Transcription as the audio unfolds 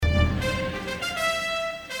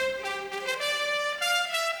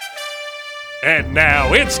And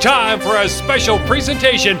now it's time for a special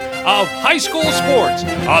presentation of high school sports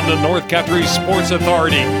on the North Country Sports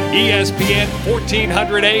Authority, ESPN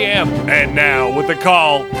 1400 AM. And now with the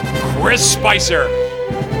call, Chris Spicer.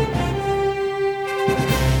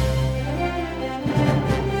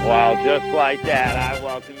 Well, just like that, I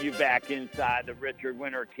welcome you back inside the Richard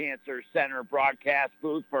Winter Cancer Center broadcast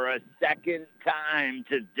booth for a second time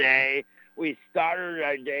today. We started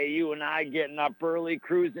our day, you and I getting up early,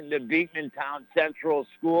 cruising to Beekmantown Central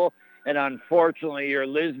School, and unfortunately your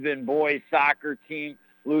Lisbon boys soccer team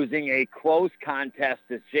losing a close contest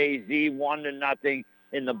to Shazy 1-0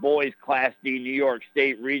 in the boys Class D New York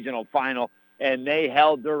State Regional Final, and they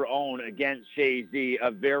held their own against Shazy,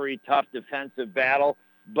 a very tough defensive battle,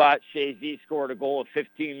 but Shazy scored a goal of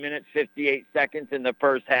 15 minutes, 58 seconds in the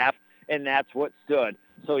first half, and that's what stood.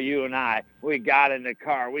 So you and I, we got in the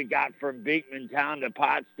car. We got from Beekmantown to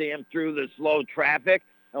Potsdam through the slow traffic,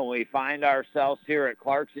 and we find ourselves here at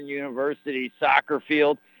Clarkson University soccer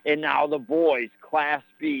field. And now the boys Class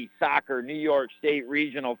B soccer New York State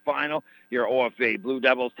Regional Final. Your OFA Blue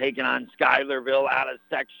Devils taking on Schuylerville out of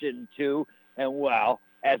Section 2. And, well,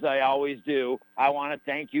 as I always do, I want to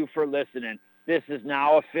thank you for listening. This is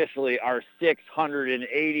now officially our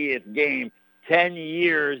 680th game. 10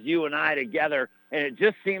 years, you and I together, and it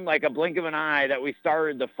just seemed like a blink of an eye that we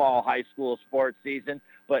started the fall high school sports season,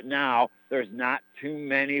 but now there's not too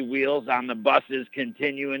many wheels on the buses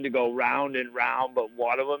continuing to go round and round, but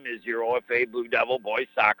one of them is your OFA Blue Devil boys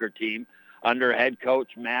soccer team under head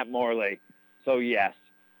coach Matt Morley. So, yes,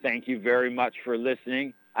 thank you very much for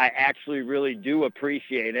listening. I actually really do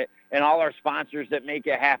appreciate it, and all our sponsors that make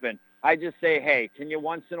it happen. I just say, hey, can you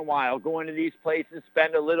once in a while go into these places,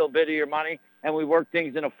 spend a little bit of your money, and we work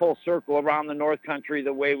things in a full circle around the North Country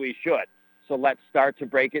the way we should. So let's start to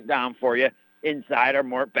break it down for you inside our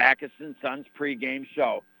Mort Backus & Sons pregame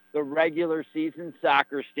show. The regular season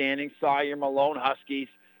soccer standings saw your Malone Huskies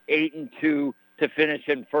 8-2 to finish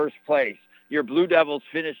in first place. Your Blue Devils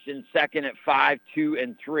finished in second at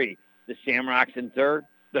 5-2-3. The Shamrocks in third.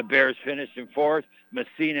 The Bears finished in fourth.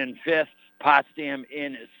 Messina in fifth. Potsdam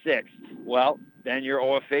in sixth. Well, then your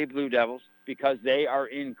OFA Blue Devils, because they are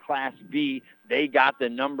in Class B, they got the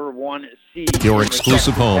number 1 seed. Your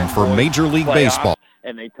exclusive home for Major League Baseball.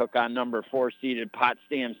 And they took on number 4 seeded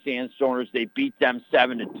Potsdam Sandstormers. They beat them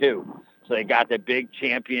 7-2. So they got the big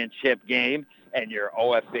championship game, and your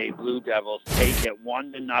OFA Blue Devils take it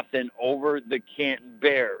 1-0 over the Canton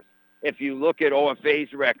Bears. If you look at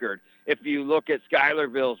OFA's record, if you look at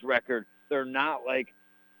Schuylerville's record, they're not like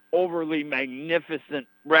overly magnificent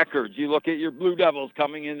records. You look at your Blue Devils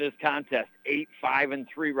coming in this contest,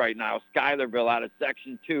 8-5-3 right now. Schuylerville out of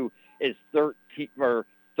Section 2 is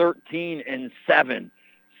 13-7.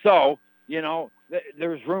 So, you know,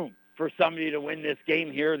 there's room for somebody to win this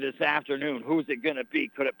game here this afternoon. Who's it going to be?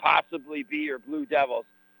 Could it possibly be your Blue Devils?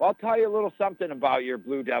 Well, I'll tell you a little something about your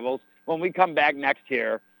Blue Devils when we come back next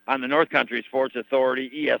here on the North Country Sports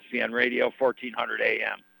Authority, ESPN Radio, 1400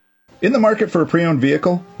 AM. In the market for a pre-owned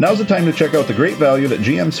vehicle? Now's the time to check out the great value that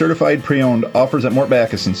GM Certified Pre-Owned offers at Mort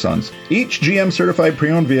Backus & Sons. Each GM Certified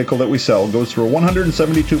Pre-Owned vehicle that we sell goes through a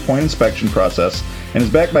 172-point inspection process and is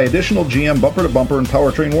backed by additional GM bumper-to-bumper and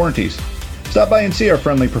powertrain warranties. Stop by and see our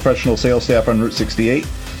friendly professional sales staff on Route 68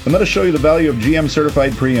 and let us show you the value of GM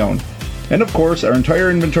Certified Pre-Owned. And of course, our entire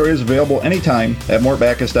inventory is available anytime at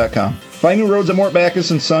mortbackus.com. Find new roads at Mort Backus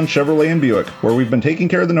 & Son Chevrolet and Buick, where we've been taking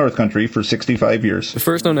care of the North Country for 65 years. The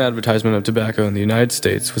first known advertisement of tobacco in the United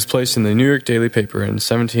States was placed in the New York Daily Paper in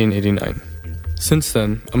 1789. Since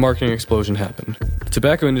then, a marketing explosion happened. The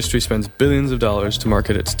tobacco industry spends billions of dollars to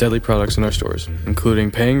market its deadly products in our stores, including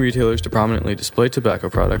paying retailers to prominently display tobacco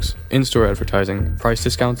products, in-store advertising, price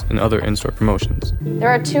discounts, and other in-store promotions. There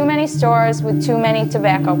are too many stores with too many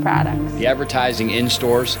tobacco products. The advertising in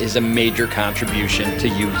stores is a major contribution to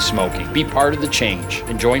youth smoking. Be part of the change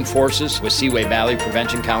and join forces with Seaway Valley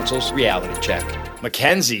Prevention Council's Reality Check.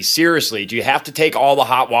 Mackenzie, seriously, do you have to take all the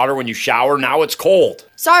hot water when you shower? Now it's cold.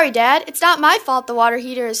 Sorry, Dad. It's not my fault the water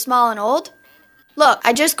heater is small and old. Look,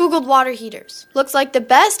 I just Googled water heaters. Looks like the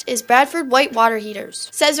best is Bradford White water heaters.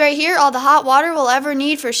 Says right here all the hot water we'll ever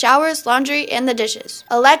need for showers, laundry, and the dishes.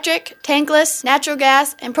 Electric, tankless, natural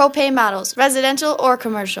gas, and propane models, residential or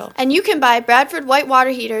commercial. And you can buy Bradford White water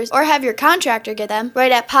heaters or have your contractor get them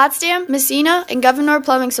right at Potsdam, Messina, and Governor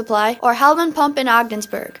Plumbing Supply or Hellman Pump in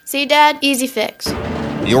Ogdensburg. See, Dad? Easy fix.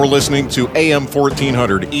 You're listening to AM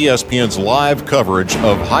 1400 ESPN's live coverage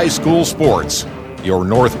of high school sports. Your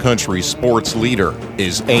North Country sports leader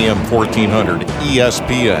is AM 1400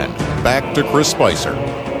 ESPN. Back to Chris Spicer. All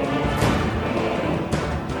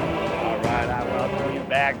right, I welcome you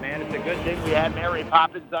back, man. It's a good thing we had Mary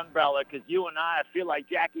Poppins umbrella, because you and I feel like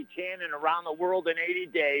Jackie Chan in Around the World in 80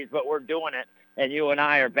 Days, but we're doing it. And you and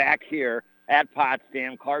I are back here at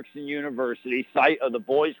Potsdam, Clarkson University, site of the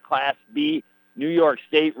boys Class B New York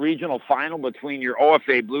State Regional Final between your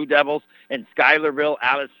OFA Blue Devils and Schuylerville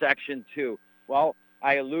out of Section 2. Well,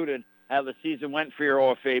 I alluded how the season went for your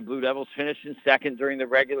OFA Blue Devils, finishing second during the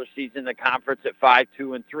regular season in the conference at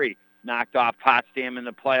 5-2-3. Knocked off Potsdam in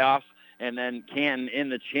the playoffs and then Canton in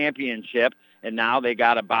the championship. And now they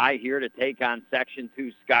got a bye here to take on Section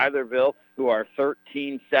 2 Schuylerville, who are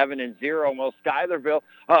 13-7-0. Well, Schuylerville,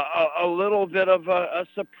 a little bit of a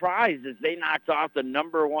surprise as they knocked off the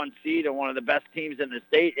number one seed and one of the best teams in the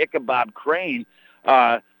state, Ichabod Crane,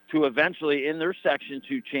 to eventually in their Section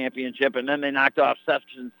 2 championship. And then they knocked off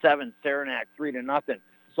Section 7 Saranac 3-0.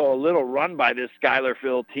 So a little run by this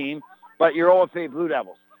Schuylerville team. But your OFA Blue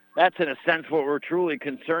Devils, that's in a sense what we're truly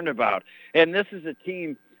concerned about. And this is a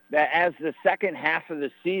team that as the second half of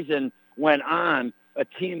the season went on, a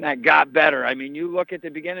team that got better. I mean, you look at the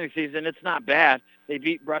beginning of the season, it's not bad. They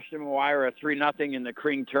beat Brushton McGuire 3-0 in the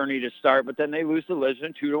Kring tourney to start, but then they lose to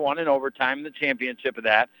Lisbon 2-1 in overtime in the championship of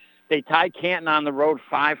that. They tie Canton on the road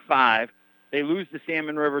 5-5. They lose to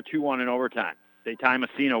Salmon River 2-1 in overtime. They tie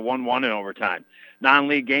Messina 1-1 in overtime.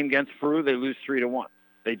 Non-league game against Peru, they lose 3-1.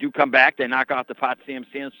 They do come back. They knock off the Potsdam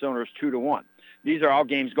Sandstoners 2-1. These are all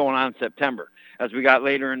games going on in September. As we got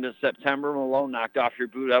later into September, Malone knocked off your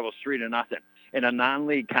Blue Devils 3-0. In a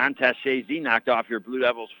non-league contest, Shazy knocked off your Blue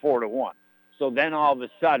Devils 4-1. So then all of a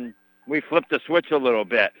sudden, we flip the switch a little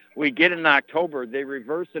bit. We get in October. They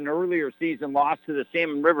reverse an earlier season loss to the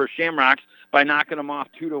Salmon River Shamrocks by knocking them off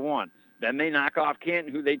 2-1. Then they knock off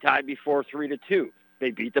Canton, who they tied before 3-2. They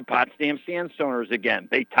beat the Potsdam Sandstoners again.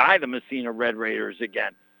 They tie the Messina Red Raiders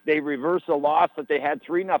again. They reverse a loss that they had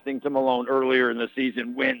 3-0 to Malone earlier in the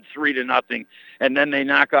season, win 3-0, and then they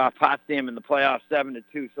knock off Potsdam in the playoffs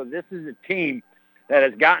 7-2. So this is a team that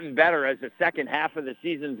has gotten better as the second half of the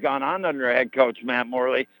season's gone on under head coach Matt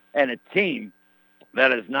Morley, and a team that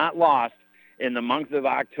has not lost in the month of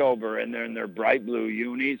October, and they're in their bright blue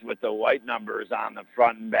unis with the white numbers on the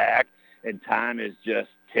front and back, and time is just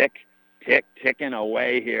ticking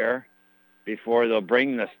away here before they'll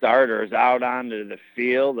bring the starters out onto the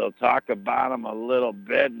field. They'll talk about them a little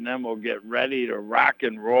bit, and then we'll get ready to rock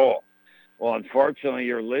and roll. Well, unfortunately,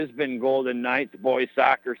 your Lisbon Golden Knights boys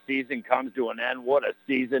soccer season comes to an end. What a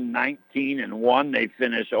season, 19-1 they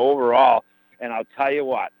finish overall. And I'll tell you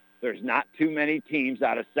what, there's not too many teams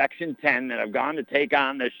out of Section 10 that have gone to take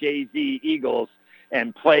on the Shazy Eagles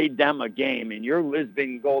and played them a game. And your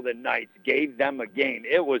Lisbon Golden Knights gave them a game.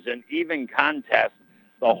 It was an even contest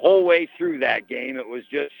the whole way through that game. It was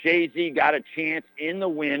just Shazy got a chance in the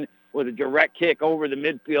win with a direct kick over the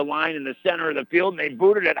midfield line in the center of the field, and they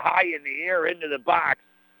booted it high in the air into the box,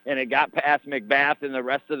 and it got past McBath and the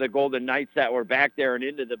rest of the Golden Knights that were back there and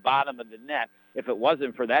into the bottom of the net. If it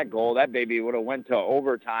wasn't for that goal, that baby would have went to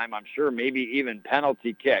overtime, I'm sure, maybe even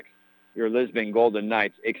penalty kicks. Your Lisbon Golden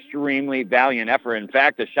Knights, extremely valiant effort. In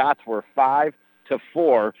fact, the shots were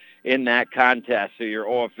 5-4 in that contest. So your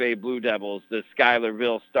OFA Blue Devils, the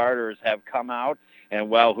Schuylerville starters, have come out. And,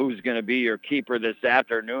 well, who's going to be your keeper this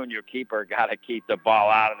afternoon? Your keeper got to keep the ball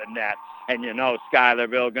out of the net. And you know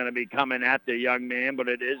Schuylerville going to be coming at the young man, but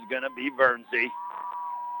it is going to be Bernsey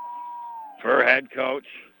for head coach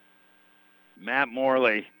Matt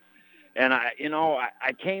Morley. And, I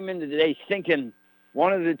came into today thinking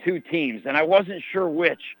one of the two teams, and I wasn't sure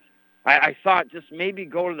which. I thought just maybe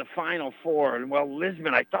go to the Final Four. And, well,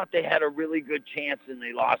 Lisbon, I thought they had a really good chance, and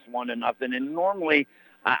they lost 1-0. And normally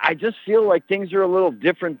I just feel like things are a little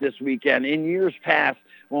different this weekend. In years past,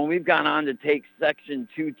 when we've gone on to take Section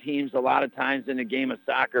 2 teams a lot of times in a game of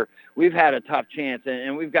soccer, we've had a tough chance,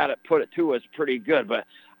 and we've got to put it to us pretty good. But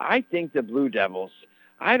I think the Blue Devils,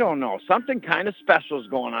 I don't know, something kind of special is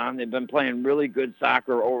going on. They've been playing really good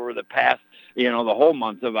soccer over the past, the whole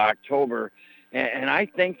month of October. And I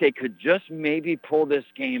think they could just maybe pull this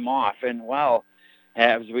game off. And, well,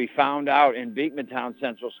 as we found out in Beekmantown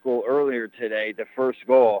Central School earlier today, the first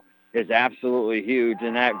goal is absolutely huge,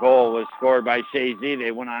 and that goal was scored by Shazy.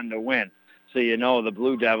 They went on to win. So the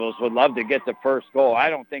Blue Devils would love to get the first goal. I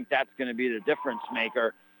don't think that's going to be the difference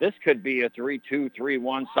maker. This could be a 3-2,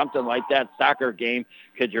 3-1, something like that soccer game.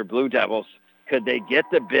 Could your Blue Devils, could they get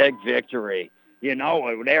the big victory?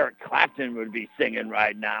 What Eric Clapton would be singing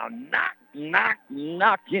right now. Knock, knock,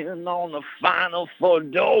 knocking on the Final Four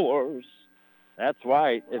doors. That's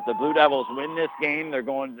right. If the Blue Devils win this game, they're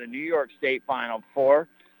going to the New York State Final Four.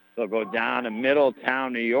 They'll go down to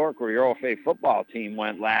Middletown, New York, where your OFA football team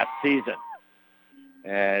went last season.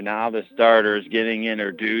 And now the starters getting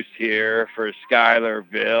introduced here for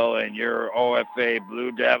Schuylerville and your OFA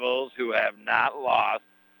Blue Devils, who have not lost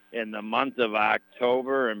in the month of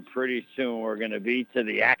October, and pretty soon we're going to be to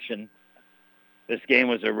the action. This game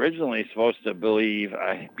was originally supposed to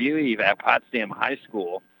I believe at Potsdam High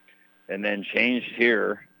School, and then changed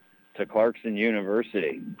here to Clarkson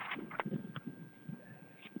University.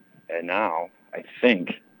 And now, I think,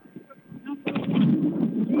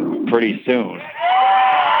 pretty soon,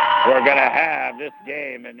 we're going to have this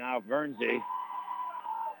game. And now Vernsey,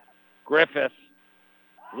 Griffith,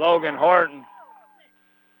 Logan Horton,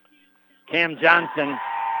 Cam Johnson,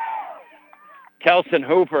 Kelson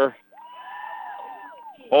Hooper,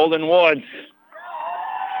 Holden Woods,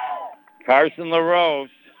 Carson LaRose,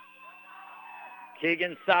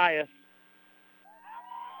 Keegan Sias,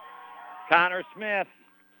 Connor Smith,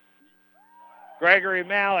 Gregory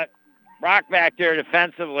Mallett, Brock back there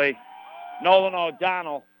defensively, Nolan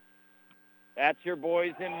O'Donnell. That's your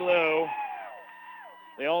boys in blue.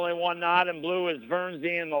 The only one not in blue is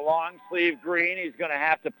Vernsey in the long sleeve green. He's going to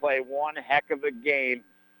have to play one heck of a game.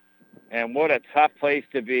 And what a tough place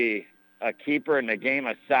to be. A keeper in a game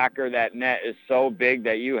of soccer, that net is so big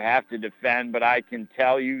that you have to defend. But I can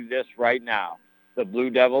tell you this right now. The Blue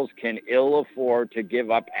Devils can ill afford to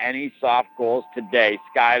give up any soft goals today.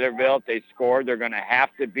 Schuylerville, if they score, they're going to have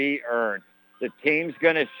to be earned. The team's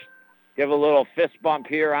going to give a little fist bump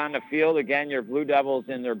here on the field. Again, your Blue Devils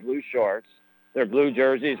in their blue shorts, their blue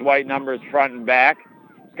jerseys, white numbers front and back.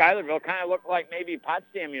 Schuylerville kind of look like maybe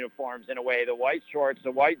Potsdam uniforms in a way. The white shorts,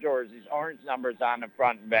 the white jerseys, orange numbers on the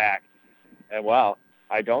front and back. And, well,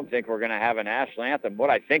 I don't think we're going to have a national anthem. What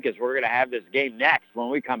I think is we're going to have this game next when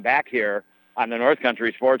we come back here on the North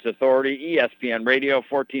Country Sports Authority, ESPN Radio,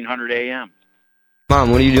 1400 AM.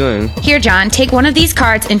 Mom, what are you doing? Here, John, take one of these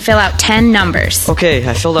cards and fill out 10 numbers. Okay,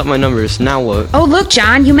 I filled out my numbers. Now what? Oh, look,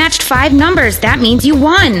 John, you matched 5 numbers. That means you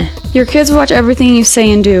won. Your kids watch everything you say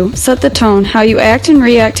and do. Set the tone. How you act and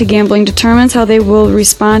react to gambling determines how they will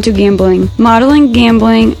respond to gambling. Modeling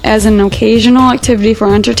gambling as an occasional activity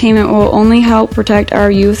for entertainment will only help protect our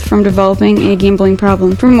youth from developing a gambling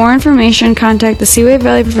problem. For more information, contact the Seaway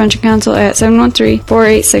Valley Prevention Council at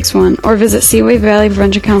 713-4861 or visit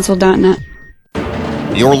seawayvalleypreventioncouncil.net.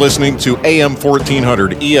 You're listening to AM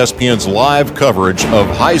 1400 ESPN's live coverage of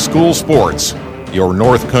high school sports. Your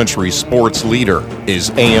North Country sports leader is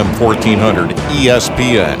AM 1400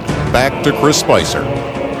 ESPN. Back to Chris Spicer.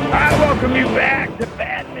 I welcome you back to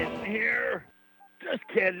badminton here. Just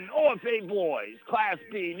kidding. OFA boys, Class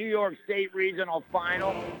B, New York State Regional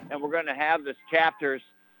Final. And we're going to have this chapters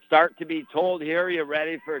start to be told here. You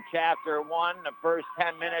ready for Chapter 1, the first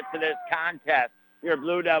 10 minutes of this contest? Your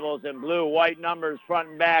Blue Devils in blue, white numbers front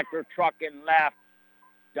and back. They're trucking left,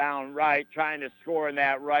 down right, trying to score in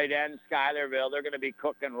that right end. Schuylerville, they're going to be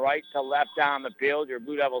cooking right to left down the field. Your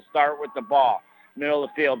Blue Devils start with the ball. Middle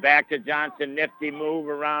of the field, back to Johnson. Nifty move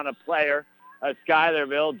around a player.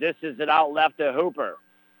 Schuylerville dishes it out left to Hooper.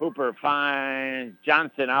 Hooper finds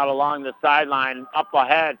Johnson out along the sideline, up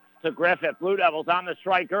ahead to Griffith. Blue Devils on the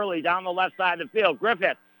strike early down the left side of the field.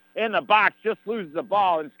 Griffith in the box, just loses the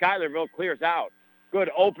ball, and Schuylerville clears out. Good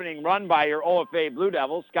opening run by your OFA Blue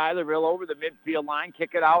Devils. Schuylerville over the midfield line,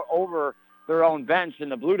 kick it out over their own bench, and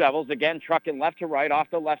the Blue Devils, again, trucking left to right off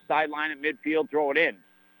the left sideline at midfield, throw it in.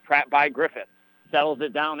 Trapped by Griffith. Settles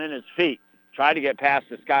it down in his feet. Try to get past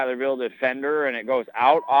the Schuylerville defender, and it goes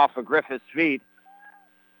out off of Griffith's feet.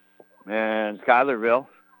 And Schuylerville,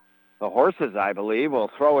 the horses, I believe, will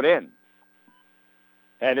throw it in.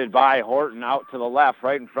 Headed by Horton out to the left,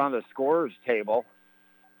 right in front of the scorer's table.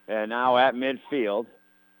 And now at midfield,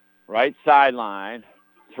 right sideline,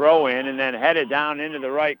 throw in, and then headed down into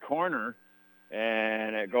the right corner.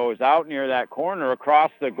 And it goes out near that corner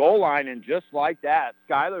across the goal line. And just like that,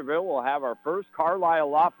 Schuylerville will have our first Carlisle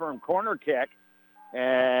Law Firm corner kick.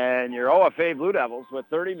 And your OFA Blue Devils with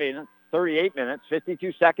 38 minutes,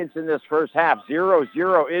 52 seconds in this first half.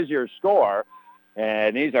 0-0 is your score.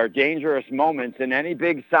 And these are dangerous moments in any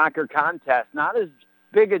big soccer contest. Not as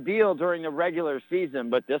big a deal during the regular season,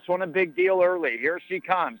 but this one a big deal early. Here she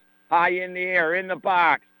comes, high in the air, in the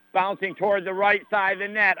box, bouncing toward the right side of the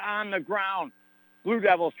net, on the ground. Blue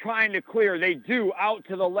Devils trying to clear. They do, out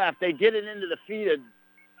to the left. They get it into the feet of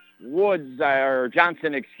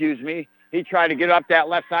Johnson. He tried to get up that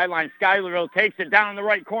left sideline. Schuylerville takes it down in the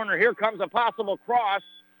right corner. Here comes a possible cross,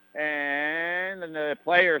 and the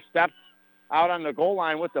player steps out on the goal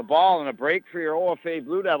line with the ball, and a break for your OFA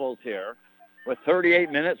Blue Devils here. With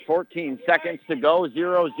 38 minutes, 14 seconds to go,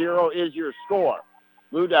 0-0 is your score.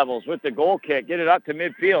 Blue Devils with the goal kick, get it up to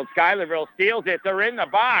midfield. Schuylerville steals it. They're in the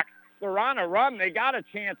box. They're on a run. They got a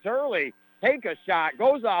chance early. take a shot,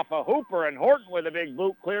 goes off a Hooper, and Horton with a big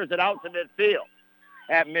boot clears it out to midfield.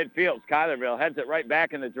 At midfield, Schuylerville heads it right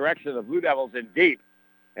back in the direction of the Blue Devils in deep.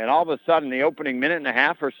 And all of a sudden, the opening minute and a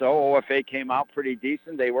half or so, OFA came out pretty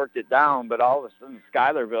decent. They worked it down, but all of a sudden,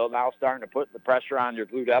 Schuylerville now starting to put the pressure on your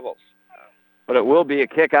Blue Devils. But it will be a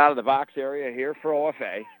kick out of the box area here for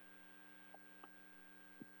OFA.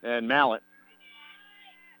 And Mallett,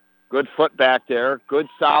 good foot back there, good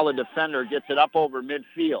solid defender, gets it up over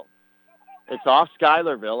midfield. It's off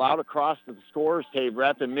Schuylerville, out across the scorer's table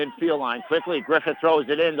at the midfield line. Quickly, Griffith throws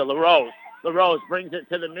it into LaRose. LaRose brings it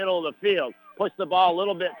to the middle of the field. Puts the ball a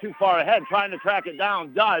little bit too far ahead, trying to track it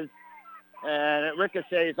down, does. And it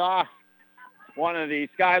ricochets off one of the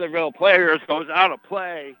Schuylerville players, goes out of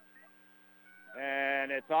play.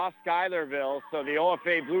 And it's off Schuylerville, so the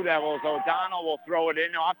OFA Blue Devils, O'Donnell will throw it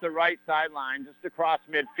in off the right sideline, just across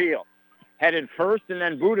midfield. Headed first and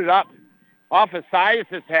then booted up off of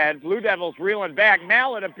Sias's head. Blue Devils reeling back.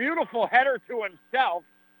 Mallett, a beautiful header to himself,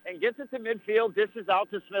 and gets it to midfield, dishes out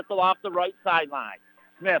to Smith off the right sideline.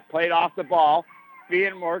 Smith played off the ball,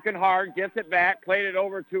 working hard, gets it back, played it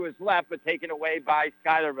over to his left, but taken away by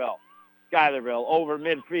Schuylerville. Schuylerville over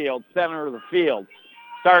midfield, center of the field.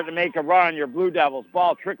 Starting to make a run, your Blue Devils.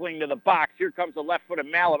 Ball trickling to the box. Here comes the left-footed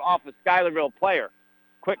Mallett off a Schuylerville player.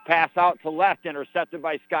 Quick pass out to left, intercepted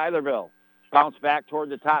by Schuylerville. Bounce back toward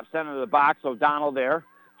the top center of the box. O'Donnell there.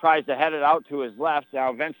 Tries to head it out to his left.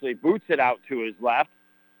 Now eventually boots it out to his left.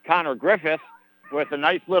 Connor Griffith, with a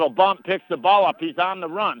nice little bump, picks the ball up. He's on the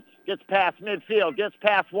run. Gets past midfield. Gets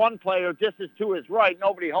past one player. Dishes to his right.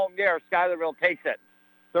 Nobody home there. Schuylerville takes it.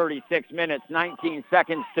 36 minutes, 19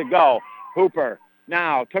 seconds to go. Hooper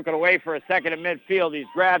now took it away for a second at midfield. He's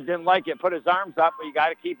grabbed, didn't like it, put his arms up, but you got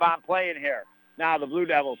to keep on playing here. Now the Blue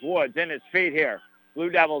Devils, Woods in his feet here. Blue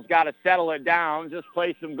Devils got to settle it down, just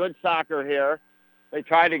play some good soccer here. They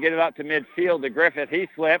tried to get it up to midfield to Griffith. He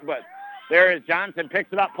slipped, but there is Johnson,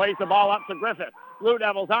 picks it up, plays the ball up to Griffith. Blue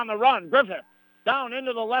Devils on the run. Griffith down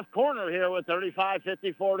into the left corner here with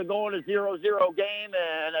 35:54 to go in a 0-0 game,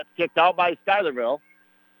 and that's kicked out by Schuylerville.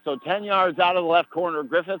 So 10 yards out of the left corner,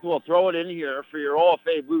 Griffith will throw it in here for your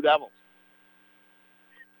OFA Blue Devils.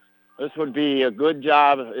 This would be a good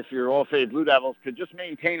job if your OFA Blue Devils could just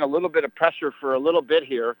maintain a little bit of pressure for a little bit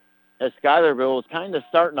here, as Schuylerville was kind of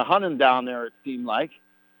starting to hunt him down there, it seemed like.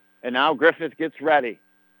 And now Griffith gets ready.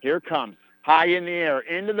 Here comes, high in the air,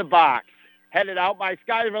 into the box, headed out by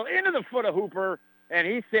Schuylerville, into the foot of Hooper, and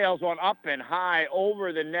he sails one up and high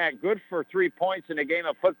over the net. Good for 3 points in a game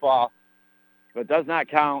of football, but does not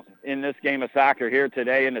count in this game of soccer here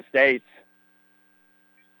today in the States.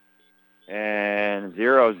 And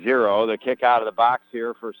 0-0, the kick out of the box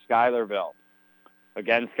here for Schuylerville.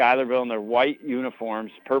 Again, Schuylerville in their white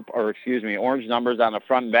uniforms, orange numbers on the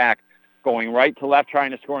front and back, going right to left,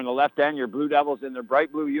 trying to score in the left end. Your Blue Devils in their bright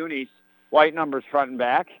blue unis, white numbers front and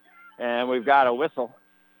back. And we've got a whistle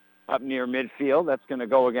up near midfield. That's going to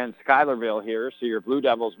go against Schuylerville here. So your Blue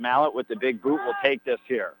Devils, Mallett with the big boot, will take this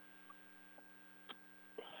here.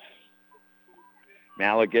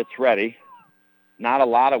 Mallett gets ready. Not a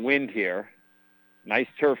lot of wind here. Nice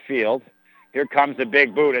turf field. Here comes the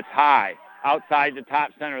big boot. It's high. Outside the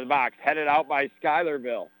top center of the box. Headed out by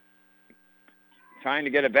Schuylerville. Trying to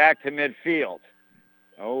get it back to midfield.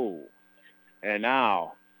 Oh. And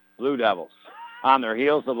now, Blue Devils on their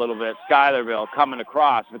heels a little bit. Schuylerville coming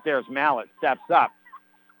across, but there's Mallett. Steps up.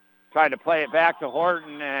 Trying to play it back to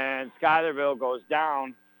Horton, and Schuylerville goes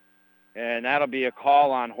down. And that'll be a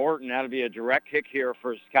call on Horton. That'll be a direct kick here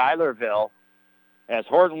for Schuylerville, as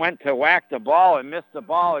Horton went to whack the ball and missed the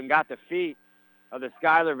ball and got the feet of the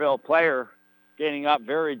Schuylerville player, getting up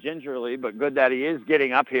very gingerly, but good that he is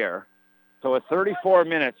getting up here. So with 34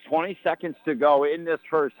 minutes, 20 seconds to go in this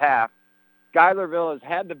first half, Schuylerville has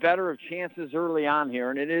had the better of chances early on here,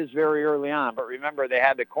 and it is very early on. But remember, they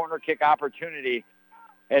had the corner kick opportunity,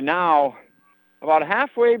 and now about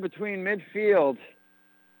halfway between midfield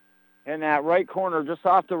and that right corner, just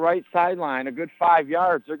off the right sideline, a good 5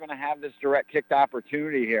 yards, they're going to have this direct kicked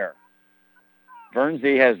opportunity here.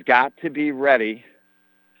 Vernsey has got to be ready,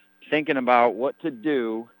 thinking about what to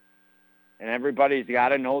do, and everybody's got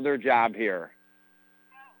to know their job here.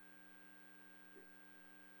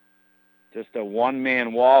 Just a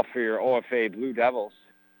one-man wall for your OFA Blue Devils.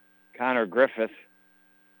 Connor Griffith,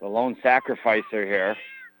 the lone sacrificer here.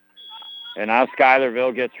 And now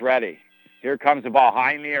Schuylerville gets ready. Here comes the ball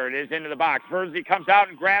high in the air. It is into the box. Vernsey comes out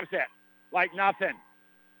and grabs it like nothing.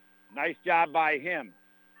 Nice job by him.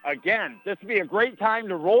 Again, this would be a great time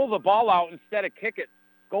to roll the ball out instead of kick it.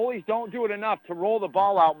 Goalies don't do it enough to roll the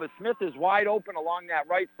ball out, but Smith is wide open along that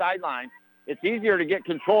right sideline. It's easier to get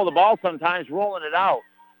control of the ball sometimes rolling it out.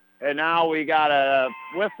 And now we got a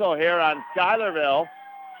whistle here on Schuylerville.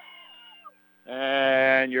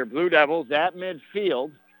 And your Blue Devils at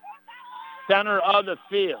midfield, center of the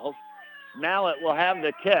field. Mallet will have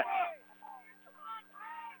the kick.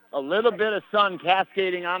 A little bit of sun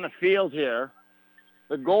cascading on the field here.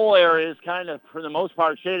 The goal area is kind of, for the most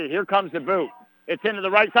part, shaded. Here comes the boot. It's into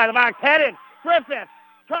the right side of the box. Headed. Griffith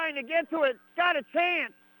trying to get to it. Got a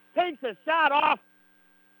chance. Takes a shot off.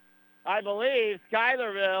 I believe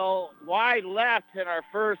Schuylerville wide left in our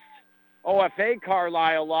first OFA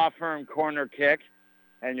Carlisle Law Firm corner kick.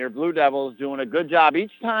 And your Blue Devils doing a good job.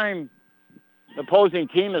 Each time the opposing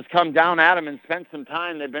team has come down at them and spent some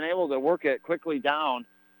time, they've been able to work it quickly down,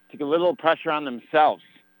 take a little pressure on themselves.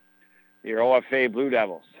 Your OFA Blue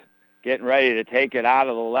Devils getting ready to take it out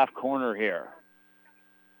of the left corner here.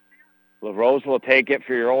 LaRose will take it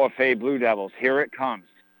for your OFA Blue Devils. Here it comes.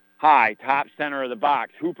 High, top center of the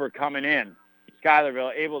box. Hooper coming in.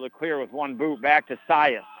 Schuylerville able to clear with one boot back to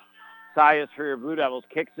Sias. Sias for your Blue Devils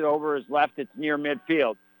kicks it over his left. It's near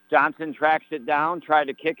midfield. Johnson tracks it down, tried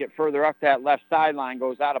to kick it further up that left sideline,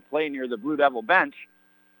 goes out of play near the Blue Devil bench.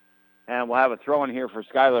 And we'll have a throw in here for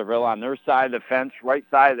Schuylerville on their side of the fence, right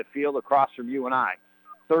side of the field across from you and I.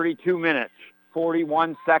 32 minutes,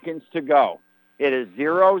 41 seconds to go. It is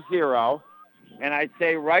 0-0, and I'd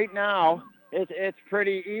say right now it's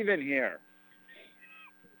pretty even here.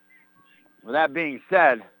 With that being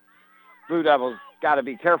said, Blue Devils got to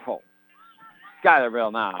be careful.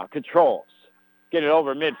 Schuylerville now controls. Get it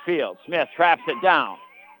over midfield. Smith traps it down.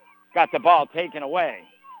 Got the ball taken away.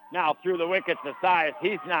 Now through the wickets to Sias.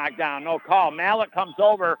 He's knocked down. No call. Mallet comes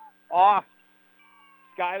over off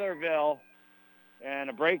Schuylerville. And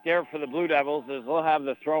a break there for the Blue Devils as they'll have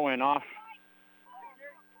the throw-in off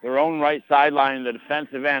their own right sideline in the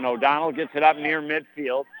defensive end. O'Donnell gets it up near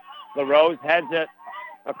midfield. LaRose heads it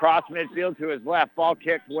across midfield to his left. Ball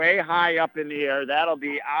kicked way high up in the air. That'll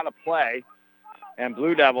be out of play. And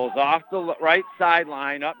Blue Devils off the right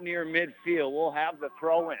sideline up near midfield. We'll have the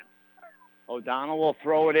throw-in. O'Donnell will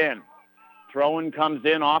throw it in. Throw-in comes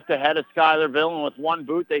in off the head of Schuylerville, and with one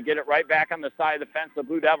boot, they get it right back on the side of the fence of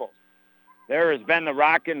Blue Devils. There has been the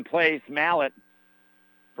rock in place. Mallet,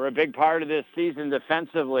 for a big part of this season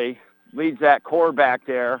defensively, leads that core back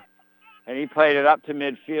there, and he played it up to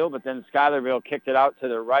midfield, but then Schuylerville kicked it out to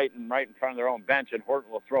the right and right in front of their own bench, and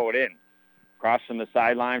Horton will throw it in. Across from the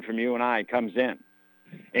sideline from you and I, comes in.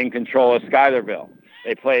 In control of Schuylerville.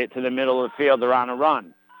 They play it to the middle of the field. They're on a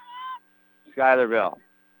run. Schuylerville,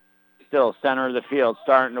 still center of the field,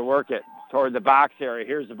 starting to work it toward the box area.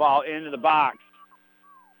 Here's the ball into the box.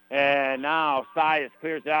 And now Sias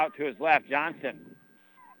clears it out to his left. Johnson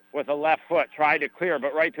with a left foot tried to clear,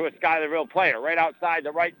 but right to a Schuylerville player, right outside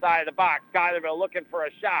the right side of the box. Schuylerville looking for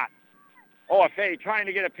a shot. OFA trying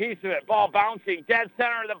to get a piece of it. Ball bouncing dead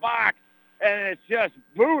center of the box. And it's just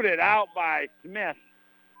booted out by Smith.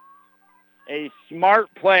 A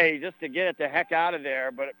smart play just to get it the heck out of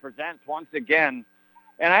there, but it presents once again.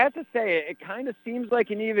 And I have to say, it kind of seems like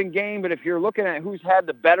an even game, but if you're looking at who's had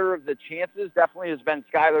the better of the chances, definitely has been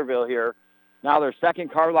Schuylerville here. Now their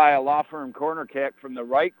second Carlisle Law Firm corner kick from the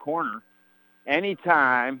right corner.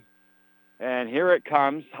 Anytime. And here it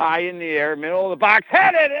comes, high in the air, middle of the box,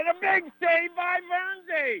 headed, and a big save by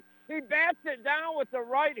Vernsey. He bats it down with the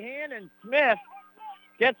right hand, and Smith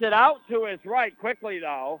gets it out to his right quickly,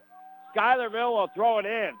 though. Schuylerville will throw it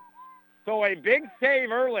in. So a big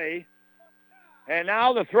save early, and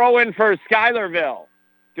now the throw-in for Schuylerville,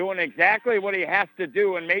 doing exactly what he has to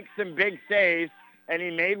do and make some big saves, and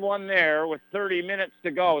he made one there with 30 minutes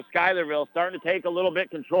to go. Schuylerville starting to take a little bit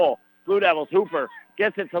control. Blue Devils, Hooper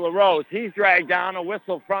gets it to LaRose. He's dragged down, a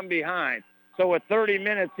whistle from behind. So with 30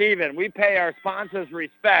 minutes even, we pay our sponsors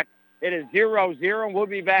respect. It is 0-0, and we'll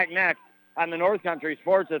be back next on the North Country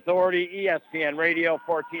Sports Authority, ESPN Radio,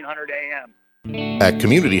 1400 AM. At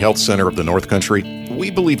Community Health Center of the North Country, we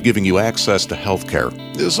believe giving you access to health care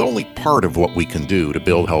is only part of what we can do to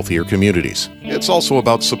build healthier communities. It's also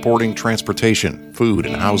about supporting transportation, food,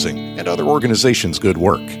 and housing, and other organizations' good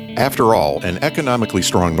work. After all, an economically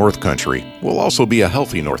strong North Country will also be a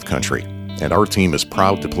healthy North Country, and our team is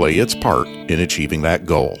proud to play its part in achieving that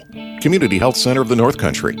goal. Community Health Center of the North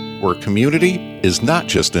Country, where community is not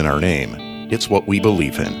just in our name, it's what we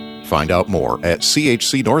believe in. Find out more at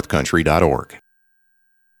chcnorthcountry.org.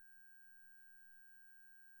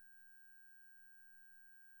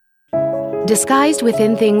 Disguised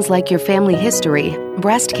within things like your family history,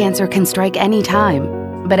 breast cancer can strike any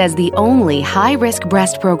time. But as the only high-risk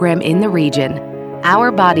breast program in the region,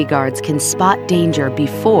 our bodyguards can spot danger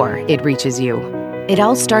before it reaches you. It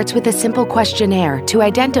all starts with a simple questionnaire to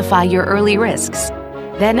identify your early risks.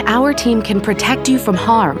 Then our team can protect you from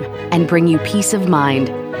harm and bring you peace of mind.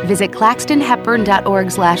 Visit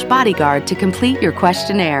claxtonhepburn.org/bodyguard to complete your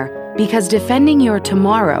questionnaire, because defending your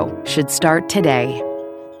tomorrow should start today.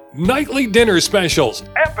 Nightly dinner specials,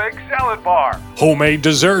 epic salad bar, homemade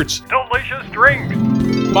desserts, delicious drinks,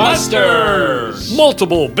 Busters,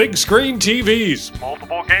 multiple big screen TVs,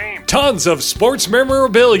 multiple games, tons of sports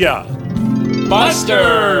memorabilia.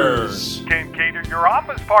 Busters can cater your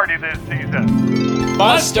office party this season.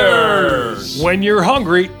 Busters. When you're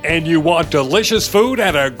hungry and you want delicious food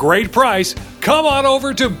at a great price, come on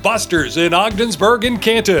over to Busters in Ogdensburg and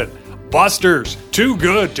Canton. Busters, too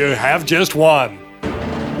good to have just one.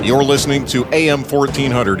 You're listening to AM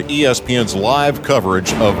 1400 ESPN's live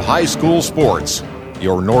coverage of high school sports.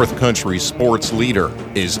 Your North Country sports leader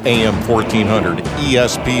is AM 1400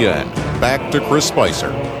 ESPN. Back to Chris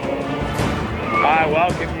Spicer. I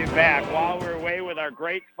welcome you back. While we're away with our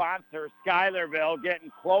great sponsor, Schuylerville, getting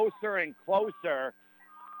closer and closer.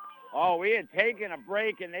 Oh, we had taken a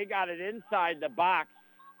break, and they got it inside the box,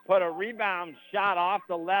 put a rebound shot off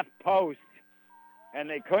the left post, and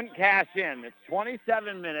they couldn't cash in. It's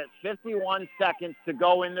 27 minutes, 51 seconds to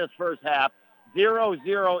go in this first half.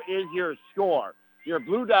 0-0 is your score. Your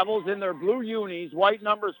Blue Devils in their blue unis, white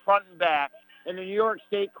numbers front and back, in the New York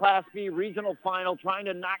State Class B regional final, trying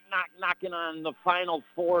to knocking on the final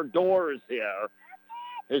four doors here.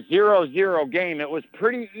 A 0-0 game. It was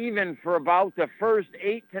pretty even for about the first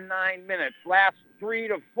 8 to 9 minutes. Last 3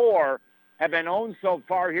 to 4 have been owned so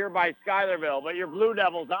far here by Schuylerville. But your Blue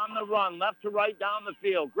Devils on the run, left to right down the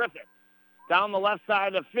field. Griffith down the left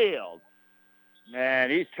side of the field.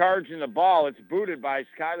 And he's charging the ball. It's booted by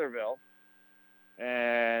Schuylerville.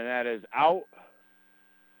 And that is out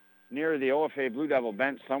near the OFA Blue Devil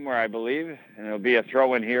bench somewhere, I believe. And it'll be a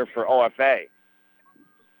throw in here for OFA.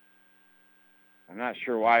 I'm not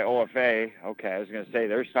sure why OFA. Okay, I was going to say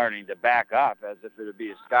they're starting to back up as if it would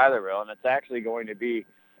be a Schuylerville. And it's actually going to be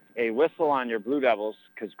a whistle on your Blue Devils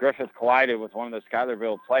because Griffith collided with one of the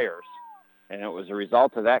Schuylerville players. And it was a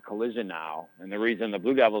result of that collision now. And the reason the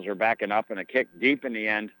Blue Devils are backing up, and a kick deep in the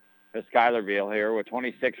end of Schuylerville here with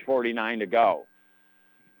 26:49 to go.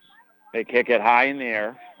 They kick it high in the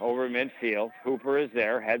air over midfield. Hooper is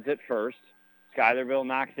there, heads it first. Schuylerville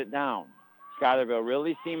knocks it down. Schuylerville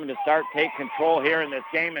really seeming to start take control here in this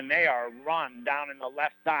game, and they are run down in the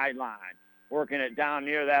left sideline. Working it down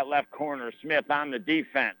near that left corner. Smith on the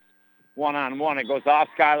defense. One-on-one. It goes off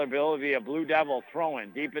Schuylerville via Blue Devil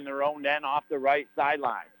throwing deep in their own end off the right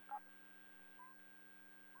sideline.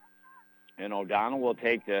 And O'Donnell will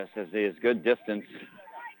take this as he has good distance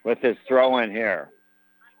with his throw in here.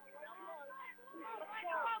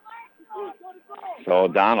 So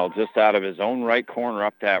O'Donnell just out of his own right corner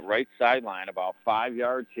up that right sideline, about 5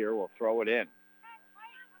 yards here, will throw it in.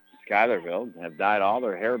 Schuylerville have dyed all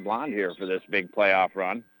their hair blonde here for this big playoff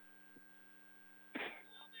run.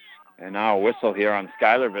 And now a whistle here on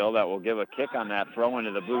Schuylerville that will give a kick on that throw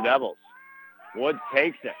into the Blue Devils. Woods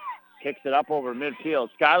takes it, kicks it up over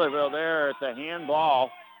midfield. Schuylerville there, it's a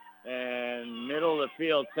handball. And middle of the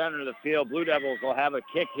field, center of the field, Blue Devils will have a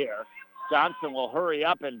kick here. Johnson will hurry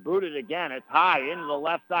up and boot it again. It's high into the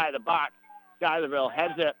left side of the box. Schuylerville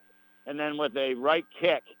heads it, and then with a right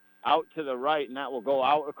kick out to the right, and that will go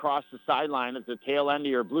out across the sideline at the tail end of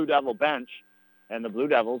your Blue Devil bench. And the Blue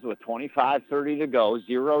Devils with 25:30 to go,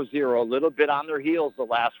 0-0, a little bit on their heels the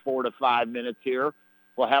last 4 to 5 minutes here.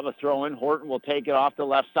 We'll have a throw in. Horton will take it off the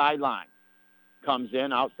left sideline. Comes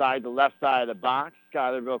in outside the left side of the box.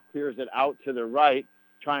 Schuylerville clears it out to the right,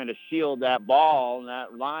 trying to shield that ball and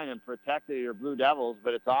that line and protect your Blue Devils,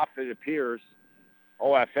 but it's off, it appears,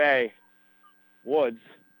 OFA Woods,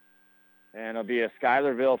 and it'll be a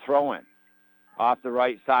Schuylerville throw-in. Off the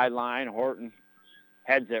right sideline, Horton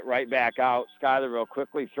heads it right back out. Schuylerville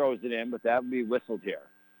quickly throws it in, but that will be whistled here.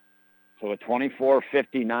 So with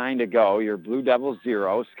 24:59 to go, your Blue Devils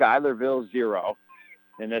 0, Schuylerville 0,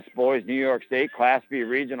 in this boys New York State Class B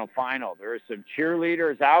regional final. There are some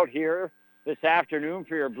cheerleaders out here this afternoon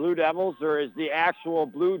for your Blue Devils. There is the actual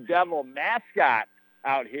Blue Devil mascot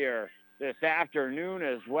out here this afternoon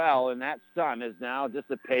as well, and that sun is now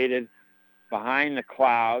dissipated behind the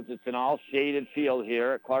clouds. It's an all-shaded field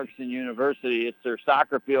here at Clarkson University. It's their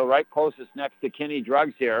soccer field right closest next to Kinney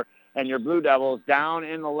Drugs here, and your Blue Devils down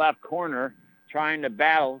in the left corner trying to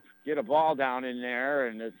battle, get a ball down in there,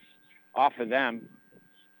 and it's off of them.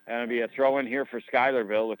 And it'll be a throw-in here for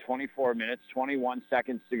Schuylerville with 24 minutes, 21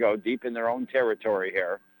 seconds to go, deep in their own territory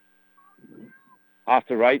here. Off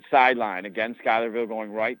the right sideline. Again, Schuylerville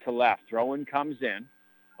going right to left. Throw-in comes in.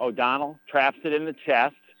 O'Donnell traps it in the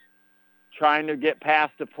chest. trying to get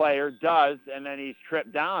past the player, does, and then he's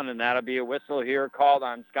tripped down, and that'll be a whistle here called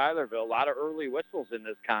on Schuylerville. A lot of early whistles in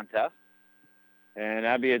this contest. And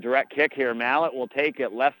that'll be a direct kick here. Mallett will take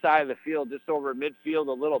it left side of the field, just over midfield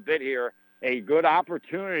a little bit here. A good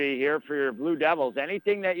opportunity here for your Blue Devils.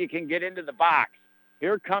 Anything that you can get into the box.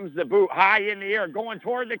 Here comes the boot high in the air, going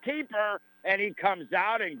toward the keeper, and he comes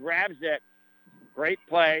out and grabs it. Great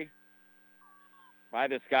play by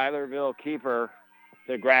the Schuylerville keeper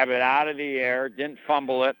to grab it out of the air, didn't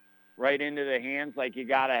fumble it, right into the hands like you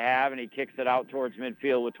got to have, and he kicks it out towards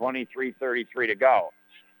midfield with 23:33 to go.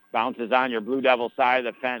 Bounces on your Blue Devil side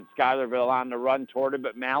of the fence. Schuylerville on the run toward it,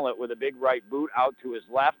 but Mallett with a big right boot out to his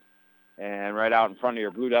left and right out in front of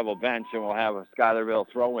your Blue Devil bench, and we'll have a Schuylerville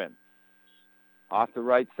throw-in. Off the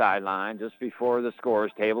right sideline, just before the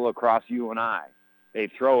scores table across U&I. They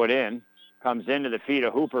throw it in, comes into the feet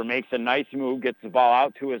of Hooper, makes a nice move, gets the ball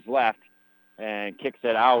out to his left, and kicks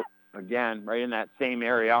it out again right in that same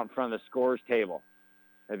area out in front of the scores table.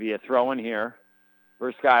 There'll be a throw in here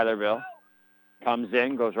for Schuylerville. Comes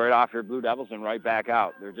in, goes right off your Blue Devils and right back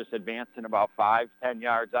out. They're just advancing about 5-10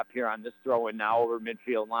 yards up here on this throw-in now over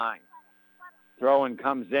midfield line. Throw-in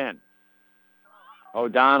comes in.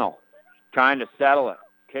 O'Donnell trying to settle it.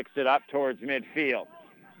 Kicks it up towards midfield.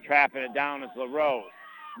 Trapping it down is LaRose.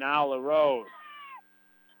 Now LaRose.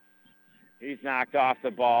 He's knocked off the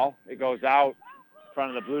ball. It goes out in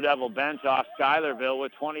front of the Blue Devil bench off Schuylerville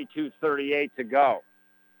with 22:38 to go.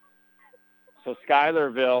 So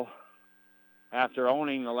Schuylerville, after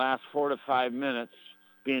owning the last 4 to 5 minutes,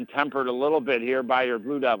 being tempered a little bit here by your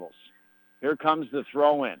Blue Devils. Here comes the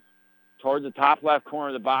throw-in. Towards the top left corner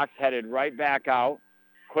of the box, headed right back out.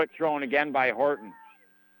 Quick throw-in again by Horton.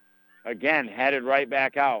 Again, headed right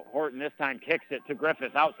back out. Horton this time kicks it to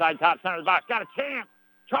Griffith. Outside top center of the box. Got a chance.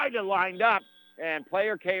 Tried to line up, and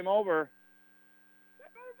player came over.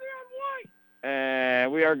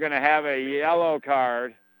 And we are going to have a yellow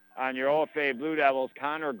card on your OFA Blue Devils.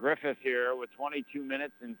 Connor Griffith here with 22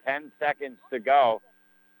 minutes and 10 seconds to go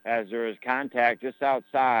as there is contact just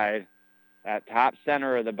outside that top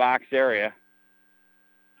center of the box area.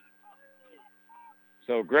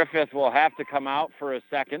 So Griffith will have to come out for a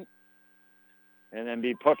second and then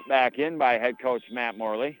be put back in by head coach Matt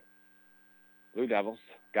Morley. Blue Devils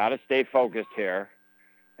got to stay focused here.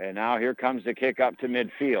 And now here comes the kick up to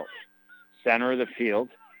midfield. Center of the field,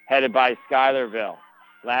 headed by Schuylerville.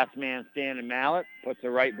 Last man standing, Mallett, puts the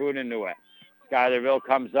right boot into it. Schuylerville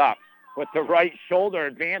comes up with the right shoulder,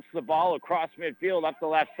 advance the ball across midfield up the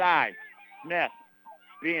left side. Smith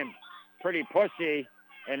being pretty pushy,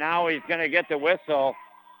 and now he's going to get the whistle.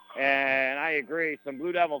 And I agree, some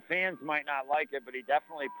Blue Devil fans might not like it, but he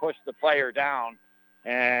definitely pushed the player down.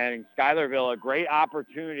 And Schuylerville, a great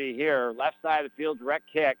opportunity here. Left side of the field, direct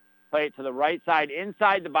kick. Play it to the right side,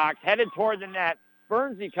 inside the box, headed toward the net.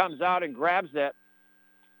 Bernsey comes out and grabs it.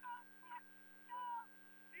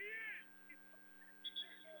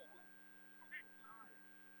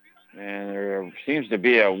 And there seems to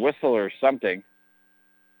be a whistle or something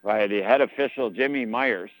by the head official, Jimmy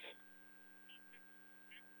Myers.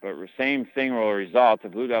 But the same thing will result. The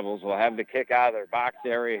Blue Devils will have the kick out of their box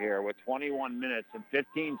area here with 21 minutes and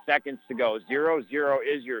 15 seconds to go. 0-0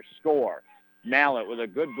 is your score. Mallett with a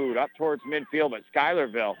good boot up towards midfield, but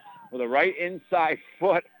Schuylerville with a right inside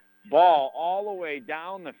foot ball all the way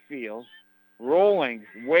down the field, rolling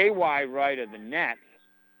way wide right of the net,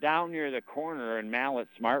 down near the corner, and Mallett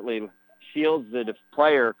smartly shields the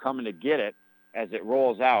player coming to get it as it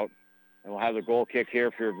rolls out. And we'll have the goal kick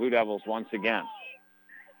here for your Blue Devils once again.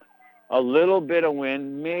 A little bit of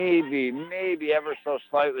wind, maybe ever so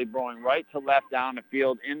slightly blowing right to left down the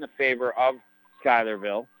field in the favor of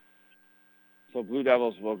Schuylerville. So Blue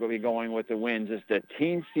Devils will be going with the wind just a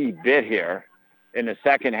teensy bit here in the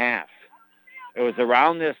second half. It was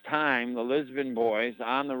around this time the Lisbon boys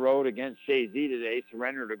on the road against Shazy today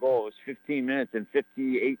surrendered a goal. It was 15 minutes and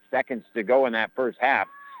 58 seconds to go in that first half.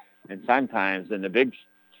 And sometimes in the big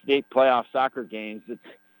state playoff soccer games, it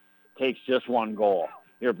takes just one goal.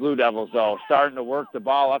 Your Blue Devils, though, starting to work the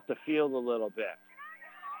ball up the field a little bit.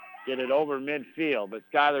 Get it over midfield, but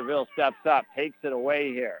Schuylerville steps up, takes it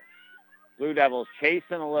away here. Blue Devils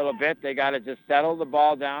chasing a little bit. They got to just settle the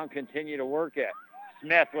ball down, continue to work it.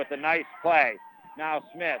 Smith with a nice play. Now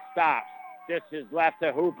Smith stops. This is left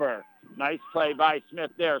to Hooper. Nice play by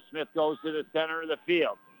Smith there. Smith goes to the center of the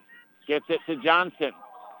field. Gets it to Johnson.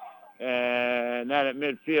 And then at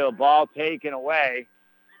midfield, ball taken away.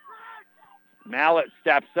 Mallett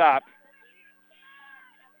steps up.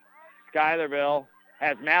 Schuylerville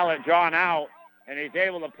has Mallett drawn out, and he's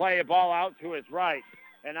able to play a ball out to his right.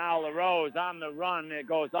 And now LaRose on the run. It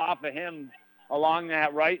goes off of him along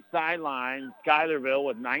that right sideline. Schuylerville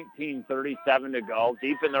with 19:37 to go,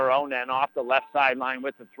 deep in their own end, off the left sideline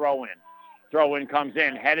with the throw-in. Throw-in comes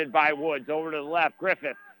in, headed by Woods, over to the left.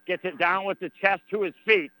 Griffith gets it down with the chest to his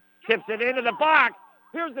feet, chips it into the box.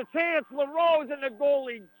 Here's the chance, LaRose, and the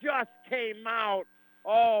goalie just came out.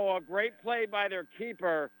 Oh, a great play by their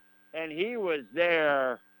keeper, and he was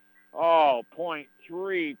there,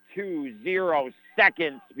 0.320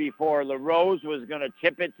 seconds before LaRose was going to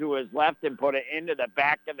chip it to his left and put it into the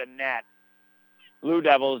back of the net. Blue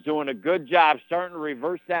Devils doing a good job starting to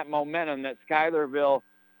reverse that momentum that Schuylerville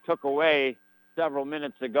took away several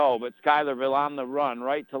minutes ago. But Schuylerville on the run,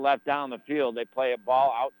 right to left down the field. They play a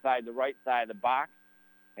ball outside the right side of the box,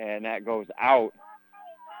 and that goes out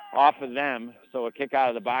off of them. So a kick out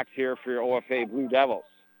of the box here for your OFA Blue Devils.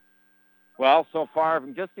 Well, so far,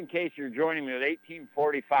 just in case you're joining me with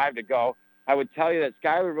 18:45 to go, I would tell you that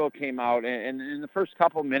Schuylerville came out, and in the first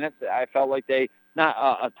couple minutes, I felt like they, not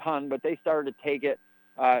a ton, but they started to take it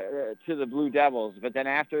to the Blue Devils. But then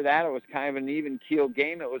after that, it was kind of an even-keel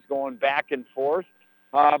game. It was going back and forth.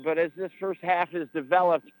 But as this first half has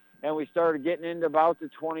developed and we started getting into about the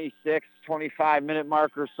 26, 25-minute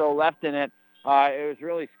mark or so left in it, it was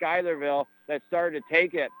really Schuylerville that started to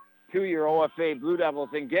take it to your OFA Blue Devils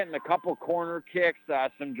and getting a couple corner kicks,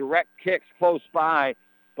 some direct kicks close by.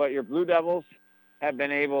 But your Blue Devils have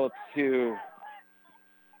been able to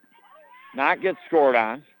not get scored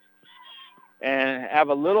on and have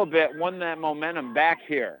a little bit won that momentum back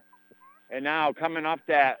here. And now coming up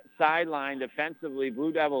that sideline defensively,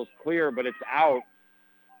 Blue Devils clear, but it's out.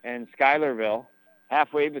 And Schuylerville,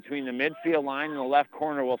 halfway between the midfield line and the left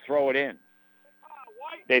corner, will throw it in.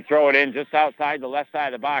 They throw it in just outside the left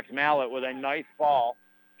side of the box. Mallet with a nice ball,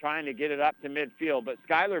 trying to get it up to midfield. But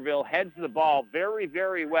Schuylerville heads the ball very,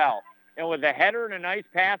 very well. And with a header and a nice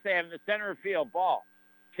pass, they have in the center of field ball.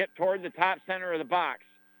 Tipped toward the top center of the box.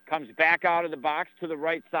 Comes back out of the box to the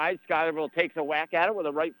right side. Schuylerville takes a whack at it with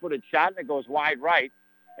a right-footed shot, and it goes wide right.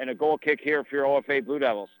 And a goal kick here for your OFA Blue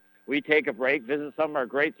Devils. We take a break, visit some of our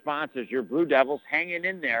great sponsors. Your Blue Devils hanging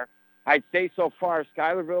in there. I'd say so far,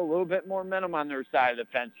 Schuylerville, a little bit more momentum on their side of the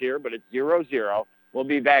fence here, but it's 0-0. We'll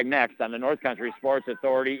be back next on the North Country Sports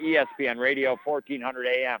Authority, ESPN Radio, 1400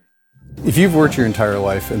 AM. If you've worked your entire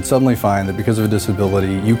life and suddenly find that because of a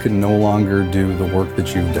disability, you can no longer do the work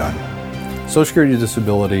that you've done, Social Security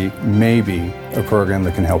Disability may be a program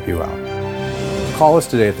that can help you out. Call us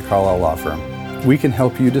today at the Carlisle Law Firm. We can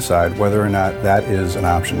help you decide whether or not that is an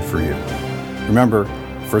option for you. Remember,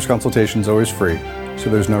 first consultation is always free, so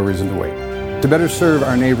there's no reason to wait. To better serve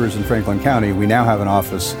our neighbors in Franklin County, we now have an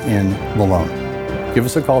office in Malone. Give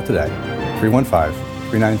us a call today,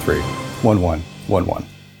 315-393-1111.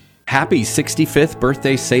 Happy 65th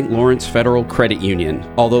birthday, St. Lawrence Federal Credit Union.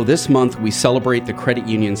 Although this month we celebrate the credit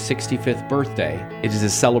union's 65th birthday, it is a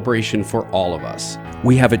celebration for all of us.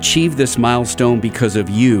 We have achieved this milestone because of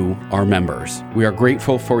you, our members. We are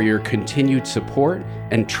grateful for your continued support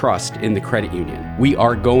and trust in the credit union. We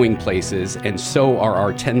are going places, and so are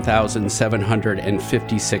our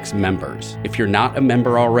 10,756 members. If you're not a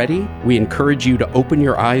member already, we encourage you to open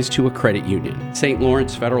your eyes to a credit union. St.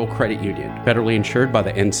 Lawrence Federal Credit Union, federally insured by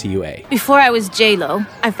the NCUA. Before I was J-Lo,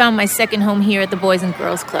 I found my second home here at the Boys and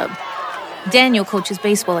Girls Club. Daniel coaches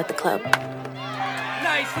baseball at the club.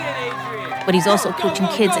 Nice hit, Adrian. But he's also coaching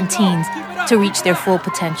kids and teens to reach their full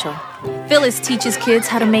potential. Phyllis teaches kids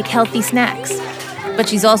how to make healthy snacks, but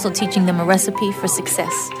she's also teaching them a recipe for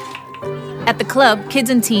success. At the club,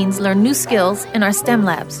 kids and teens learn new skills in our STEM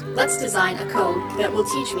labs. Let's design a code that will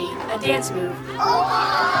teach me a dance move.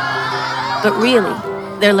 But really,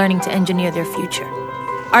 they're learning to engineer their future.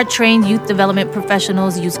 Our trained youth development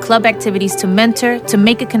professionals use club activities to mentor, to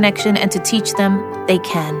make a connection, and to teach them they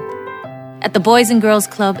can. At the Boys and Girls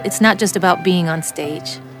Club, it's not just about being on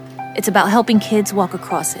stage. It's about helping kids walk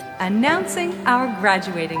across it. Announcing our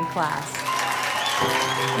graduating class.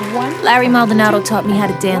 Larry Maldonado taught me how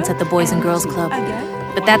to dance at the Boys and Girls Club.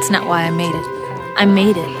 But that's not why I made it. I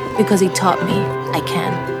made it because he taught me I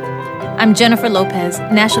can. I'm Jennifer Lopez,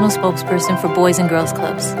 National Spokesperson for Boys and Girls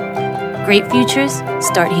Clubs. Great futures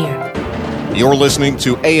start here. You're listening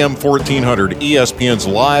to AM 1400 ESPN's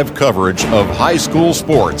live coverage of high school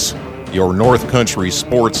sports. Your North Country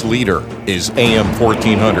sports leader is AM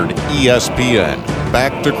 1400 ESPN.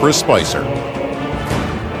 Back to Chris Spicer.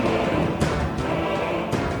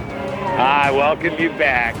 I welcome you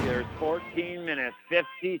back. There's 14 minutes,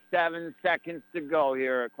 57 seconds to go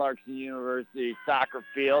here at Clarkson University soccer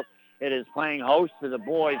field. It is playing host to the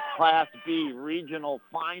boys' Class B regional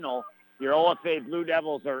final. Your OFA Blue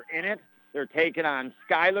Devils are in it. They're taking on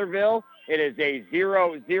Schuylerville. It is a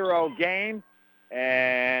 0-0 game.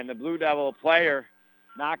 And the Blue Devil player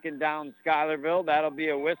knocking down Schuylerville. That'll be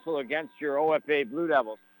a whistle against your OFA Blue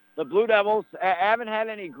Devils. The Blue Devils haven't had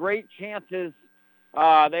any great chances.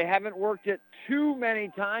 They haven't worked it too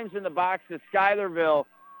many times in the box to Schuylerville.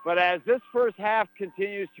 But as this first half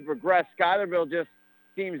continues to progress, Schuylerville just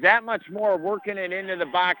seems that much more working it into the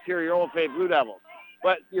box here, your OFA Blue Devils.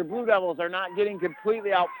 But your Blue Devils are not getting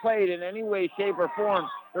completely outplayed in any way, shape, or form.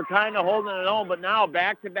 They're kind of holding it on, but now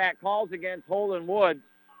back-to-back calls against Holden Woods.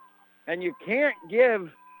 And you can't give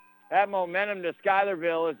that momentum to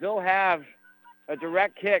Schuylerville as they'll have a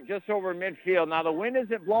direct kick just over midfield. Now, the wind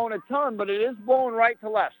isn't blowing a ton, but it is blowing right to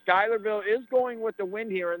left. Schuylerville is going with the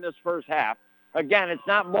wind here in this first half. Again, it's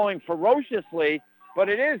not blowing ferociously, but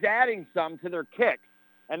it is adding some to their kick.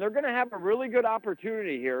 And they're going to have a really good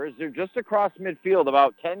opportunity here as they're just across midfield,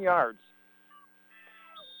 about 10 yards.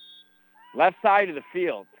 Left side of the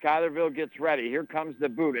field. Schuylerville gets ready. Here comes the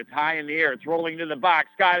boot. It's high in the air. It's rolling to the box.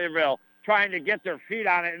 Schuylerville trying to get their feet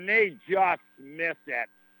on it, and they just miss it.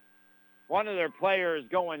 One of their players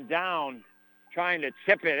going down trying to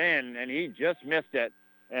chip it in, and he just missed it.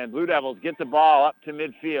 And Blue Devils get the ball up to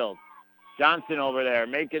midfield. Johnson over there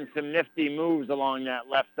making some nifty moves along that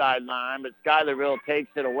left sideline, but Schuylerville takes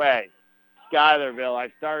it away. Schuylerville,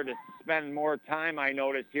 I've started to spend more time, I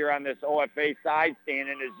notice, here on this OFA side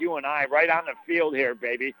standing as you and I right on the field here,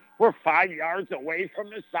 baby. We're 5 yards away from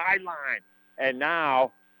the sideline. And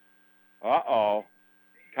now,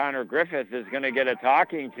 Connor Griffith is going to get a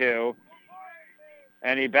talking to,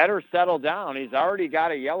 and he better settle down. He's already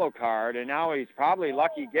got a yellow card, and now he's probably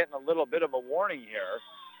lucky getting a little bit of a warning here.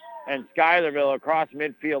 And Schuylerville across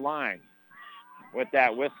midfield line with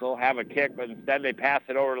that whistle, have a kick, but instead they pass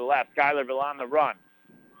it over to the left. Schuylerville on the run.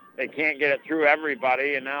 They can't get it through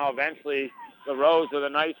everybody, and now eventually the Rose with a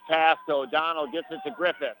nice pass to O'Donnell gets it to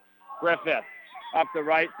Griffith. Griffith up the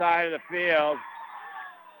right side of the field.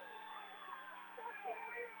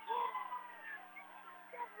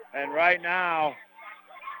 And right now,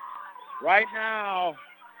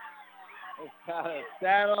 it's got to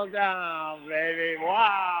settle down, baby.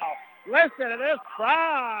 Wow. Listen to this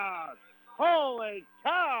crowd. Holy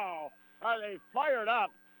cow. Are they fired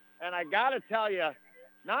up? And I got to tell you,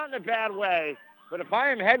 not in a bad way, but if I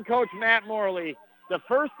am head coach Matt Morley, the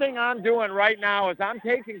first thing I'm doing right now is I'm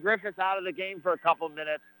taking Griffith out of the game for a couple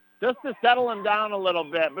minutes just to settle him down a little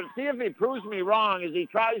bit. But see if he proves me wrong as he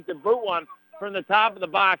tries to boot one from the top of the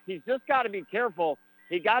box. He's just got to be careful.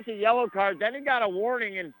 He got the yellow card, then he got a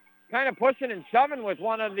warning and kind of pushing and shoving with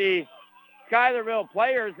one of the Schuylerville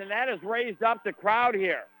players, and that has raised up the crowd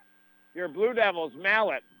here. Your Blue Devils,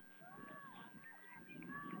 Mallet,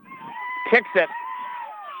 kicks it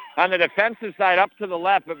on the defensive side up to the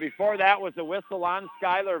left, but before that was a whistle on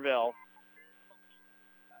Schuylerville.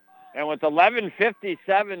 And with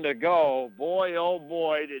 11:57 to go, boy, oh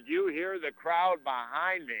boy, did you hear the crowd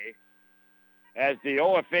behind me as the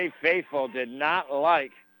OFA faithful did not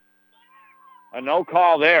like a no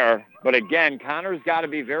call there. But again, Connor's got to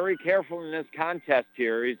be very careful in this contest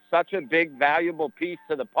here. He's such a big, valuable piece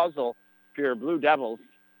to the puzzle for your Blue Devils.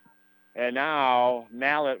 And now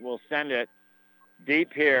Mallet will send it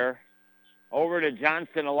deep here over to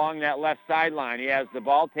Johnson along that left sideline. He has the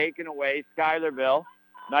ball taken away. Schuylerville,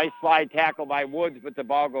 nice slide tackle by Woods, but the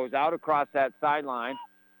ball goes out across that sideline.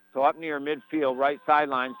 So up near midfield, right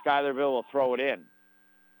sideline, Schuylerville will throw it in.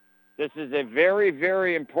 This is a very,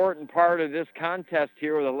 very important part of this contest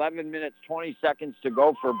here with 11 minutes, 20 seconds to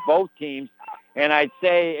go for both teams. And I'd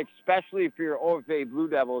say, especially for your OFA Blue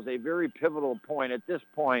Devils, a very pivotal point. At this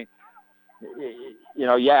point, you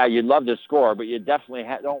know, yeah, you'd love to score, but you definitely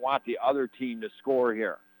don't want the other team to score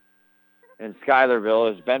here. And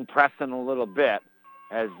Schuylerville has been pressing a little bit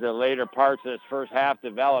as the later parts of this first half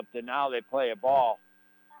developed, and now they play a ball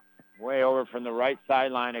way over from the right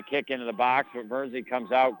sideline, a kick into the box, but Bernsey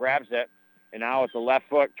comes out, grabs it, and now with the left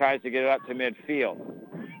foot tries to get it up to midfield.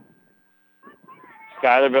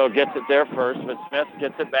 Schuylerville gets it there first, but Smith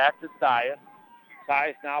gets it back to Sias.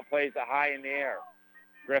 Sias now plays it high in the air.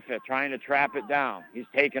 Griffith trying to trap it down. He's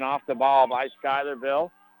taken off the ball by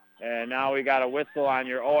Schuylerville, and now we got a whistle on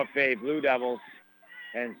your OFA Blue Devils.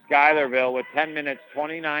 And Schuylerville with 10 minutes,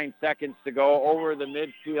 29 seconds to go over the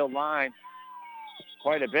midfield line.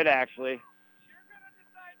 Quite a bit, actually.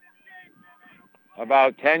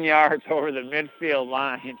 About 10 yards over the midfield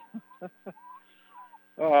line.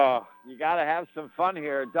 Oh, you got to have some fun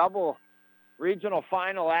here. Double regional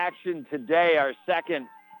final action today, our second.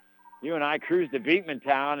 You and I cruised to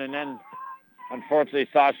Beekmantown and then, unfortunately,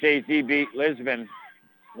 saw Shazy beat Lisbon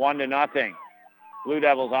 1-0. Blue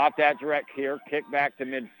Devils off that direct here, kick back to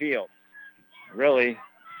midfield. Really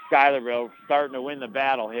Schuylerville starting to win the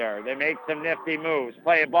battle here. They make some nifty moves.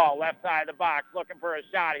 Play a ball left side of the box, looking for a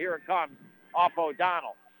shot. Here it comes off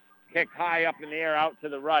O'Donnell. Kicked high up in the air out to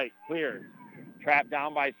the right. Cleared. Trapped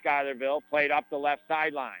down by Schuylerville. Played up the left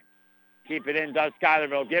sideline. Keep it in, does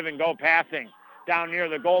Schuylerville. Give and go passing down near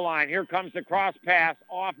the goal line. Here comes the cross pass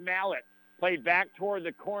off Mallet. Played back toward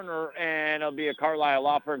the corner, and it'll be a Carlisle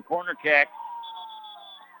Law Firm corner kick.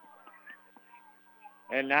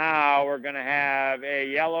 And now we're going to have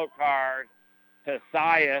a yellow card to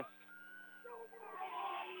Sias.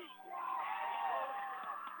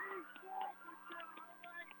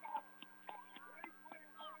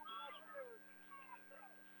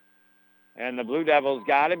 And the Blue Devils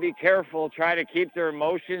got to be careful, try to keep their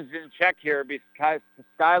emotions in check here because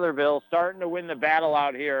Schuylerville starting to win the battle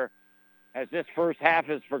out here as this first half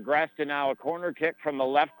has progressed. And now a corner kick from the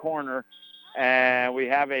left corner. And we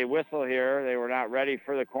have a whistle here. They were not ready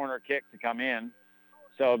for the corner kick to come in.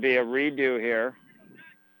 So it'll be a redo here.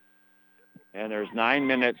 And there's 9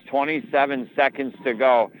 minutes, 27 seconds to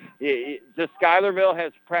go. Just Schuylerville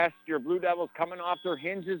has pressed your Blue Devils coming off their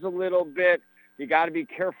hinges a little bit. You got to be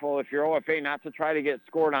careful if you're OFA not to try to get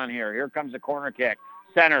scored on here. Here comes a corner kick.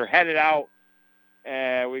 Center headed out.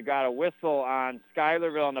 And we got a whistle on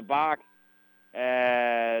Schuylerville in the box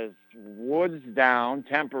as Woods down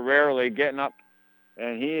temporarily, getting up,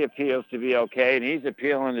 and he appeals to be okay, and he's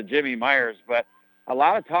appealing to Jimmy Myers. But a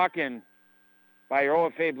lot of talking by your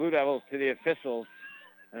OFA Blue Devils to the officials,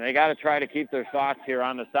 and they got to try to keep their thoughts here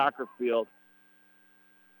on the soccer field.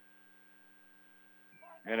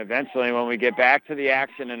 And eventually, when we get back to the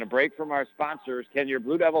action and a break from our sponsors, can your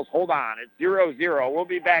Blue Devils hold on? It's 0-0. We'll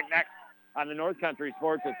be back next on the North Country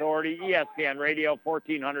Sports Authority, ESPN Radio,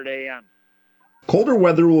 1400 AM. Colder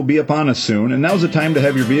weather will be upon us soon, and now's the time to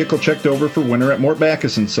have your vehicle checked over for winter at Mort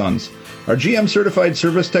Backus & Sons. Our GM-certified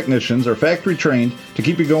service technicians are factory-trained to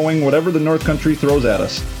keep you going whatever the North Country throws at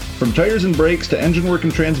us. From tires and brakes to engine work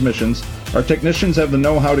and transmissions, our technicians have the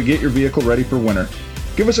know-how to get your vehicle ready for winter.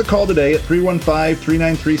 Give us a call today at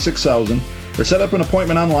 315-393-6000 or set up an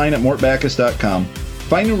appointment online at mortbackus.com.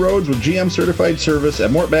 Find new roads with GM-certified service at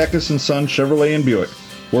Mort Backus & Sons Chevrolet and Buick,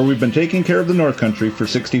 where we've been taking care of the North Country for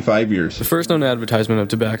 65 years. The first known advertisement of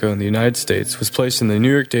tobacco in the United States was placed in the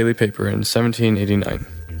New York Daily Paper in 1789.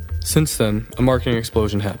 Since then, a marketing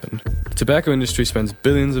explosion happened. The tobacco industry spends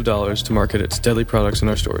billions of dollars to market its deadly products in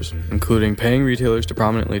our stores, including paying retailers to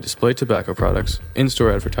prominently display tobacco products,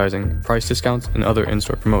 in-store advertising, price discounts, and other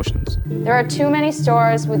in-store promotions. There are too many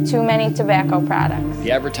stores with too many tobacco products.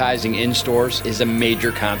 The advertising in stores is a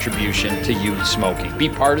major contribution to youth smoking. Be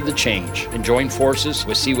part of the change and join forces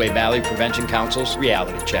with Seaway Valley Prevention Council's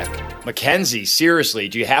Reality Check. Mackenzie, seriously,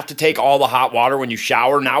 do you have to take all the hot water when you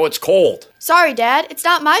shower? Now it's cold. Sorry, Dad. It's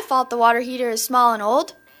not my fault the water heater is small and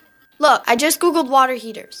old. Look, I just Googled water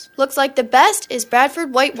heaters. Looks like the best is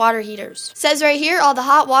Bradford white water heaters. Says right here all the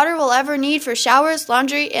hot water we'll ever need for showers,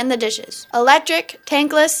 laundry, and the dishes. Electric,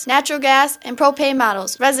 tankless, natural gas, and propane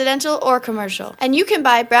models, residential or commercial. And you can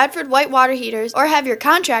buy Bradford white water heaters or have your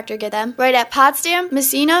contractor get them right at Potsdam,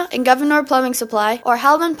 Messina, and Governor Plumbing Supply or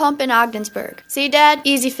Hellman Pump in Ogdensburg. See, Dad?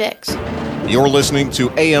 Easy fix. You're listening to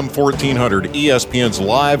AM 1400 ESPN's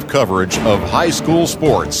live coverage of high school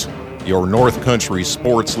sports. Your North Country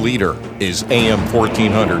sports leader is AM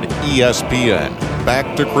 1400 ESPN.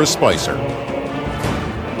 Back to Chris Spicer.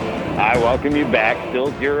 I welcome you back.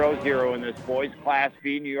 Still 0-0 in this boys Class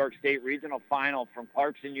B New York State Regional Final from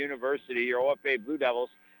Clarkson University. Your OFA Blue Devils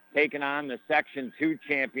taking on the Section 2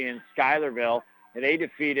 champion Schuylerville. And they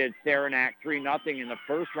defeated Saranac 3-0 in the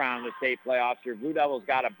first round of the state playoffs. Your Blue Devils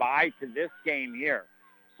got a bye to this game here.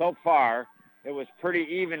 So far, it was pretty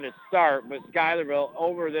even to start, but Schuylerville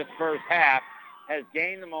over this first half has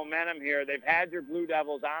gained the momentum here. They've had your Blue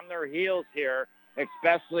Devils on their heels here,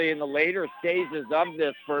 especially in the later stages of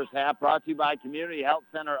this first half, brought to you by Community Health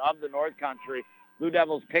Center of the North Country. Blue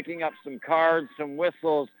Devils picking up some cards, some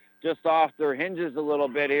whistles, just off their hinges a little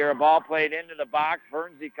bit here. A ball played into the box.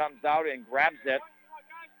 Fernsey comes out and grabs it.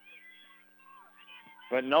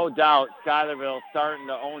 But no doubt, Schuylerville starting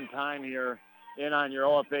to own time here in on your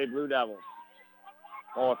OFA Blue Devils.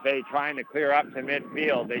 OFA trying to clear up to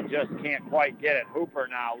midfield. They just can't quite get it. Hooper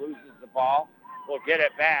now loses the ball. Will get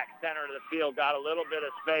it back. Center of the field, got a little bit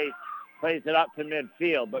of space. Plays it up to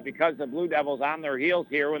midfield. But because the Blue Devils on their heels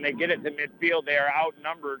here, when they get it to midfield, they are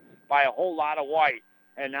outnumbered by a whole lot of white.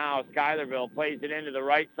 And now Schuylerville plays it into the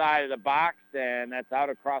right side of the box, and that's out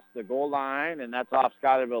across the goal line, and that's off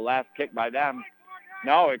Schuylerville. Last kick by them.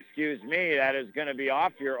 No, excuse me, that is going to be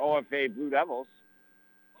off your OFA Blue Devils.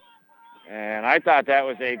 And I thought that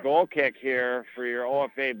was a goal kick here for your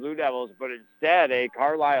OFA Blue Devils, but instead a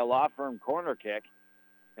Carlisle Law Firm corner kick.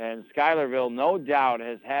 And Schuylerville, no doubt,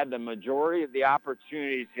 has had the majority of the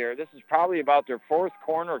opportunities here. This is probably about their fourth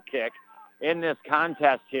corner kick in this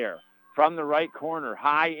contest here. From the right corner,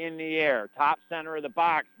 high in the air, top center of the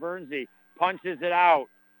box. Bernsey punches it out.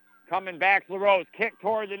 Coming back, LaRose, kick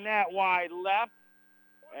toward the net, wide left.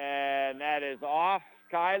 And that is off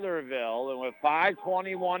Schuylerville. And with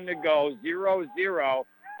 5:21 to go, 0-0.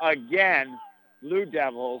 Again, Blue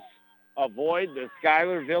Devils avoid the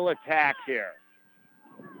Schuylerville attack here.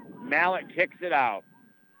 Mallett kicks it out.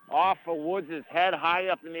 Off of Woods' head, high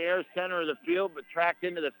up in the air, center of the field, but tracked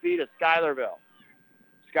into the feet of Schuylerville.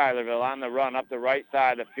 Schuylerville on the run up the right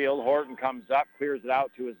side of the field. Horton comes up, clears it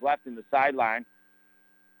out to his left in the sideline.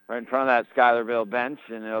 Right in front of that Schuylerville bench,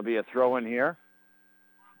 and it'll be a throw in here.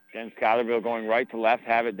 Again, Schuylerville going right to left,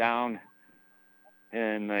 have it down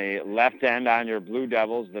in the left end on your Blue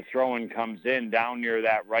Devils. The throw-in comes in down near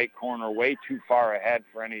that right corner, way too far ahead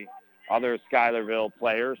for any other Schuylerville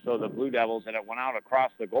players. So the Blue Devils, and it went out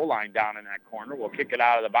across the goal line down in that corner, will kick it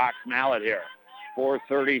out of the box. Mallett here.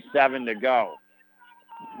 4:37 to go.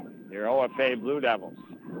 Your OFA Blue Devils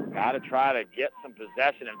got to try to get some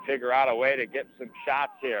possession and figure out a way to get some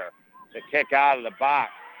shots here. The kick out of the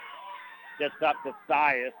box. Gets up to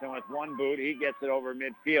Sias, and with one boot, he gets it over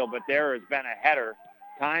midfield. But there has been a header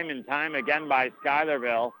time and time again by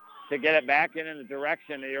Schuylerville to get it back in the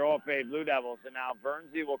direction of your OFA Blue Devils. And now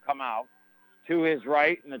Bernsey will come out to his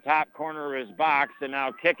right in the top corner of his box and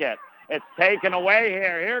now kick it. It's taken away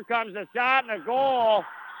here. Here comes a shot and a goal.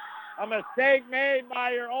 A mistake made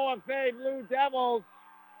by your OFA Blue Devils.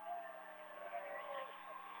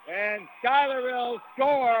 And Schuylerville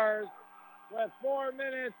scores with 4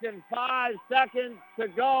 minutes and 5 seconds to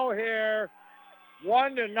go here.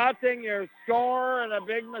 1-0 your score, and a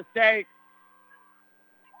big mistake.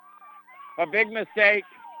 A big mistake.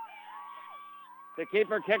 The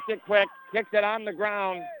keeper kicked it quick, kicked it on the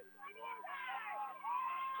ground.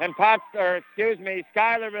 And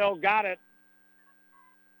Schuylerville got it.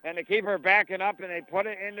 And the keeper backing up, and they put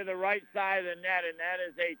it into the right side of the net, and that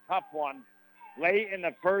is a tough one. Late in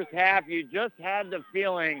the first half, you just had the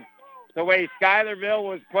feeling the way Schuylerville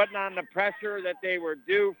was putting on the pressure that they were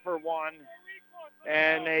due for one,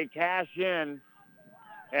 and they cash in,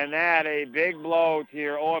 and that a big blow to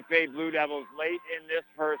your OFA Blue Devils late in this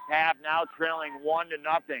first half, now trailing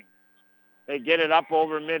 1-0. They get it up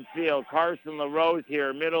over midfield. Carson LaRose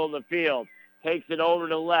here, middle of the field, takes it over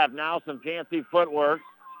to left. Now some fancy footwork,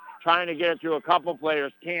 trying to get it to a couple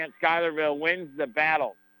players. Can't. Schuylerville wins the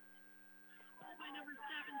battle.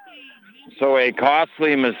 So a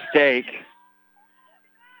costly mistake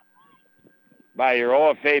by your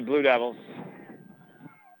OFA Blue Devils.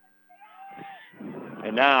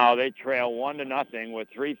 And now they trail 1-0 with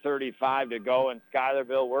 3:35 to go, and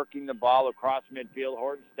Schuylerville working the ball across midfield.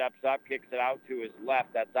 Horton steps up, kicks it out to his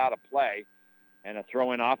left. That's out of play. And a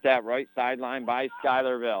throw in off that right sideline by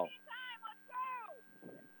Schuylerville.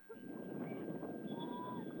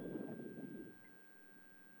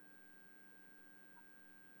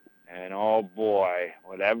 And, oh, boy,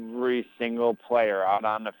 with every single player out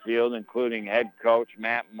on the field, including head coach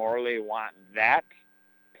Matt Morley, want that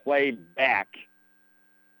play back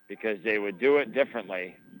because they would do it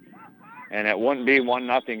differently, and it wouldn't be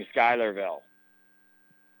 1-0 Schuylerville.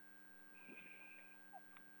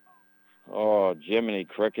 Oh, Jiminy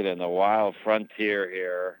Cricket and the Wild Frontier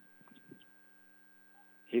here.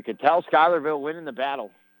 You could tell Schuylerville winning the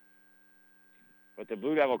battle, but the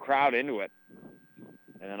Blue Devil crowd into it.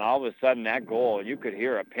 And then all of a sudden that goal, you could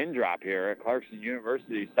hear a pin drop here at Clarkson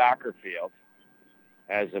University soccer field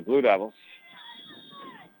as the Blue Devils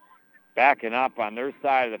backing up on their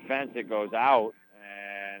side of the fence. It goes out,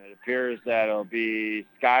 and it appears that it'll be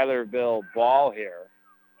Schuylerville ball here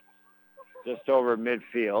just over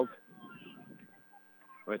midfield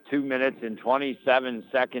with 2 minutes and 27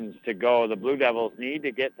 seconds to go. The Blue Devils need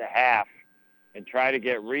to get to half and try to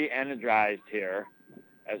get re-energized here.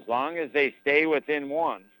 As long as they stay within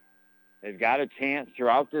one, they've got a chance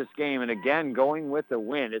throughout this game. And again, going with the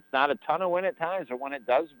wind. It's not a ton of wind at times, but when it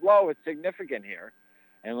does blow, it's significant here.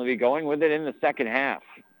 And they'll be going with it in the second half.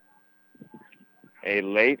 A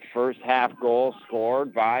late first half goal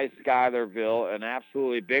scored by Schuylerville, an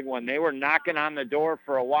absolutely big one. They were knocking on the door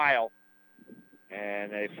for a while,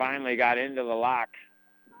 and they finally got into the lock.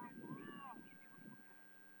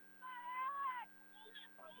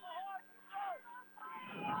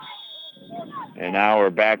 And now we're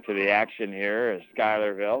back to the action here as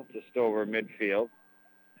Schuylerville just over midfield.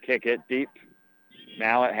 Kick it deep.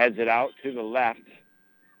 Mallett heads it out to the left.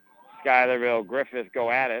 Schuylerville, Griffith go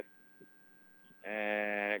at it.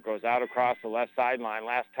 And it goes out across the left sideline.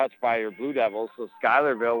 Last touch by your Blue Devils. So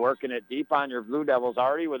Schuylerville working it deep on your Blue Devils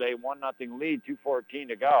already with a 1-0 lead, 2:14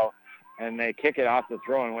 to go. And they kick it off the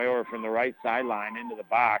throw and way over from the right sideline into the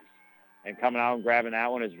box. And coming out and grabbing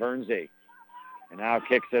that one is Vernsey. And now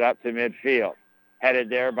kicks it up to midfield. Headed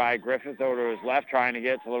there by Griffith over to his left, trying to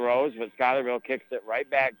get to LaRose, but Schuylerville kicks it right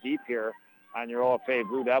back deep here on your OFA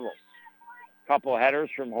Blue Devils. Couple headers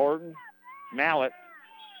from Horton, Mallet.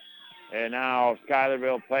 And now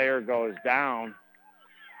Schuylerville player goes down.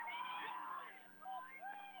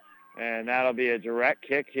 And that'll be a direct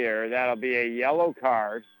kick here. That'll be a yellow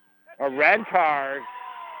card, a red card.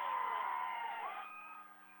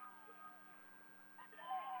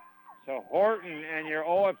 So Horton and your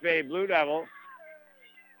OFA Blue Devils.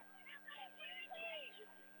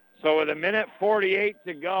 So with 1:48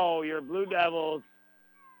 to go, your Blue Devils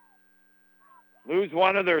lose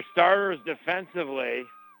one of their starters defensively.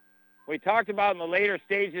 We talked about in the later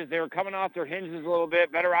stages, they were coming off their hinges a little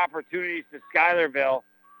bit, better opportunities to Schuylerville.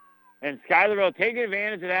 And Schuylerville taking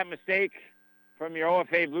advantage of that mistake from your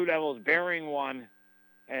OFA Blue Devils, bearing one.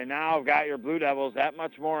 And now I've got your Blue Devils that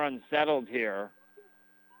much more unsettled here.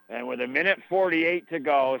 And with 1:48 to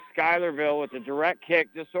go, Schuylerville with a direct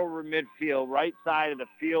kick just over midfield, right side of the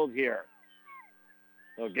field here.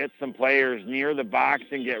 They'll get some players near the box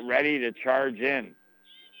and get ready to charge in.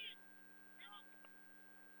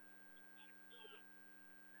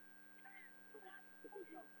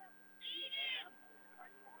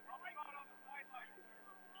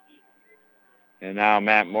 And now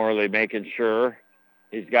Matt Morley making sure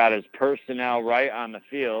he's got his personnel right on the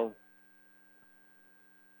field.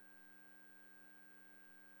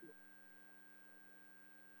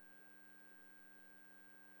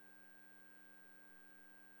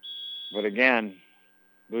 But again,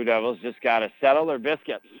 Blue Devils just got to settle their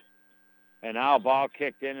biscuits. And now ball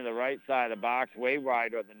kicked into the right side of the box, way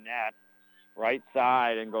wide of the net, right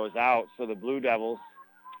side, and goes out. So the Blue Devils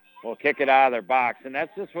will kick it out of their box. And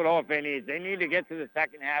that's just what OFA needs. They need to get to the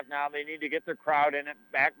second half now. They need to get their crowd in it,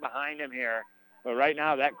 back behind them here. But right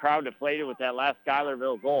now, that crowd deflated with that last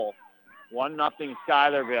Schuylerville goal. 1-0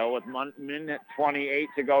 Schuylerville with 1:28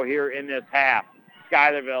 to go here in this half.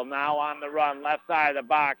 Schuylerville now on the run, left side of the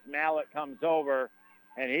box. Mallet comes over,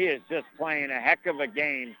 and he is just playing a heck of a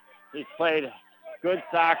game. He's played good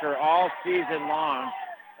soccer all season long,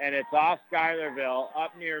 and it's off Schuylerville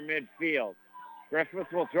up near midfield. Griffith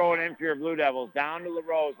will throw it in for your Blue Devils, down to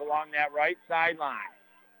LaRose along that right sideline.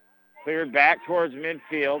 Cleared back towards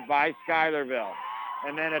midfield by Schuylerville.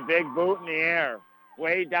 And then a big boot in the air,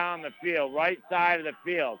 way down the field, right side of the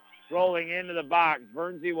field. Rolling into the box.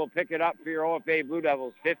 Vernsey will pick it up for your OFA Blue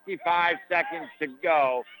Devils. 55 seconds to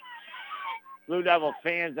go. Blue Devil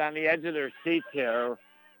fans on the edge of their seats here,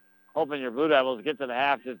 hoping your Blue Devils get to the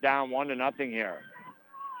half just down 1-0 here.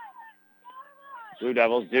 Blue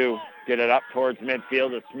Devils do get it up towards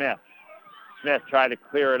midfield to Smith. Smith tried to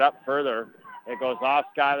clear it up further. It goes off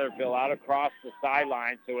Schuylerville out across the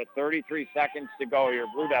sideline. So with 33 seconds to go, your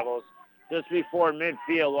Blue Devils, just before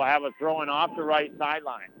midfield, will have a throw-in off the right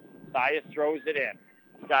sideline. Sias throws it in.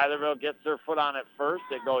 Schuylerville gets their foot on it first.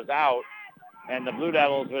 It goes out. And the Blue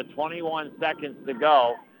Devils, with 21 seconds to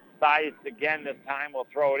go, Sias again this time will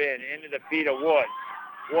throw it in into the feet of Woods.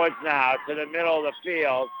 Woods now to the middle of the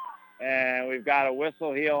field. And we've got a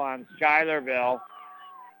whistle heel on Schuylerville.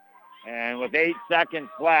 And with 8 seconds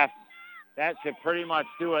left, that should pretty much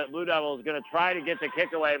do it. Blue Devils going to try to get the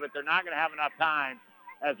kick away, but they're not going to have enough time.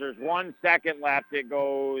 As there's 1 second left, it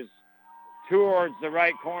goes towards the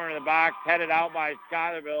right corner of the box, headed out by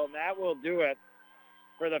Schuylerville, and that will do it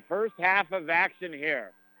for the first half of action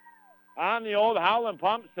here on the old Howland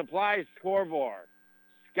Pump Supply scoreboard.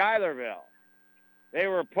 Schuylerville, they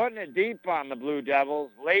were putting it deep on the Blue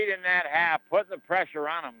Devils late in that half, putting the pressure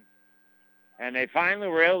on them, and they finally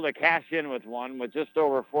were able to cash in with one with just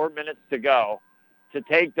over 4 minutes to go to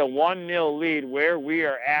take the 1-0 lead where we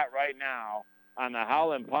are at right now on the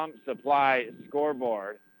Howland Pump Supply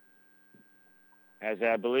scoreboard. As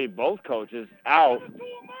I believe both coaches out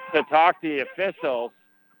to talk to the officials,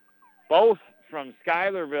 both from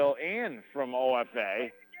Schuylerville and from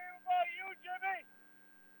OFA.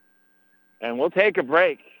 And we'll take a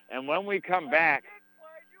break. And when we come back,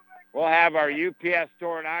 we'll have our UPS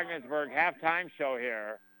store in Ogdensburg halftime show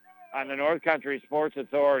here on the North Country Sports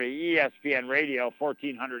Authority, ESPN Radio,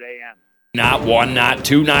 1400 AM. Not one, not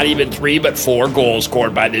two, not even three, but 4 goals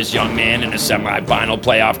scored by this young man in a semifinal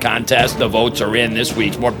playoff contest. The votes are in this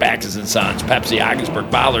week's More Backus & Sons Pepsi Ogdensburg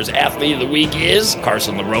Ballers Athlete of the Week is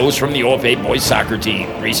Carson LaRose from the OFA boys soccer team.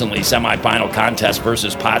 Recently, semifinal contest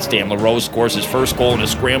versus Potsdam. LaRose scores his first goal in a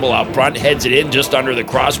scramble out front, heads it in just under the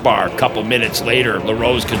crossbar. A couple minutes later,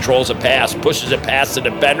 LaRose controls a pass, pushes it past the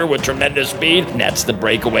defender with tremendous speed, nets the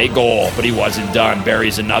breakaway goal. But he wasn't done.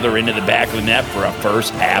 Buries another into the back of the net for a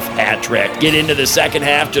first half hat trick. Get into the second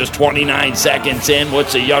half, just 29 seconds in.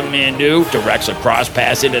 What's the young man do? Directs a cross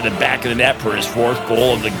pass into the back of the net for his 4th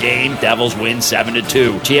goal of the game. Devils win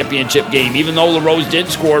 7-2. Championship game. Even though LaRose did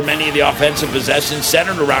score, many of the offensive possessions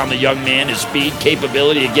centered around the young man, his speed,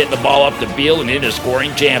 capability of getting the ball up the field and into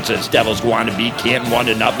scoring chances. Devils go on to beat Canton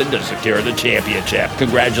 1-0 to secure the championship.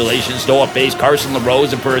 Congratulations to OFA's Carson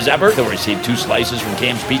LaRose, and for his effort, he'll receive 2 slices from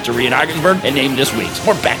Cam's Pizzeria in Ogdensburg and named this week's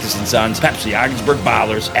More Backus & Sons Pepsi Ogdensburg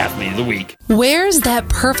Ballers Athlete of the Week. Where's that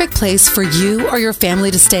perfect place for you or your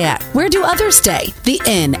family to stay at? Where do others stay? The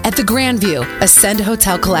Inn at the Grandview, Ascend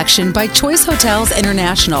Hotel Collection by Choice Hotels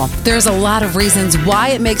International. There's a lot of reasons why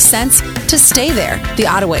it makes sense to stay there. The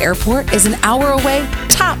Ottawa Airport is an hour away,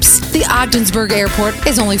 tops. The Ogdensburg Airport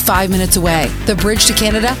is only 5 minutes away. The bridge to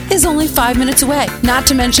Canada is only 5 minutes away. Not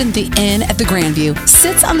to mention the Inn at the Grandview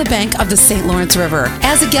sits on the bank of the St. Lawrence River.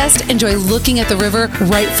 As a guest, enjoy looking at the river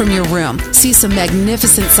right from your room. See some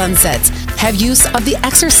magnificent sunsets. Have use of the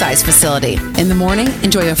exercise facility. In the morning,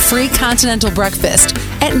 enjoy a free continental breakfast.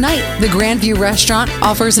 At night, the Grandview Restaurant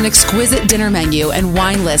offers an exquisite dinner menu and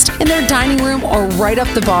wine list in their dining room or right up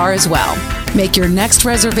the bar as well. Make your next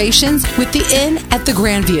reservations with the Inn at the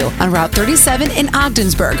Grandview on Route 37 in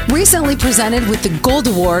Ogdensburg. Recently presented with the Gold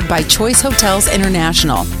Award by Choice Hotels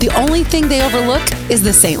International. The only thing they overlook is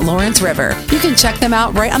the St. Lawrence River. You can check them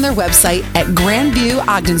out right on their website at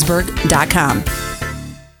grandviewogdensburg.com.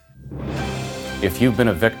 If you've been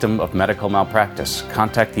a victim of medical malpractice,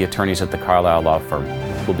 contact the attorneys at the Carlisle Law Firm.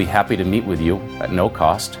 We'll be happy to meet with you at no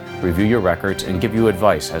cost, review your records, and give you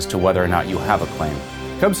advice as to whether or not you have a claim.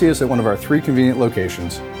 Come see us at one of our 3 convenient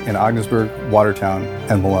locations in Ogdensburg, Watertown,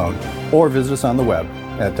 and Malone, or visit us on the web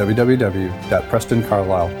at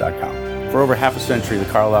www.prestoncarlisle.com. For over half a century, the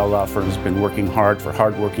Carlisle Law Firm has been working hard for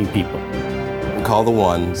hardworking people. Call the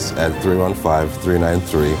ones at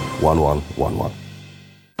 315-393-1111.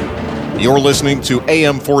 You're listening to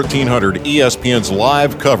AM 1400 ESPN's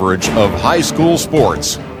live coverage of high school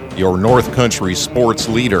sports. Your North Country sports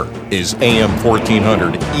leader is AM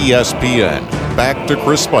 1400 ESPN. Back to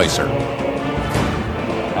Chris Spicer.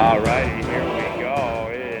 All righty, here we go.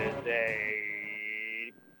 It is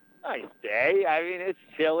a nice day. I mean, it's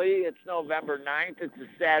chilly. It's November 9th. It's a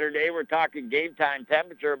Saturday. We're talking game time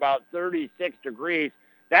temperature about 36 degrees.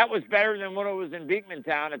 That was better than when it was in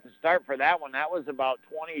Beekmantown at the start for that one. That was about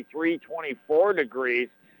 23, 24 degrees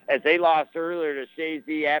as they lost earlier to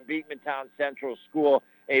Shazy at Beekmantown Central School.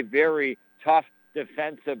 A very tough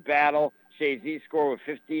defensive battle. Shazy scored with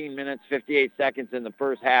 15 minutes, 58 seconds in the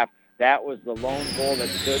first half. That was the lone goal that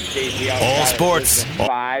stood Shazy out. All sports.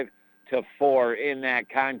 5-4 in that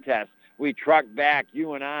contest. We truck back,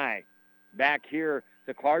 you and I, back here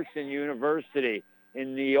to Clarkson University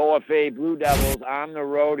in the OFA Blue Devils on the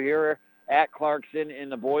road here at Clarkson in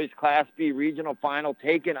the boys Class B regional final,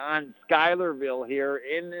 taking on Schuylerville here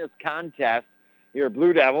in this contest. Your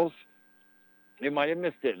Blue Devils, you might have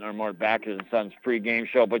missed it in our More Backus & Sons pregame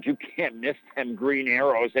show, but you can't miss them green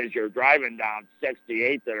arrows as you're driving down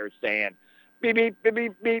 68 that are saying, beep, beep, beep,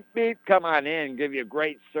 beep, beep, beep. Come on in, give you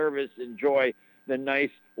great service, enjoy the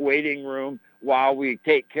nice waiting room while we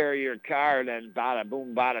take care of your car, and then bada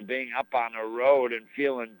boom, bada bing, up on the road and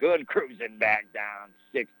feeling good, cruising back down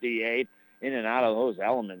 68, in and out of those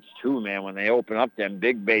elements too, man, when they open up them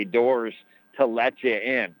big bay doors to let you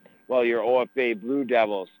in. Well, your OFA Blue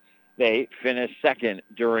Devils, they finished second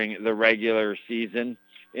during the regular season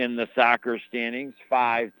in the soccer standings,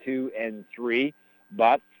 5-2-3,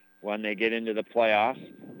 but when they get into the playoffs,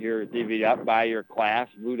 you're divvied up by your class.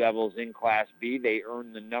 Blue Devils in Class B, they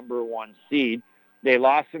earned the number 1 seed. They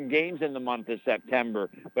lost some games in the month of September,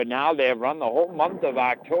 but now they have run the whole month of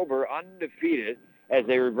October undefeated as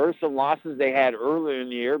they reversed some losses they had earlier in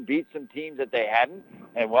the year, beat some teams that they hadn't,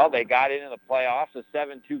 and, well, they got into the playoffs, a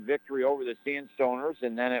 7-2 victory over the Sandstoners,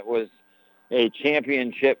 and then it was a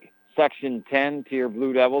championship Section 10 to your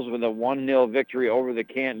Blue Devils with a 1-0 victory over the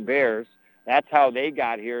Canton Bears. That's how they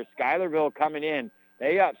got here. Schuylerville coming in.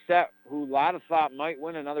 They upset who a lot of thought might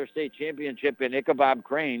win another state championship in Ichabod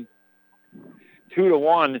Crane,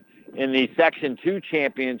 2-1 in the Section 2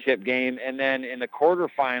 championship game. And then in the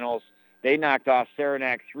quarterfinals, they knocked off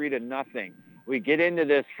Saranac 3-0. We get into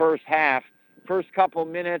this first half. First couple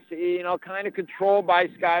minutes, kind of controlled by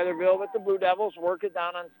Schuylerville, but the Blue Devils work it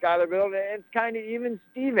down on Schuylerville. It's kind of even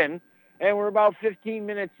Steven, and we're about 15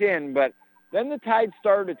 minutes in, but then the tide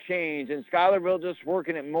started to change, and Schuylerville just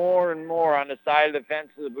working it more and more on the side of the fence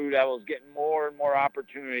of the Blue Devils, getting more and more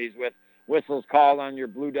opportunities with whistles called on your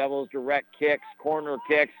Blue Devils, direct kicks, corner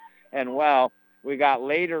kicks, and, we got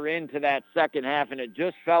later into that second half, and it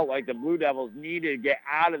just felt like the Blue Devils needed to get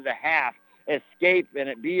out of the half, escape, and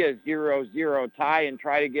it be a 0-0 tie and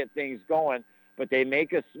try to get things going, but they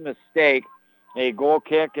make a mistake, a goal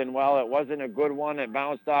kick, and, it wasn't a good one. It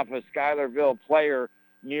bounced off a Schuylerville player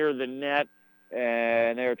near the net,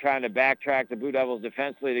 and they were trying to backtrack the Blue Devils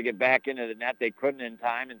defensively to get back into the net. They couldn't in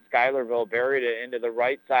time, and Schuylerville buried it into the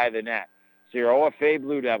right side of the net. So your OFA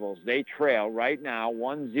Blue Devils, they trail right now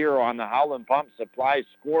 1-0 on the Howland Pump Supply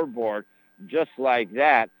scoreboard, just like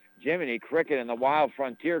that. Jiminy Cricket and the Wild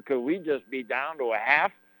Frontier, could we just be down to a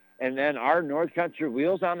half? And then our North Country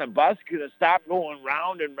Wheels on the bus could have stopped going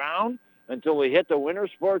round and round until we hit the winter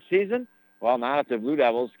sports season? Well, not if the Blue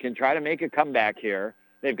Devils can try to make a comeback here.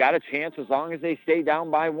 They've got a chance as long as they stay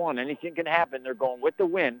down by one. Anything can happen. They're going with the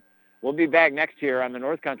win. We'll be back next year on the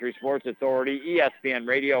North Country Sports Authority, ESPN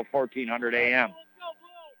Radio, 1400 AM.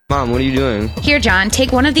 Mom, what are you doing? Here, John,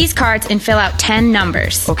 take one of these cards and fill out 10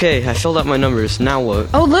 numbers. Okay, I filled out my numbers. Now what?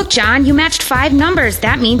 Oh, look, John, you matched 5 numbers.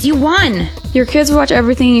 That means you won. Your kids watch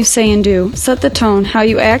everything you say and do. Set the tone. How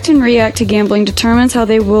you act and react to gambling determines how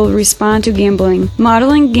they will respond to gambling.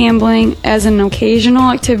 Modeling gambling as an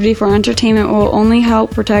occasional activity for entertainment will only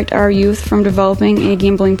help protect our youth from developing a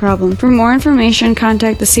gambling problem. For more information,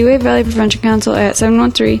 contact the Seaway Valley Prevention Council at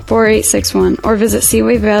 713-4861 or visit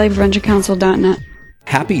seawayvalleypreventioncouncil.net.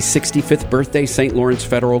 Happy 65th birthday, St. Lawrence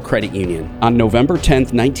Federal Credit Union. On November 10,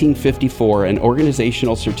 1954, an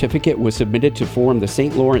organizational certificate was submitted to form the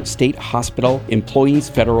St. Lawrence State Hospital Employees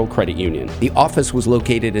Federal Credit Union. The office was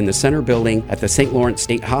located in the center building at the St. Lawrence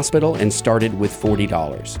State Hospital and started with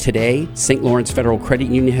 $40. Today, St. Lawrence Federal Credit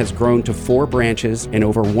Union has grown to 4 branches and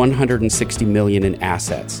over $160 million in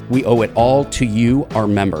assets. We owe it all to you, our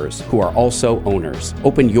members, who are also owners.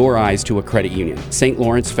 Open your eyes to a credit union. St.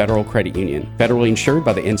 Lawrence Federal Credit Union, federally insured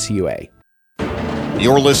by the NCUA.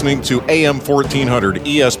 You're listening to AM 1400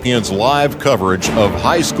 ESPN's live coverage of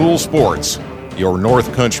high school sports. Your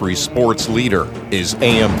North Country sports leader is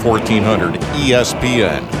AM 1400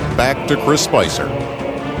 ESPN. Back to Chris Spicer.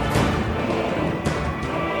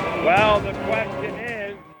 Well, the question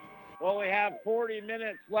is, will we have 40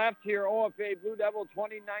 minutes left here, OFA Blue Devil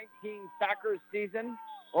 2019 soccer season,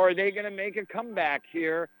 or are they going to make a comeback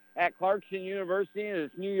here at Clarkson University in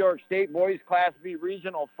this New York State Boys Class B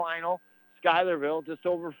Regional Final? Schuylerville, just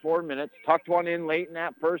over 4 minutes, tucked one in late in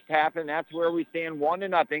that first half, and that's where we stand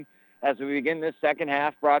 1-0 as we begin this second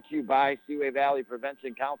half, brought to you by Seaway Valley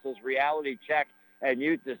Prevention Council's Reality Check and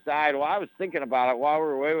Youth Decide. Well, I was thinking about it while we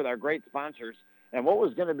were away with our great sponsors and what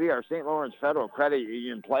was going to be our St. Lawrence Federal Credit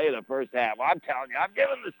Union play of the first half. Well, I'm telling you, I'm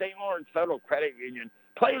giving the St. Lawrence Federal Credit Union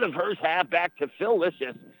play the first half back to Phil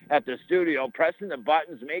Licious at the studio, pressing the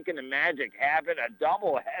buttons, making the magic happen. A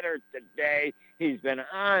doubleheader today. He's been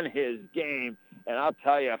on his game. And I'll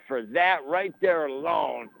tell you, for that right there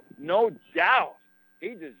alone, no doubt he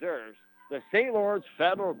deserves the St. Lawrence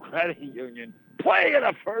Federal Credit Union play in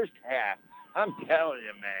the first half. I'm telling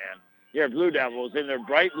you, man, your Blue Devils in their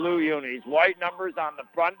bright blue unis, white numbers on the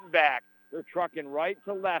front and back. They're trucking right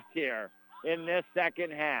to left here in this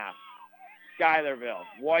second half. Schuylerville,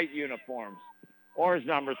 white uniforms, orange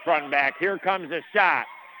numbers front and back. Here comes the shot.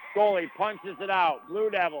 Goalie punches it out. Blue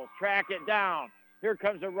Devils track it down. Here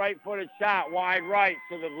comes a right-footed shot, wide right.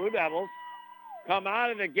 So the Blue Devils come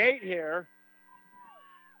out of the gate here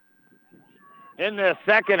in the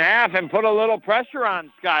second half and put a little pressure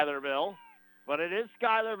on Schuylerville. But it is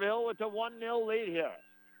Schuylerville with a 1-0 lead here.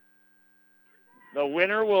 The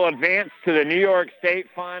winner will advance to the New York State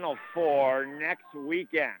Final Four next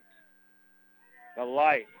weekend. The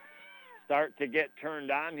lights start to get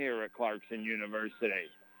turned on here at Clarkson University.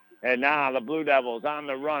 And now the Blue Devils on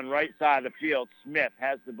the run, right side of the field. Smith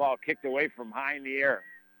has the ball kicked away from high in the air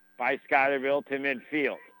by Schuylerville to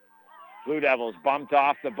midfield. Blue Devils bumped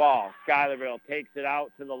off the ball. Schuylerville takes it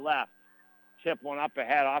out to the left. Chip one up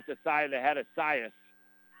ahead, off the side of the head of Sias.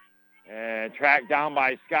 And tracked down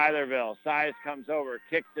by Schuylerville. Sias comes over,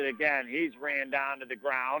 kicks it again. He's ran down to the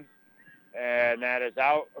ground. And that is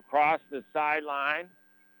out across the sideline.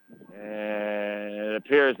 And it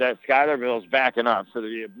appears that Schuylerville's backing up. So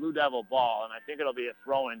there'll be a Blue Devil ball, and I think it'll be a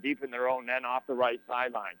throw-in deep in their own end off the right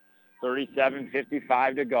sideline.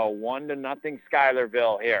 37:55 to go. 1-0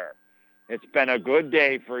 Schuylerville here. It's been a good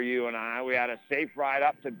day for you and I. We had a safe ride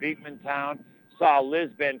up to Beekmantown. Saw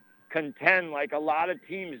Lisbon contend like a lot of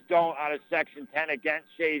teams don't out of Section 10 against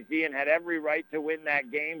Shazy, and had every right to win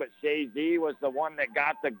that game, but Shazy was the one that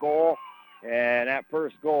got the goal, and that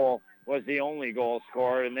first goal was the only goal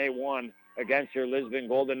scored, and they won against your Lisbon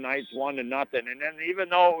Golden Knights 1-0. And then even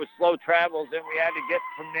though it was slow travels, then we had to get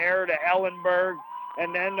from there to Ellenberg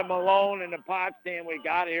and then to Malone and to Potsdam. We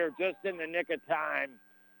got here just in the nick of time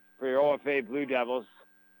for your OFA Blue Devils.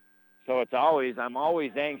 So I'm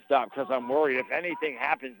always angst up because I'm worried if anything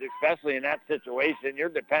happens, especially in that situation, you're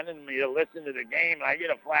depending on me to listen to the game and I get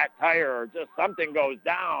a flat tire or just something goes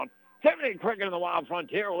down. Timothy Cricket in the Wild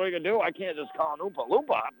Frontier, what are you going to do? I can't just call an Oompa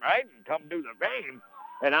Loompa up, right, and come do the game.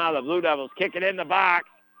 And now the Blue Devils kick it in the box,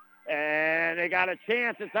 and they got a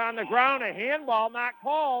chance. It's on the ground, a handball not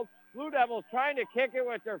called. Blue Devils trying to kick it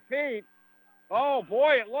with their feet. Oh,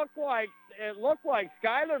 boy, it looked like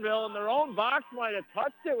Schuylerville in their own box might have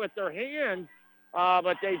touched it with their hands,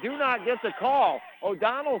 but they do not get the call.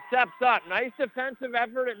 O'Donnell steps up. Nice defensive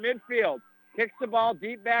effort at midfield. Kicks the ball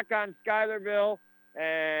deep back on Schuylerville,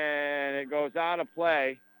 and it goes out of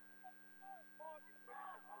play.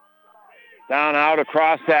 Down out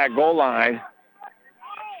across that goal line.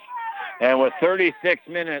 And with 36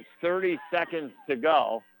 minutes, 30 seconds to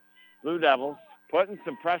go, Blue Devils putting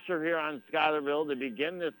some pressure here on Schuylerville to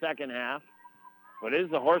begin this second half. But it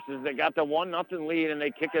is the Horses that got the 1-0 lead, and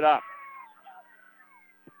they kick it up.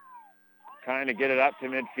 Trying to get it up to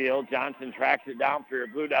midfield. Johnson tracks it down for your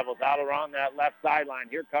Blue Devils out around that left sideline.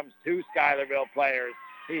 Here comes two Schuylerville players.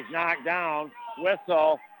 He's knocked down.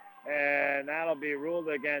 Whistle. And that'll be ruled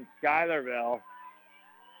against Schuylerville.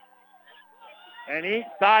 And each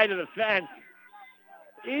side of the fence,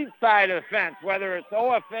 whether it's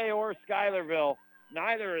OFA or Schuylerville,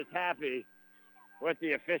 neither is happy with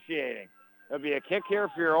the officiating. There'll be a kick here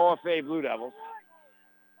for your OFA Blue Devils.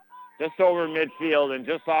 Just over midfield and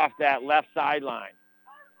just off that left sideline.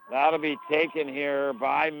 That'll be taken here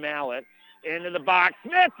by Mallet into the box.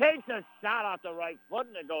 Smith takes a shot off the right foot,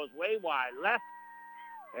 and it goes way wide left.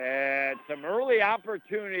 And some early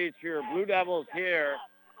opportunities for your Blue Devils here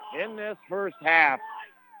in this first half.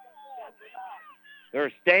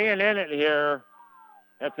 They're staying in it here.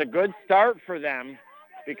 That's a good start for them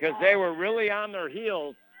because they were really on their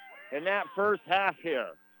heels in that first half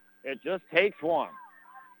here. It just takes one.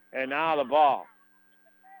 And now the ball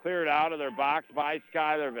cleared out of their box by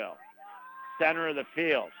Schuylerville. Center of the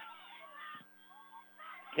field.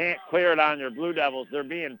 Can't clear it on your Blue Devils. They're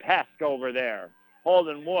being pests over there.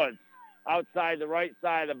 Holden Woods outside the right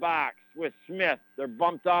side of the box with Smith. They're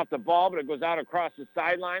bumped off the ball, but it goes out across the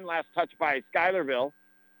sideline. Last touch by Schuylerville.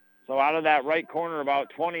 So out of that right corner,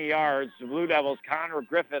 about 20 yards, the Blue Devils, Connor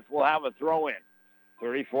Griffith will have a throw-in.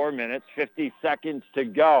 34 minutes, 50 seconds to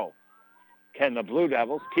go. Can the Blue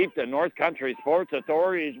Devils keep the North Country Sports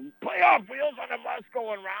Authority's playoff wheels on the bus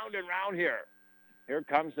going round and round here? Here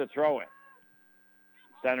comes the throw-in.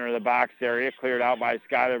 Center of the box area cleared out by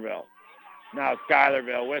Schuylerville. Now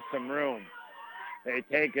Schuylerville with some room. They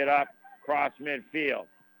take it up across midfield.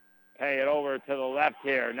 Pay it over to the left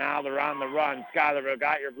here. Now they're on the run. Schuylerville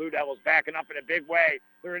got your Blue Devils backing up in a big way.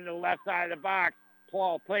 They're in the left side of the box.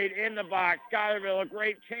 Paul played in the box. Schuylerville, a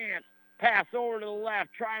great chance. Pass over to the left,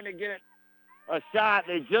 trying to get it a shot.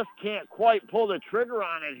 They just can't quite pull the trigger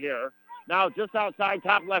on it here. Now just outside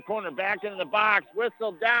top left corner, back into the box.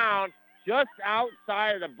 Whistle down just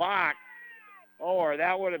outside of the box. Or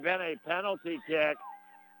that would have been a penalty kick.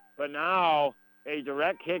 But now a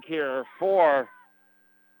direct kick here for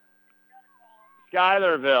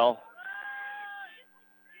Schuylerville.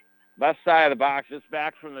 Left side of the box, just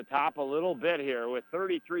back from the top a little bit here with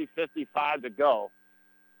 33:55 to go.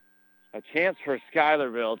 A chance for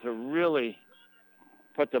Schuylerville to really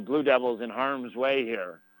put the Blue Devils in harm's way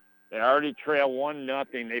here. They already trail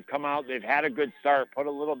 1-0. They've come out, they've had a good start, put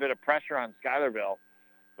a little bit of pressure on Schuylerville.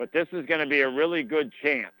 But this is going to be a really good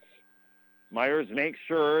chance. Myers makes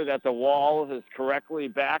sure that the wall is correctly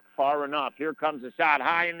back far enough. Here comes a shot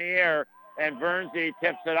high in the air, and Bernsey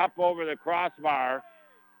tips it up over the crossbar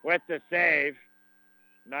with the save.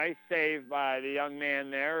 Nice save by the young man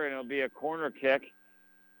there, and it'll be a corner kick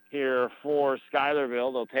here for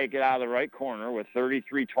Schuylerville. They'll take it out of the right corner with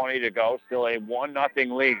 33:20 to go. Still a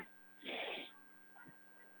 1-0 lead.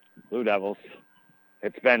 Blue Devils.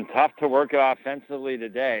 It's been tough to work it offensively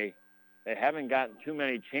today. They haven't gotten too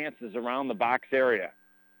many chances around the box area.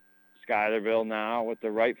 Schuylerville now with the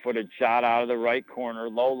right-footed shot out of the right corner.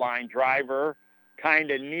 Low-line driver, kind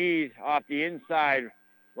of knee off the inside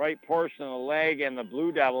right portion of the leg, and the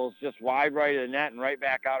Blue Devils just wide right of the net and right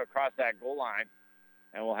back out across that goal line.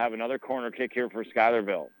 And we'll have another corner kick here for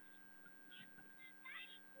Schuylerville.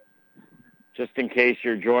 Just in case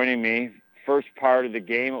you're joining me first part of the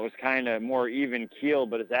game, it was kind of more even keel,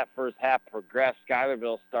 but as that first half progressed,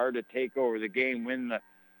 Schuylerville started to take over the game, win the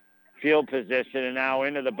field position, and now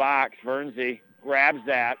into the box. Vernsey grabs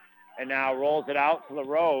that and now rolls it out to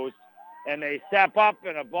LaRose, and they step up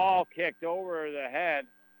and a ball kicked over the head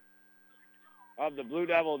of the Blue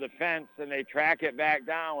Devil defense, and they track it back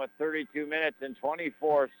down with 32 minutes and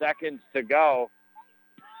 24 seconds to go.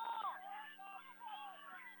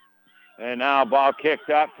 And now ball kicked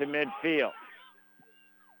up to midfield.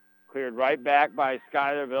 Cleared right back by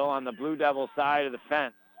Schuylerville on the Blue Devil side of the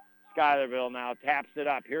fence. Schuylerville now taps it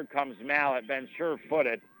up. Here comes Mallet, been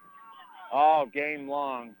sure-footed all game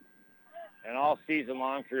long and all season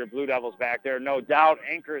long for your Blue Devils back there. No doubt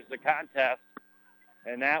anchors the contest,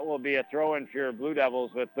 and that will be a throw-in for your Blue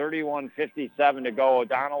Devils with 31:57 to go.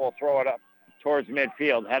 O'Donnell will throw it up towards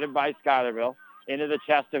midfield, headed by Schuylerville. Into the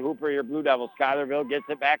chest of Hooper, your Blue Devils. Schuylerville gets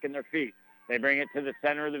it back in their feet. They bring it to the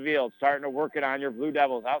center of the field, starting to work it on your Blue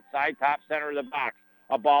Devils. Outside, top center of the box.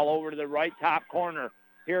 A ball over to the right top corner.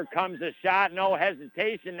 Here comes a shot, no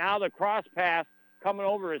hesitation. Now the cross pass coming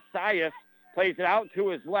over is Sias. Plays it out to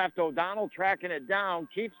his left. O'Donnell tracking it down,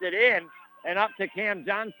 keeps it in, and up to Cam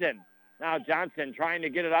Johnson. Now Johnson trying to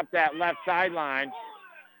get it up that left sideline.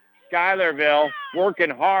 Schuylerville working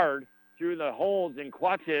hard through the holds and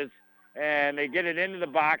clutches, and they get it into the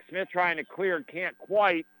box. Smith trying to clear, can't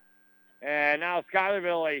quite. And now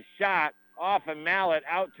Schuylerville a shot off a Mallet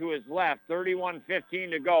out to his left.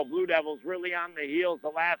 31:15 to go. Blue Devils really on the heels the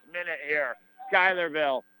last minute here.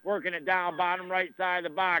 Schuylerville working it down bottom right side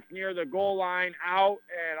of the box near the goal line, out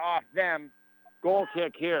and off them. Goal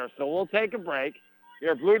kick here. So we'll take a break.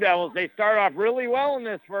 Your Blue Devils, they start off really well in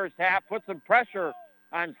this first half, put some pressure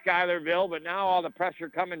on Schuylerville, but now all the pressure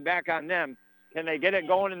coming back on them. Can they get it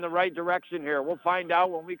going in the right direction here? We'll find out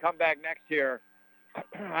when we come back next here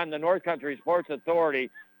on the North Country Sports Authority,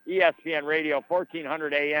 ESPN Radio,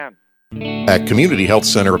 1400 AM. At Community Health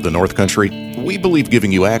Center of the North Country, we believe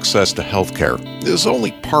giving you access to health care is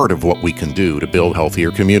only part of what we can do to build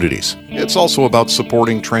healthier communities. It's also about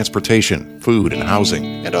supporting transportation, food, and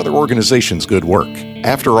housing, and other organizations' good work.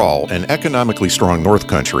 After all, an economically strong North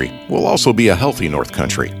Country will also be a healthy North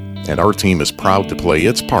Country, and our team is proud to play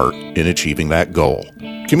its part in achieving that goal.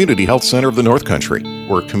 Community Health Center of the North Country,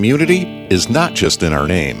 where community is not just in our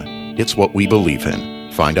name, it's what we believe in.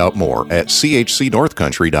 Find out more at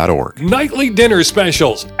chcnorthcountry.org. Nightly dinner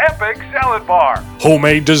specials. Epic salad bar.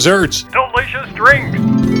 Homemade desserts. Delicious drinks.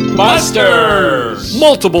 Busters.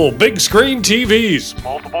 Multiple big screen TVs.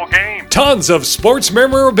 Multiple games. Tons of sports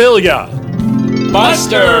memorabilia.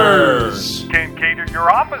 Busters. Can cater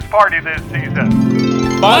your office party this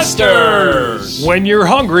season. Busters. When you're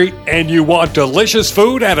hungry and you want delicious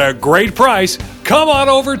food at a great price, come on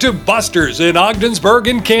over to Busters in Ogdensburg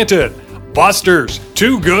and Canton. Busters,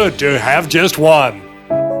 too good to have just one.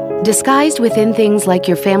 Disguised within things like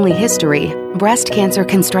your family history, breast cancer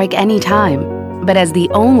can strike any time. But as the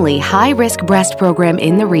only high-risk breast program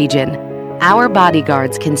in the region, our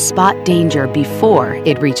bodyguards can spot danger before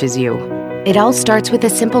it reaches you. It all starts with a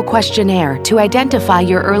simple questionnaire to identify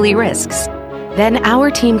your early risks. Then our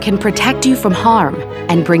team can protect you from harm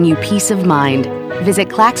and bring you peace of mind. Visit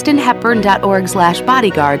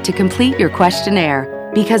claxtonhepburn.org/bodyguard to complete your questionnaire.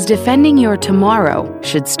 Because defending your tomorrow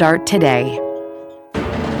should start today.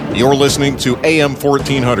 You're listening to AM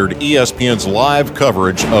 1400 ESPN's live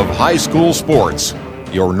coverage of high school sports.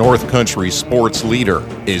 Your North Country sports leader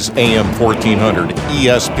is AM 1400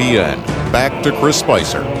 ESPN. Back to Chris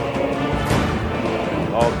Spicer.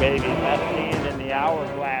 Oh, baby, best hand in the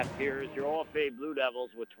hourglass here is your OFA Blue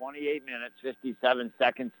Devils with 28 minutes, 57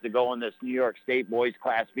 seconds to go in this New York State Boys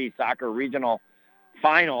Class B Soccer Regional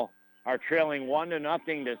Final. Are trailing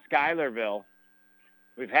 1-0 to Schuylerville.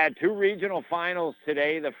 We've had two regional finals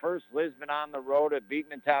today. The first, Lisbon on the road at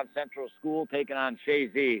Beekmantown Central School, taking on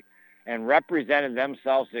Shazy, and represented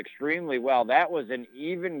themselves extremely well. That was an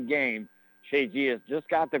even game. Shazy has just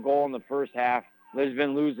got the goal in the first half.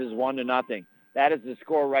 Lisbon loses 1-0. That is the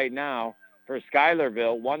score right now for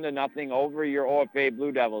Schuylerville, 1-0 over your OFA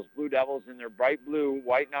Blue Devils. Blue Devils in their bright blue,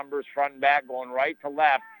 white numbers front and back, going right to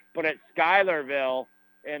left. But at Schuylerville,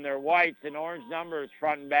 in their whites and orange numbers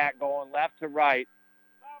front and back, going left to right.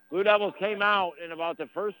 Blue Devils came out in about the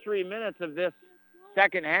first 3 minutes of this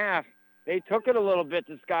second half. They took it a little bit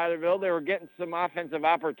to Schuylerville. They were getting some offensive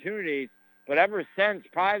opportunities, but ever since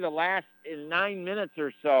probably the last 9 minutes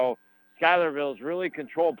or so, Schuylerville's really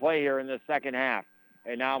controlled play here in the second half.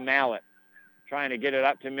 And now Mallet trying to get it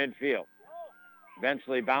up to midfield.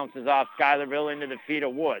 Eventually bounces off Schuylerville into the feet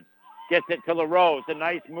of Woods. Gets it to LaRose. A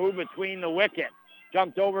nice move between the wickets.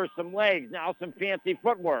 Jumped over some legs. Now some fancy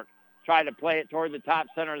footwork. Tried to play it toward the top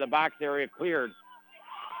center of the box area, cleared.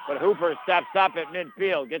 But Hooper steps up at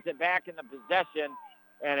midfield, gets it back in the possession,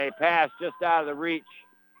 and a pass just out of the reach.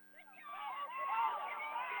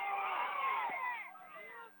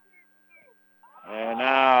 And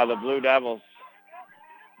now the Blue Devils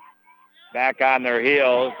back on their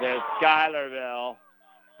heels as Schuylerville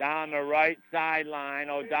down the right sideline.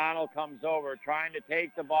 O'Donnell comes over trying to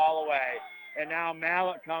take the ball away. And now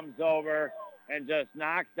Mallett comes over and just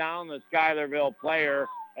knocks down the Schuylerville player.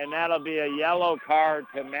 And that'll be a yellow card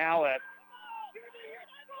to Mallett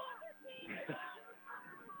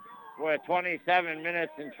with 27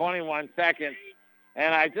 minutes and 21 seconds.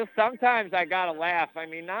 And sometimes I got to laugh. I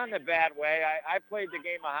mean, not in a bad way. I played the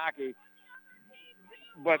game of hockey.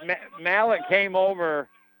 But Mallett came over,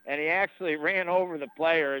 and he actually ran over the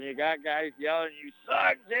player, and you got guys yelling, "You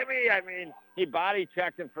suck, Jimmy!" I mean, he body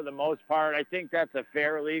checked him for the most part. I think that's a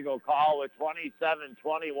fair legal call with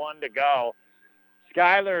 27-21 to go.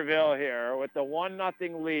 Schuylerville here with the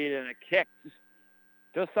 1-0 lead and a kick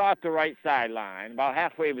just off the right sideline, about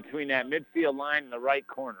halfway between that midfield line and the right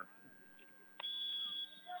corner.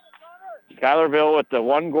 Schuylerville with the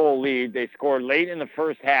 1-goal lead. They scored late in the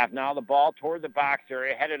first half. Now the ball toward the box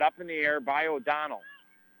area, headed up in the air by O'Donnell.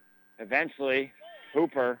 Eventually,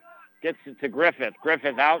 Hooper gets it to Griffith.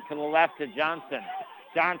 Griffith out to the left to Johnson.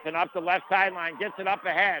 Johnson up the left sideline, gets it up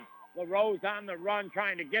ahead. LaRose on the run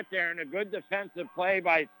trying to get there, and a good defensive play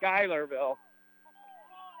by Schuylerville.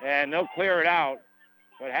 And they'll clear it out.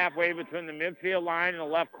 But halfway between the midfield line and the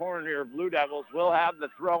left corner here, Blue Devils will have the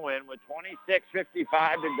throw-in with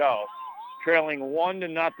 26:55 to go, trailing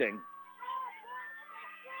 1-0.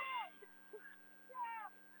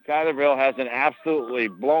 Schuylerville hasn't absolutely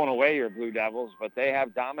blown away your Blue Devils, but they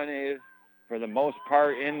have dominated for the most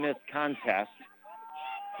part in this contest.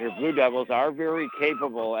 Your Blue Devils are very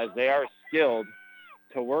capable, as they are skilled,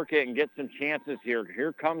 to work it and get some chances here.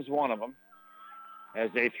 Here comes one of them. As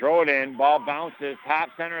they throw it in, ball bounces, top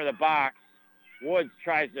center of the box. Woods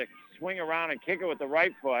tries to swing around and kick it with the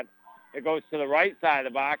right foot. It goes to the right side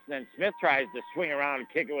of the box, and then Smith tries to swing around and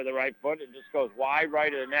kick it with the right foot. It just goes wide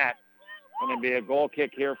right of the net. And it'll be a goal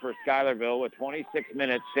kick here for Schuylerville with 26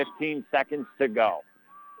 minutes, 15 seconds to go.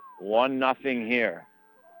 1-0 here.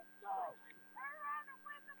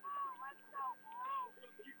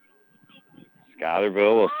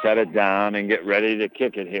 Schuylerville will set it down and get ready to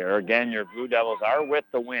kick it here. Again, your Blue Devils are with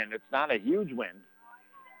the win. It's not a huge win,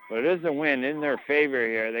 but it is a win in their favor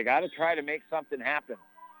here. They got to try to make something happen.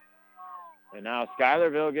 And now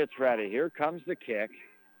Schuylerville gets ready. Here comes the kick.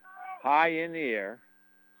 High in the air.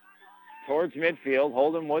 Towards midfield.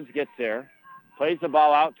 Holden Woods gets there. Plays the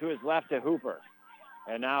ball out to his left to Hooper.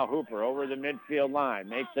 And now Hooper over the midfield line.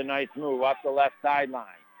 Makes a nice move up the left sideline.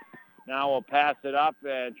 Now we'll pass it up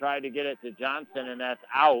and try to get it to Johnson, and that's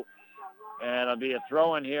out. And it'll be a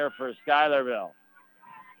throw-in here for Schuylerville.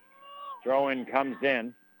 Throw-in comes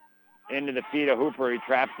in. Into the feet of Hooper. He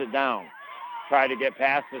traps it down. Tried to get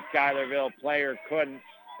past the Schuylerville player. Couldn't.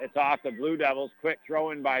 It's off the Blue Devils. Quick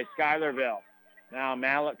throw-in by Schuylerville. Now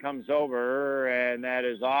Mallett comes over, and that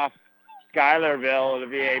is off Schuylerville. It'll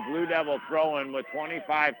be a Blue Devil throw-in with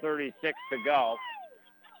 25:36 to go.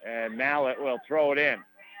 And Mallett will throw it in.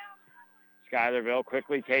 Schuylerville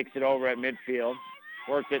quickly takes it over at midfield.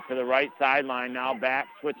 Works it to the right sideline. Now back,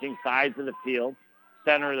 switching sides of the field.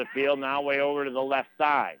 Center of the field, now way over to the left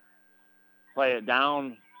side. Play it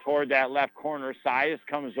down toward that left corner. Sias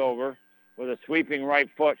comes over with a sweeping right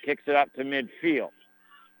foot, kicks it up to midfield.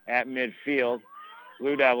 At midfield,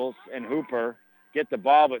 Blue Devils and Hooper get the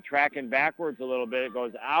ball, but tracking backwards a little bit. It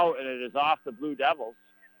goes out, and it is off the Blue Devils.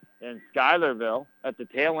 And Schuylerville, at the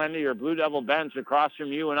tail end of your Blue Devil bench across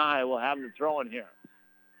from you and I, will have the throw-in here.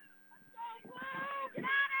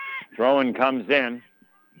 Throw-in comes in.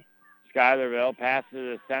 Schuylerville passes to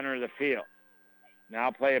the center of the field.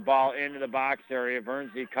 Now play a ball into the box area.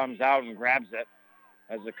 Vernsey comes out and grabs it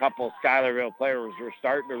as a couple Schuylerville players were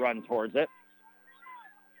starting to run towards it.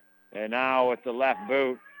 And now with the left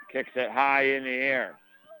boot, kicks it high in the air.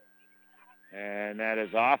 And that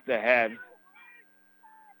is off the head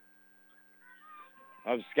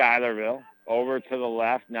of Schuylerville. Over to the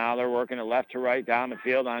left. Now they're working it left to right down the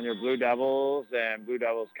field on your Blue Devils. And Blue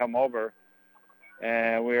Devils come over.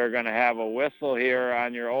 And we are going to have a whistle here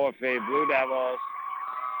on your OFA Blue Devils.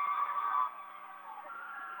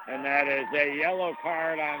 And that is a yellow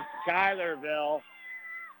card on Schuylerville.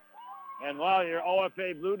 And while your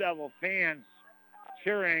OFA Blue Devil fans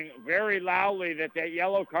cheering very loudly that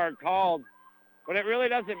yellow card called, but it really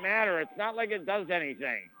doesn't matter. It's not like it does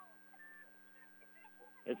anything.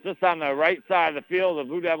 It's just on the right side of the field. The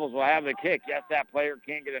Blue Devils will have the kick. Yes, that player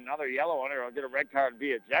can't get another yellow one or he'll get a red card and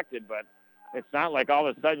be ejected, but it's not like all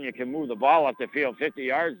of a sudden you can move the ball up the field 50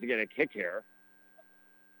 yards to get a kick here.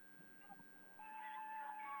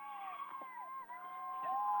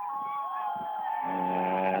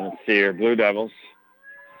 And let's see here, Blue Devils.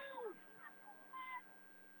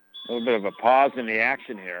 A little bit of a pause in the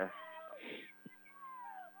action here.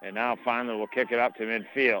 And now finally we'll kick it up to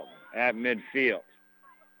midfield. At midfield,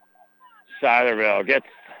 Schuylerville gets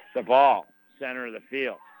the ball, center of the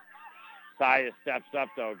field. Saya steps up,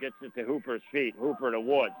 though, gets it to Hooper's feet. Hooper to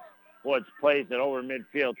Woods. Woods plays it over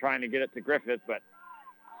midfield, trying to get it to Griffith, but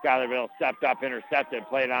Schuylerville stepped up, intercepted,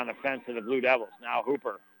 played on the fence of the Blue Devils. Now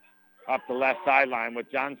Hooper up the left sideline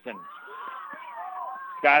with Johnson.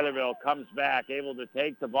 Schuylerville comes back, able to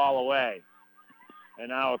take the ball away. And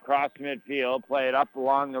now across midfield, play it up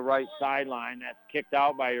along the right sideline. That's kicked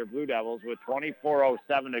out by your Blue Devils with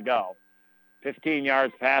 24:07 to go. 15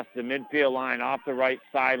 yards past the midfield line off the right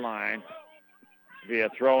sideline. Be a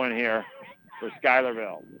throw in here for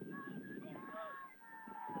Schuylerville.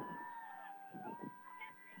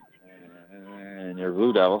 And your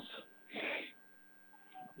Blue Devils.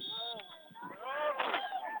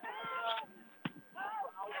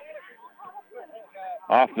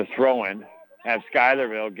 Off the throw-in. Have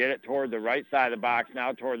Schuylerville get it toward the right side of the box,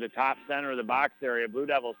 now toward the top center of the box area. Blue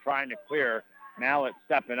Devils trying to clear. Mallet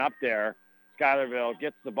stepping up there. Schuylerville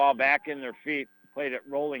gets the ball back in their feet, played it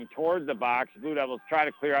rolling toward the box. Blue Devils try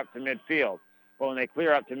to clear up to midfield. But when they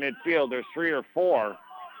clear up to midfield, there's 3 or 4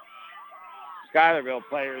 Schuylerville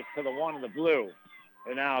players to the one of the blue.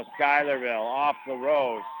 And now Schuylerville off the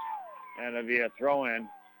road. And it'll be a throw-in.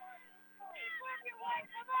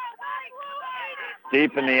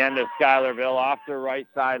 Deep in the end of Schuylerville, off the right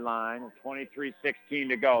sideline. 23:16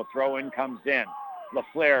 to go. Throw-in comes in.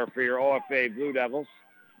 LaFleur for your OFA Blue Devils.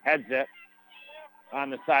 Heads it on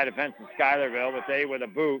the side of fence of Schuylerville, but they with a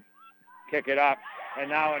boot kick it up. And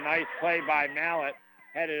now a nice play by Mallet.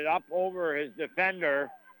 Headed up over his defender.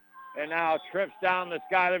 And now trips down the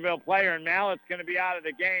Schuylerville player, and Mallet's going to be out of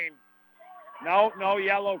the game. No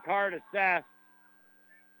yellow card assessed.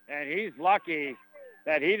 And he's lucky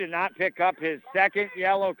that he did not pick up his second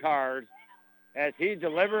yellow card as he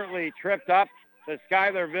deliberately tripped up the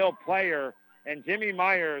Schuylerville player. And Jimmy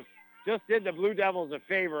Myers just did the Blue Devils a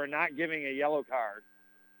favor in not giving a yellow card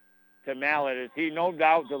to Mallet, as he no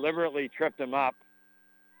doubt deliberately tripped him up.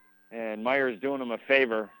 And Myers doing him a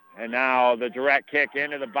favor. And now the direct kick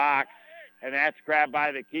into the box, and that's grabbed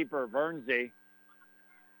by the keeper, Vernsey.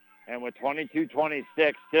 And with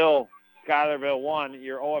 22:26, still Schuylerville 1,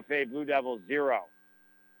 your OFA Blue Devils 0.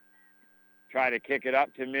 Try to kick it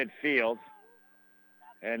up to midfield.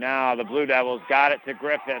 And now the Blue Devils got it to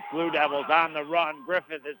Griffith. Blue Devils on the run.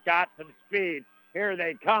 Griffith has got some speed. Here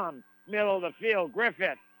they come. Middle of the field.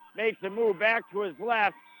 Griffith makes a move back to his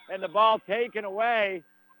left, and the ball taken away.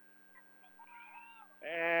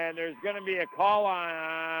 And there's going to be a call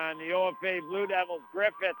on the OFA Blue Devils.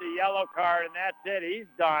 Griffith, the yellow card, and that's it. He's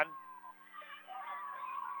done.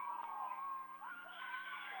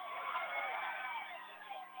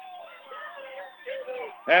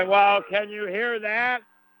 And, well, can you hear that?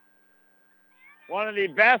 One of the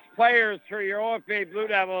best players for your OFA Blue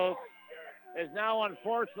Devils is now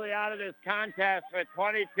unfortunately out of this contest with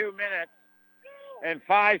 22 minutes and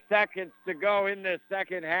 5 seconds to go in this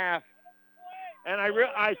second half. And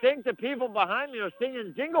I think the people behind me are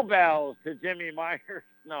singing Jingle Bells to Jimmy Myers.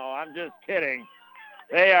 No, I'm just kidding.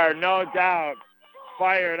 They are no doubt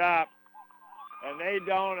fired up, and they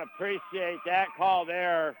don't appreciate that call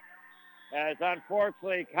there, as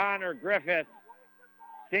unfortunately Connor Griffith's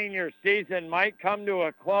senior season might come to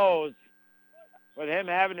a close with him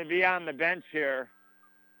having to be on the bench here.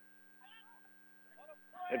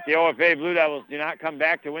 If the OFA Blue Devils do not come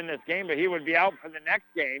back to win this game, but he would be out for the next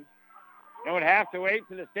game and would have to wait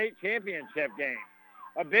to the state championship game.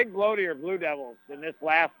 A big blow to your Blue Devils in this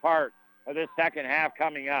last part of this second half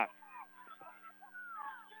coming up.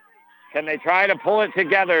 Can they try to pull it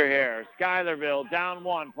together here? Schuylerville down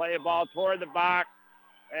 1, play a ball toward the box,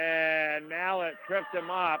 and Mallet tripped him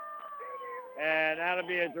up. And that'll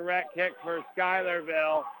be a direct kick for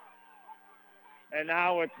Schuylerville. And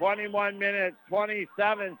now with 21 minutes,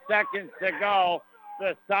 27 seconds to go,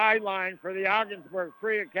 the sideline for the Ogdensburg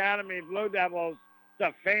Free Academy Blue Devils,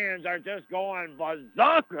 the fans are just going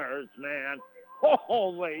bazonkers, man.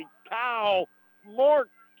 Holy cow. Mort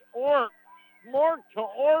to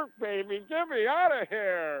Ork, baby. Get me out of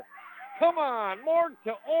here. Come on, Mort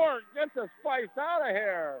to Ork. Get the Spice out of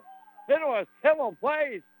here. Into a civil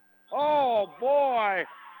place. Oh, boy.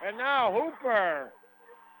 And now Hooper.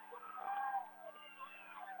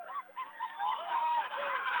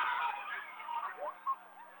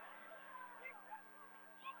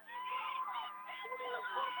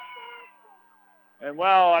 And,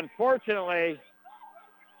 well, unfortunately,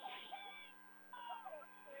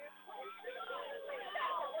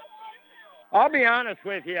 I'll be honest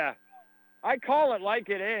with you. I call it like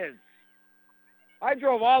it is. I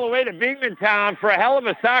drove all the way to Beekmantown for a hell of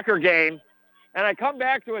a soccer game, and I come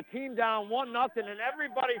back to a team down 1-0, and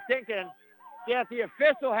everybody's thinking that the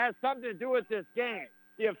official has something to do with this game.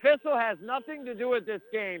 The official has nothing to do with this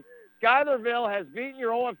game. Schuylerville has beaten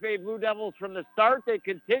your OFA Blue Devils from the start. They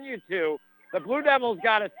continue to. The Blue Devils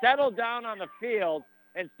got to settle down on the field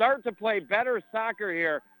and start to play better soccer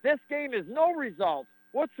here. This game is no result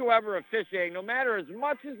whatsoever officiating, no matter as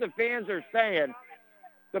much as the fans are saying.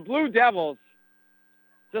 The Blue Devils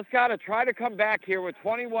just got to try to come back here with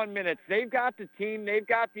 21 minutes. They've got the team. They've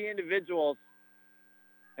got the individuals.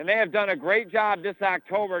 And they have done a great job this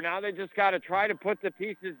October. Now they just got to try to put the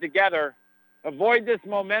pieces together, avoid this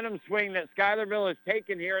momentum swing that Schuylerville has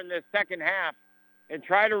taken here in this second half, and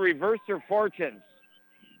try to reverse their fortunes.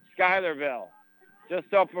 Schuylerville,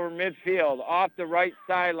 just over midfield, off the right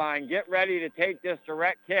sideline. Get ready to take this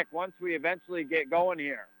direct kick once we eventually get going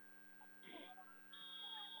here.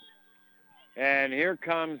 And here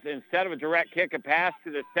comes, instead of a direct kick, a pass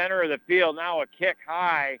to the center of the field. Now a kick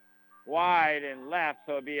high, wide, and left.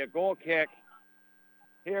 So it'll be a goal kick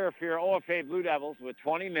here for your OFA Blue Devils with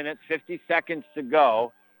 20 minutes, 50 seconds to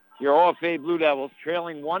go. Your OFA Blue Devils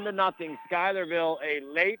trailing 1-0. Schuylerville, a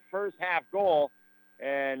late first half goal.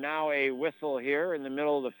 And now a whistle here in the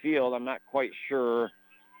middle of the field. I'm not quite sure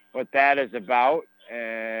what that is about.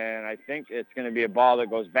 And I think it's going to be a ball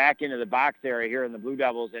that goes back into the box area here in the Blue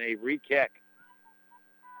Devils and a re-kick.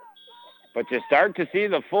 But you start to see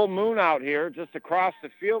the full moon out here just across the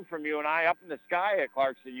field from you and I up in the sky at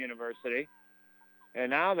Clarkson University.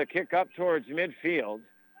 And now the kick up towards midfield.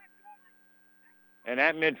 And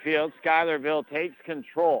at midfield, Schuylerville takes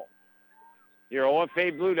control. Your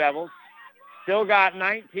OFA Blue Devils still got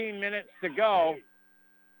 19 minutes to go.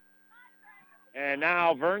 And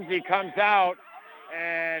now Vernsey comes out,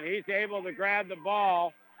 and he's able to grab the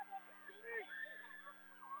ball.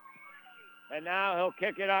 And now he'll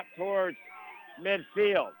kick it up towards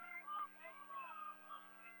midfield.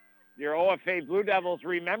 Your OFA Blue Devils,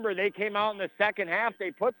 remember, they came out in the second half.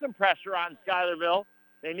 They put some pressure on Schuylerville.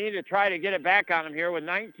 They need to try to get it back on them here with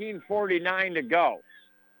 19:49 to go.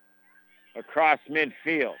 Across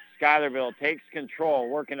midfield, Schuylerville takes control,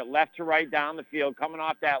 working it left to right down the field, coming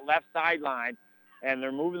off that left sideline, and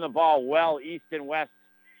they're moving the ball well east and west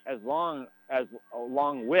along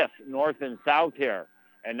with north and south here.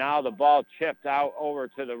 And now the ball chipped out over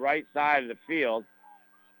to the right side of the field,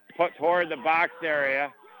 put toward the box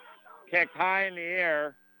area, kicked high in the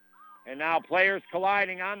air, and now players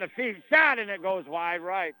colliding on the feet. Shot, and it goes wide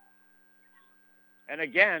right. And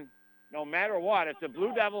again, no matter what, if the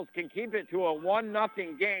Blue Devils can keep it to a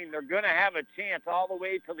 1-0 game, they're going to have a chance all the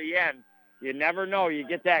way to the end. You never know. You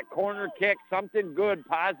get that corner kick, something good,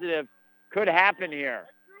 positive could happen here.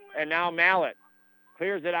 And now Mallett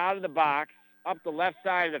clears it out of the box, up the left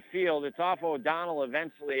side of the field. It's off O'Donnell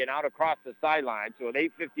eventually and out across the sideline. So with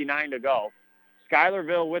 8:59 to go,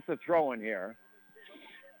 Schuylerville with the throw in here.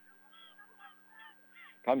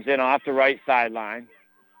 Comes in off the right sideline.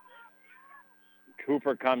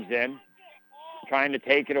 Cooper comes in, trying to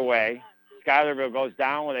take it away. Schuylerville goes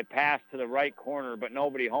down with a pass to the right corner, but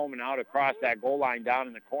nobody home and out across that goal line down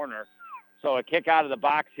in the corner. So a kick out of the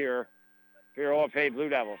box here for your OFA Blue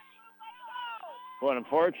Devils. But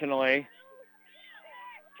unfortunately,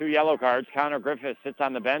 2 yellow cards. Connor Griffith sits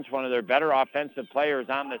on the bench, one of their better offensive players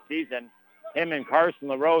on the season. Him and Carson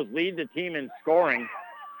LaRose lead the team in scoring.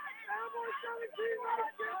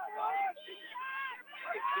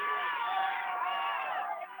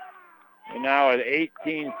 And now with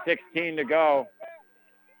 18:16 to go,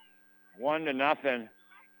 1-0.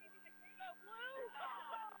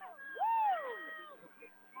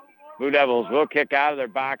 Blue Devils will kick out of their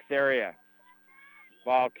box area.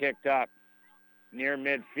 Ball kicked up near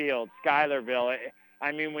midfield. Schuylerville.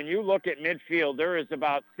 I mean, when you look at midfield, there is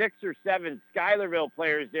about 6 or 7 Schuylerville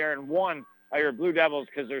players there and 1 are your Blue Devils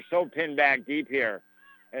because they're so pinned back deep here.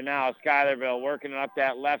 And now Schuylerville working up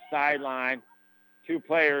that left sideline. 2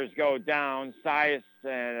 players go down, Sias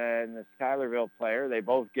and the Schuylerville player. They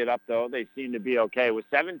both get up, though. They seem to be okay. With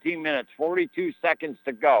 17 minutes, 42 seconds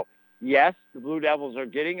to go. Yes, the Blue Devils are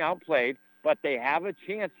getting outplayed, but they have a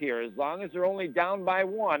chance here. As long as they're only down by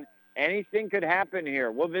 1, anything could happen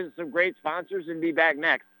here. We'll visit some great sponsors and be back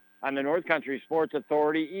next on the North Country Sports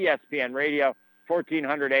Authority, ESPN Radio,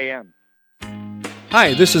 1400 AM.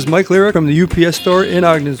 Hi, this is Mike Lyric from the UPS store in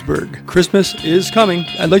Ogdensburg. Christmas is coming.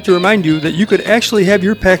 I'd like to remind you that you could actually have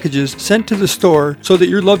your packages sent to the store so that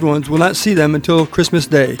your loved ones will not see them until Christmas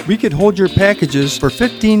Day. We could hold your packages for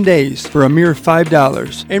 15 days for a mere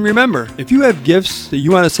 $5. And remember, if you have gifts that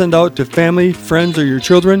you want to send out to family, friends, or your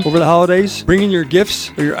children over the holidays, bring in your gifts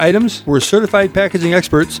or your items. We're certified packaging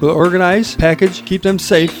experts who will organize, package, keep them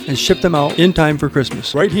safe, and ship them out in time for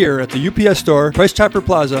Christmas. Right here at the UPS store, Price Chopper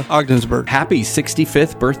Plaza, Ogdensburg. Happy 65th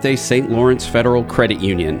birthday, St. Lawrence Federal Credit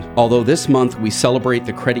Union. Although this month we celebrate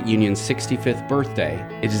the credit union's 65th birthday,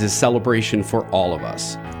 it is a celebration for all of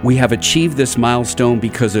us. We have achieved this milestone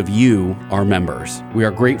because of you, our members. We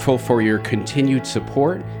are grateful for your continued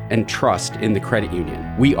support and trust in the credit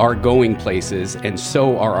union. We are going places, and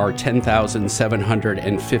so are our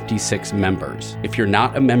 10,756 members. If you're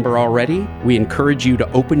not a member already, we encourage you to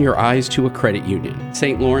open your eyes to a credit union.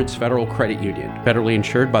 St. Lawrence Federal Credit Union, federally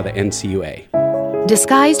insured by the NCUA.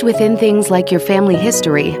 Disguised within things like your family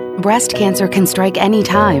history, breast cancer can strike any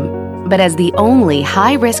time. But as the only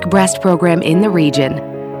high-risk breast program in the region,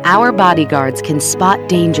 our bodyguards can spot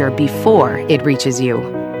danger before it reaches you.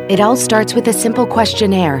 It all starts with a simple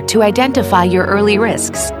questionnaire to identify your early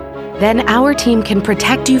risks. Then our team can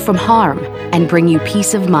protect you from harm and bring you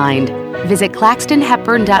peace of mind. Visit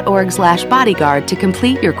claxtonhepburn.org/bodyguard to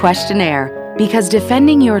complete your questionnaire, because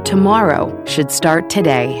defending your tomorrow should start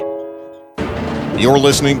today. You're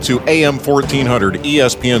listening to AM 1400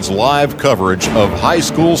 ESPN's live coverage of high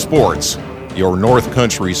school sports. Your North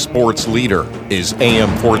Country sports leader is AM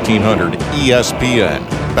 1400 ESPN.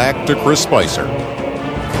 Back to Chris Spicer.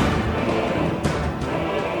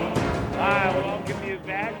 I welcome you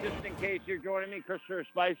back. Just in case you're joining me, Christopher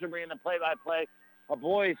Spicer bringing the play-by-play. A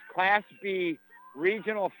boys Class B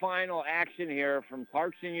regional final action here from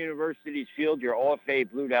Clarkson University's field, your OFA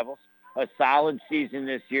Blue Devils. A solid season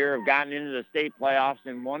this year, have gotten into the state playoffs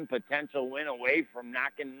and one potential win away from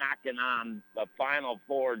knocking on the Final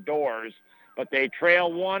Four doors. But they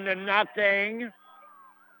trail 1-0.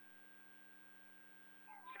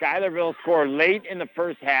 Schuylerville scored late in the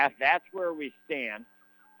first half. That's where we stand.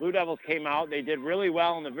 Blue Devils came out. They did really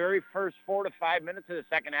well in the very first 4 to 5 minutes of the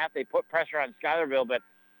second half. They put pressure on Schuylerville, but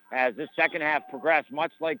as this second half progressed,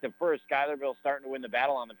 much like the first, Schuylerville starting to win the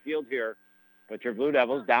battle on the field here. But your Blue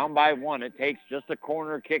Devils down by 1. It takes just a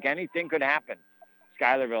corner kick. Anything could happen.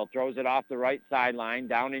 Schuylerville throws it off the right sideline,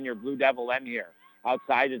 down in your Blue Devil end here.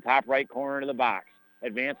 Outside the top right corner of the box.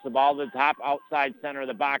 Advance the ball to the top outside center of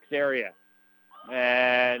the box area.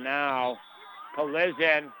 And now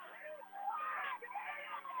collision.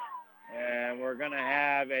 And we're going to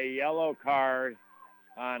have a yellow card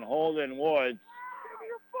on Holden Woods.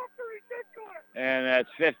 And that's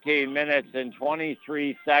 15 minutes and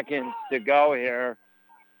 23 seconds to go here.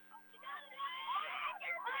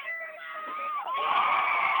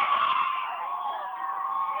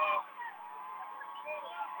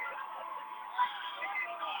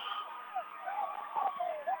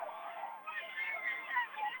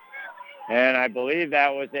 And I believe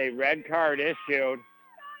that was a red card issued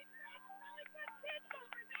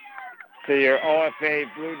to your OFA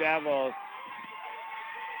Blue Devils.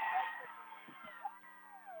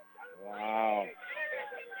 Wow.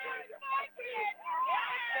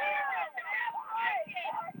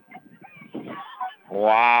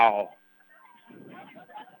 Wow.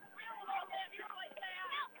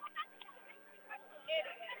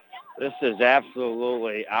 This is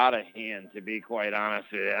absolutely out of hand, to be quite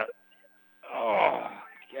honest with you. Oh,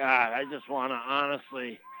 God, I just want to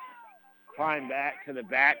honestly climb back to the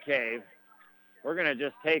bat cave. We're going to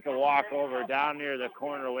just take a walk over down near the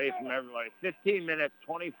corner away from everybody. 15 minutes,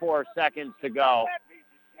 24 seconds to go.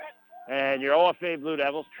 And your OFA Blue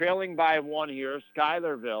Devils trailing by 1 here.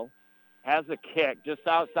 Schuylerville has a kick just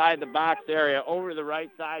outside the box area over the right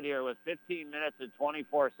side here with 15 minutes and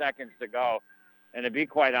 24 seconds to go. And to be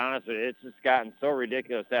quite honest with you, it's just gotten so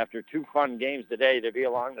ridiculous after 2 fun games today to be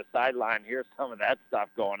along the sideline. Here's some of that stuff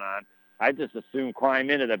going on. I just assume climb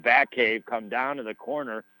into the bat cave, come down to the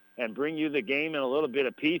corner, and bring you the game in a little bit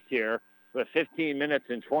of peace here with 15 minutes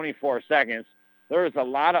and 24 seconds. There is a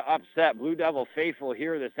lot of upset Blue Devil faithful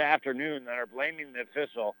here this afternoon that are blaming the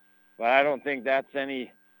official, but I don't think that's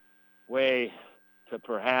any way to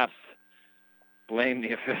perhaps blame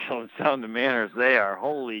the official in some of the manners they are.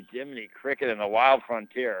 Holy Jiminy Cricket and the Wild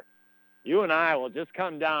Frontier. You and I will just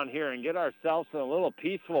come down here and get ourselves in a little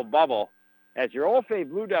peaceful bubble. As your OFA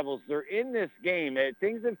Blue Devils, they're in this game.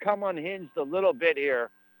 Things have come unhinged a little bit here.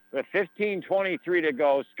 With 15:23 to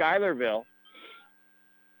go, Schuylerville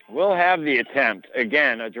will have the attempt.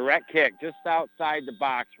 Again, a direct kick just outside the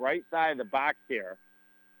box, right side of the box here.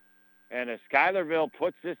 And if Schuylerville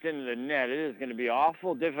puts this into the net, it is going to be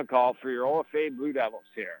awful difficult for your OFA Blue Devils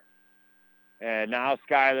here. And now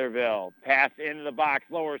Schuylerville, pass into the box,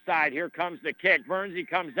 lower side. Here comes the kick. Vernsey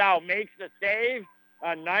comes out, makes the save.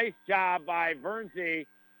 A nice job by Vernsey.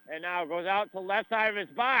 And now goes out to left side of his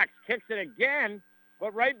box, kicks it again,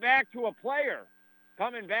 but right back to a player.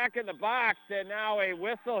 Coming back in the box, and now a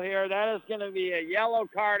whistle here. That is going to be a yellow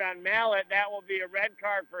card on Mallett. That will be a red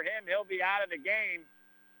card for him. He'll be out of the game.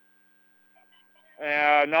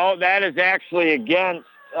 No, that is actually against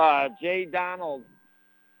Jay Donald.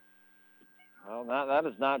 Well, that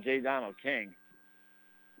is not Jay Donald King.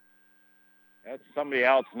 That's somebody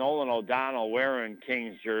else, Nolan O'Donnell, wearing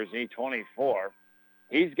King's jersey, 24.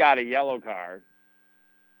 He's got a yellow card.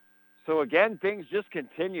 So, again, things just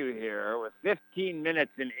continue here with 15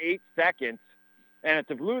 minutes and 8 seconds. And if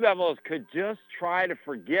the Blue Devils could just try to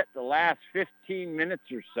forget the last 15 minutes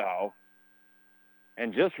or so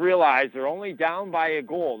and just realize they're only down by a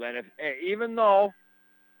goal, that even though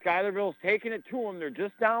Schuylerville's taking it to them, they're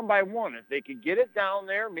just down by 1. If they could get it down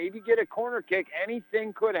there, maybe get a corner kick,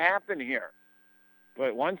 anything could happen here.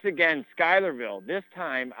 But once again, Schuylerville, this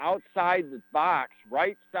time outside the box,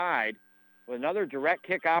 right side, with another direct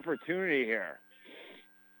kick opportunity here.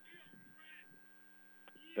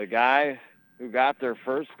 The guy who got their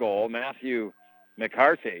first goal, Matthew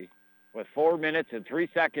McCarthy, with 4 minutes and 3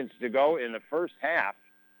 seconds to go in the first half.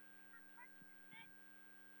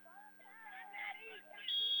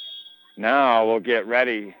 Now we'll get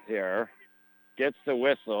ready here. Gets the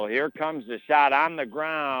whistle. Here comes the shot on the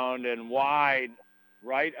ground and wide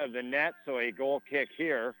right of the net. So a goal kick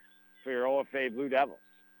here for your OFA Blue Devils.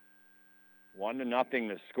 1-0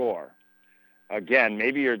 the score. Again,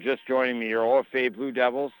 maybe you're just joining me, your OFA Blue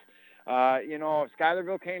Devils.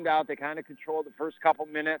 Schuylerville came out. They kind of controlled the first couple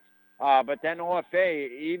minutes. But then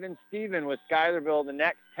OFA, even Steven with Schuylerville the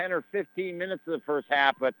next 10 or 15 minutes of the first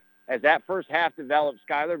half. But as that first half developed,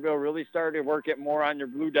 Schuylerville really started to work it more on your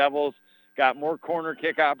Blue Devils, got more corner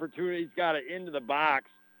kick opportunities, got it into the box.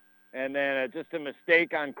 And then just a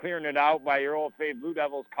mistake on clearing it out by your OFA Blue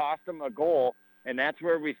Devils cost them a goal. And that's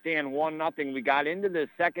where we stand 1-0. We got into the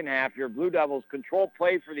second half. Your Blue Devils controlled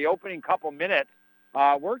play for the opening couple minutes.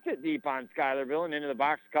 Worked it deep on Schuylerville and into the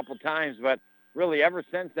box a couple times. But really, ever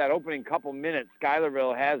since that opening couple minutes,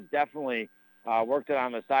 Schuylerville has definitely worked it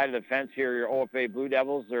on the side of the fence here. Your OFA Blue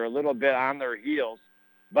Devils, they're a little bit on their heels.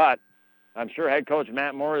 But I'm sure head coach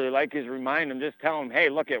Matt Morley, like his remind them, just tell them, hey,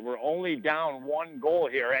 look, we're only down 1 goal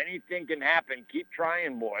here. Anything can happen. Keep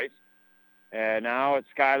trying, boys. And now it's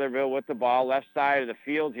Schuylerville with the ball, left side of the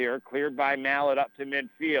field here, cleared by Mallett up to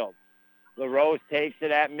midfield. LaRose takes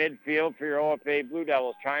it at midfield for your OFA Blue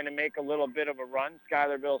Devils, trying to make a little bit of a run.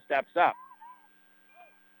 Schuylerville steps up.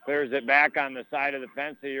 Clears it back on the side of the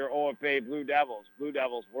fence of your OFA Blue Devils. Blue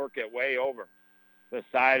Devils work it way over the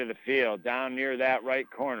side of the field, down near that right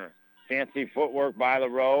corner. Fancy footwork by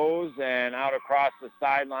LaRose and out across the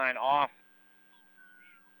sideline off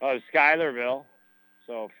of Schuylerville.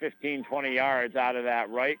 So 15, 20 yards out of that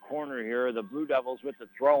right corner here. The Blue Devils with the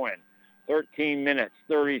throw-in. 13 minutes,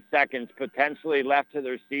 30 seconds potentially left to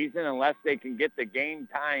their season unless they can get the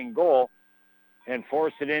game-tying goal and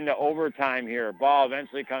force it into overtime here. Ball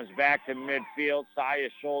eventually comes back to midfield. Saya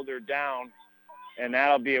shouldered down, and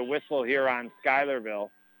that'll be a whistle here on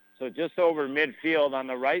Schuylerville. So just over midfield on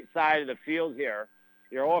the right side of the field here,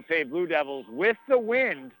 your OFA Blue Devils with the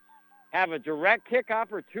wind have a direct kick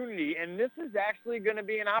opportunity, and this is actually going to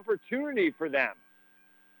be an opportunity for them.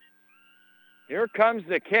 Here comes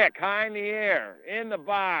the kick, high in the air, in the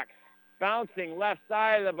box, bouncing left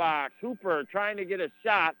side of the box. Hooper trying to get a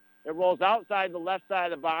shot. It rolls outside the left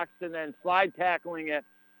side of the box, and then slide tackling it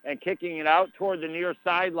and kicking it out toward the near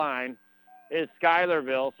sideline is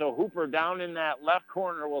Schuylerville. So Hooper down in that left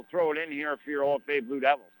corner will throw it in here for your OFA Blue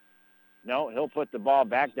Devils. No, he'll put the ball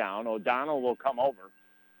back down. O'Donnell will come over.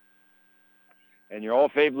 And your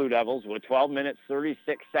OFA Blue Devils with 12 minutes,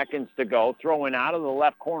 36 seconds to go, throwing out of the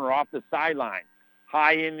left corner off the sideline.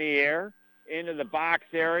 High in the air, into the box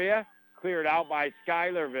area, cleared out by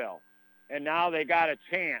Schuylerville. And now they got a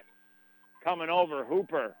chance. Coming over,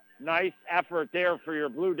 Hooper. Nice effort there for your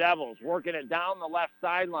Blue Devils, working it down the left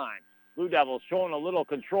sideline. Blue Devils showing a little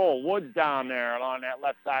control. Woods down there along that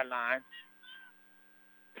left sideline.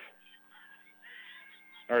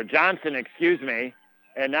 Or Johnson, excuse me.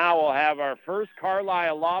 And now we'll have our first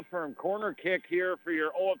Carlisle Law Firm corner kick here for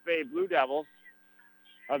your OFA Blue Devils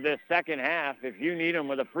of this second half. If you need them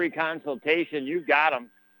with a free consultation, you've got them.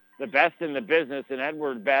 The best in the business, and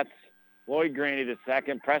Edward Betts, Lloyd Graney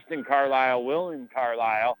II, Preston Carlisle, William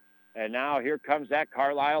Carlisle. And now here comes that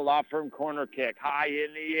Carlisle Law Firm corner kick. High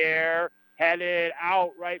in the air, headed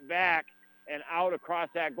out right back and out across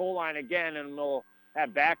that goal line again, and we'll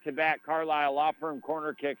have back-to-back Carlisle Law Firm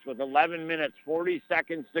corner kicks with 11 minutes, 40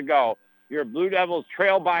 seconds to go. Your Blue Devils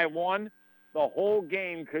trail by 1. The whole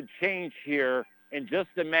game could change here in just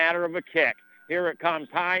a matter of a kick. Here it comes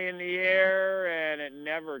high in the air, and it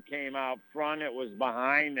never came out front. It was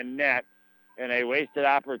behind the net, and a wasted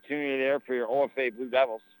opportunity there for your OFA Blue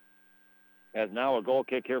Devils. As now a goal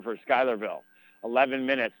kick here for Schuylerville. 11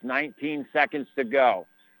 minutes, 19 seconds to go.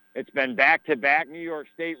 It's been back-to-back New York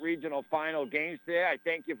State Regional Final games today. I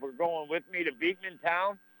thank you for going with me to Beekman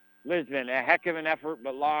Town. Lisbon, a heck of an effort,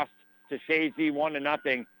 but lost to Shazy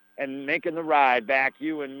 1-0, and making the ride back,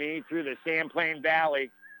 you and me, through the Sandplain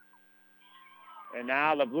Valley. And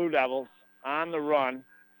now the Blue Devils on the run,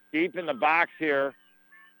 deep in the box here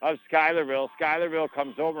of Schuylerville. Schuylerville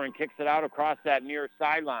comes over and kicks it out across that near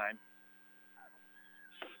sideline.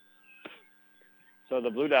 So the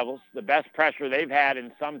Blue Devils, the best pressure they've had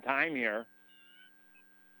in some time here.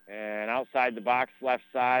 And outside the box, left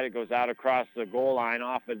side, it goes out across the goal line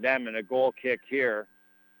off of them, and a goal kick here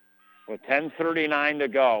with 10:39 to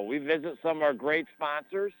go. We visit some of our great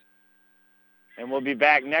sponsors, and we'll be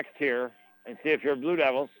back next here and see if your Blue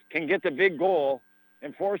Devils can get the big goal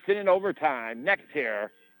and force it in overtime next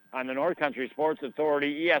here on the North Country Sports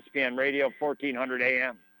Authority, ESPN Radio, 1400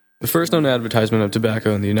 AM. The first known advertisement of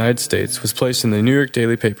tobacco in the United States was placed in the New York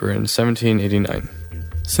Daily Paper in 1789.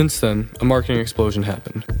 Since then, a marketing explosion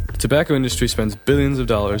happened. The tobacco industry spends billions of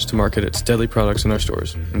dollars to market its deadly products in our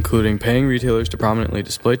stores, including paying retailers to prominently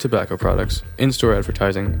display tobacco products, in-store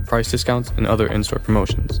advertising, price discounts, and other in-store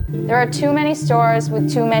promotions. There are too many stores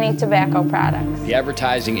with too many tobacco products. The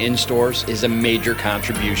advertising in stores is a major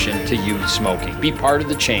contribution to youth smoking. Be part of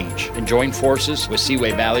the change and join forces with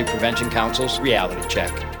Seaway Valley Prevention Council's Reality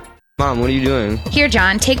Check. Mom, what are you doing? Here,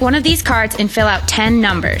 John, take one of these cards and fill out 10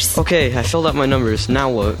 numbers. Okay, I filled out my numbers. Now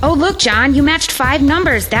what? Oh, look, John, you matched 5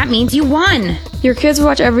 numbers. That means you won. Your kids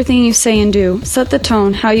watch everything you say and do. Set the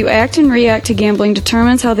tone. How you act and react to gambling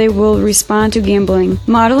determines how they will respond to gambling.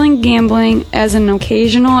 Modeling gambling as an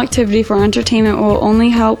occasional activity for entertainment will only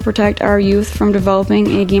help protect our youth from developing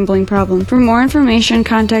a gambling problem. For more information,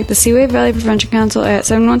 contact the Seaway Valley Prevention Council at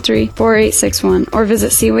 713-4861 or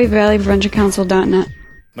visit seawayvalleypreventioncouncil.net.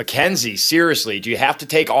 Mackenzie, seriously, do you have to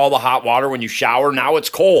take all the hot water when you shower? Now it's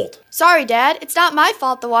cold. Sorry, Dad. It's not my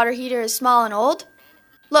fault the water heater is small and old.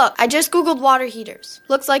 Look, I just Googled water heaters.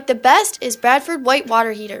 Looks like the best is Bradford white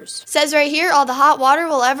water heaters. Says right here all the hot water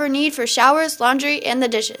we'll ever need for showers, laundry, and the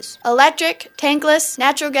dishes. Electric, tankless,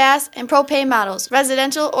 natural gas, and propane models,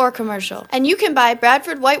 residential or commercial. And you can buy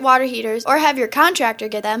Bradford white water heaters or have your contractor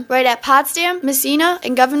get them right at Potsdam, Messina,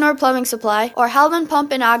 and Governor Plumbing Supply or Hellman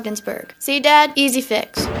Pump in Ogdensburg. See, Dad? Easy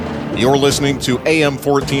fix. You're listening to AM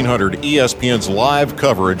 1400 ESPN's live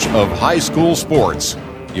coverage of high school sports.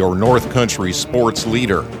 Your North Country sports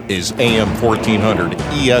leader is AM 1400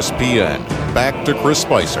 ESPN. Back to Chris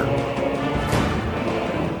Spicer.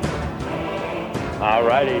 All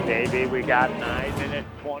righty, baby. We got 9 minutes,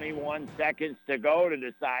 21 seconds to go to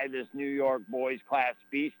decide this New York Boys Class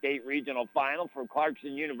B State Regional Final from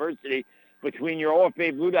Clarkson University between your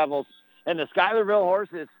OFA Blue Devils and the Schuylerville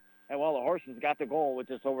Horses. And, well, the Horses got the goal with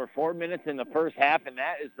just over 4 minutes in the first half, and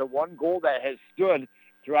that is the one goal that has stood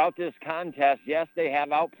throughout this contest. Yes, they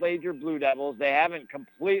have outplayed your Blue Devils. They haven't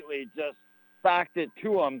completely just socked it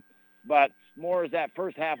to them, but more as that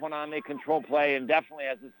first half went on, they control play, and definitely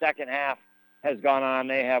as the second half has gone on,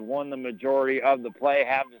 they have won the majority of the play,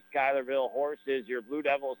 have the Schuylerville Horses. Your Blue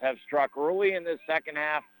Devils have struck early in this second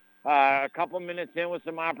half, a couple minutes in with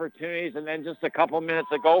some opportunities, and then just a couple minutes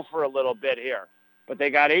to go for a little bit here. But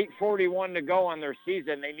they got 8:41 to go on their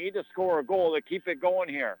season. They need to score a goal to keep it going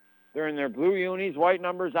here. They're in their blue unis, white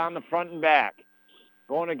numbers on the front and back.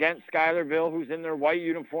 Going against Schuylerville, who's in their white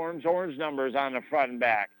uniforms, orange numbers on the front and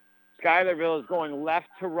back. Schuylerville is going left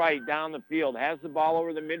to right down the field, has the ball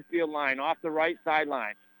over the midfield line, off the right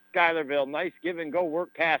sideline. Schuylerville, nice give-and-go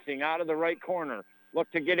work passing out of the right corner. Look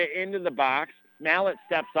to get it into the box. Mallet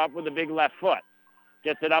steps up with a big left foot.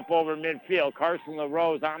 Gets it up over midfield. Carson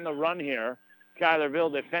LaRose on the run here.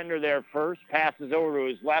 Schuylerville defender there first, passes over to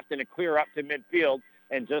his left and a clear up to midfield.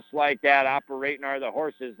 And just like that, operating are the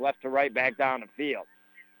Horses, left to right, back down the field.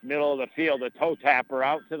 Middle of the field, a toe tapper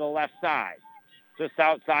out to the left side. Just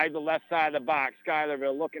outside the left side of the box,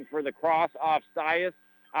 Schuylerville looking for the cross off Sias,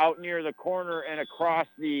 out near the corner and across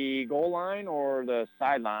the goal line or the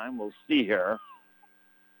sideline. We'll see here.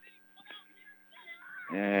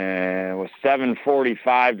 And with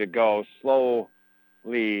 7:45 to go,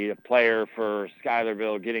 slowly a player for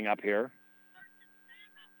Schuylerville getting up here.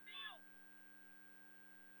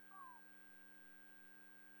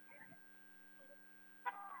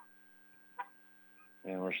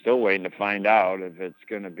 And we're still waiting to find out if it's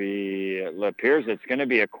going to be, it appears it's going to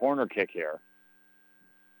be a corner kick here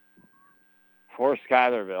for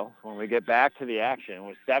Schuylerville when we get back to the action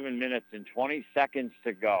with 7 minutes and 20 seconds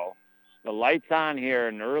to go. The lights on here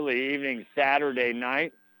an early evening Saturday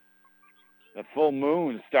night. The full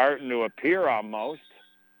moon starting to appear almost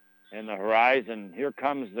in the horizon. Here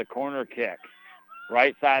comes the corner kick.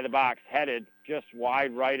 Right side of the box, headed just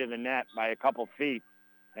wide right of the net by a couple feet.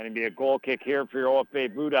 And it'd be a goal kick here for your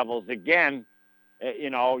OFA Blue Devils. Again,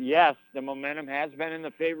 yes, the momentum has been in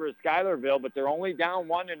the favor of Schuylerville, but they're only down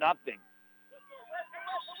 1-0.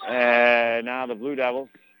 And now the Blue Devils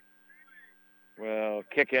will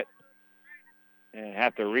kick it and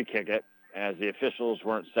have to re-kick it as the officials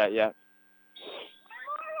weren't set yet.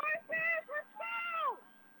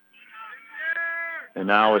 And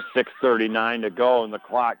now with 6:39 to go, and the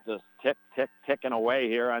clock just ticking away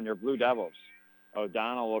here on your Blue Devils.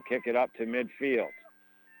 O'Donnell will kick it up to midfield.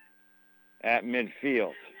 At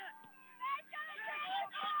midfield.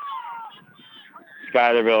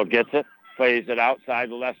 Schuylerville gets it, plays it outside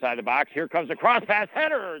the left side of the box. Here comes a cross pass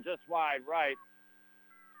header, just wide right.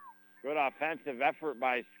 Good offensive effort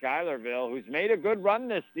by Schuylerville, who's made a good run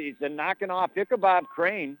this season, knocking off Ichabod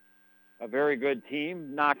Crane, a very good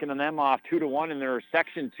team, knocking them off 2-1 in their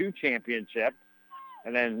Section 2 championship,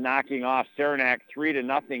 and then knocking off Saranac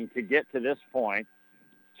 3-0 to get to this point.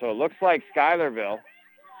 So it looks like Schuylerville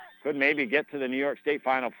could maybe get to the New York State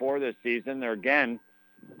Final Four this season. They're, again,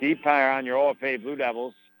 deep high on your OFA Blue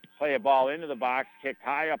Devils. Play a ball into the box, kicked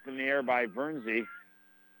high up in the air by Bernsey.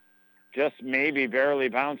 Just maybe barely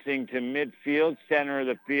bouncing to midfield, center of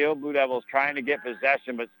the field. Blue Devils trying to get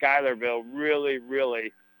possession, but Schuylerville really,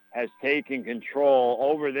 really has taken control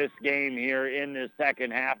over this game here in this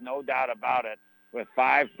second half, no doubt about it, with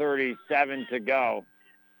 5:37 to go.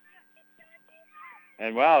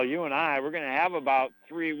 And, well, you and I, we're going to have about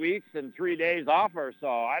 3 weeks and 3 days off or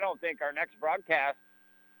so. I don't think our next broadcast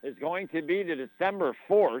is going to be to December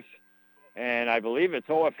 4th, and I believe it's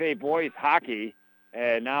OFA boys hockey.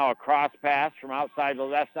 And now a cross pass from outside the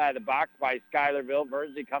left side of the box by Schuylerville.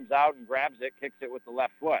 Bernsey comes out and grabs it, kicks it with the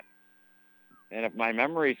left foot. And if my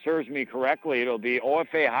memory serves me correctly, it'll be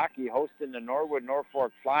OFA hockey hosting the Norwood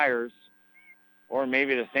Norfolk Flyers or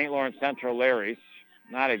maybe the St. Lawrence Central Larrys.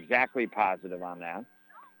 Not exactly positive on that.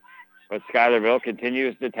 But Schuylerville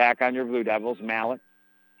continues to attack on your Blue Devils. Mallet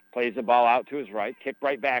plays the ball out to his right, kick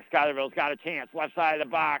right back. Schuylerville's got a chance, left side of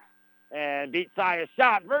the box, and beats Sia's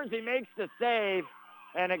shot. Bernsey makes the save,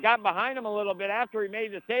 and it got behind him a little bit after he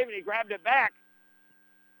made the save, and he grabbed it back.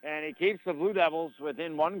 And he keeps the Blue Devils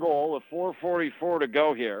within one goal with 4:44 to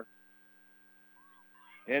go here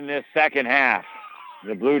in this second half.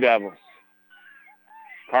 The Blue Devils.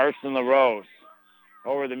 Carson LaRose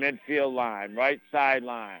over the midfield line, right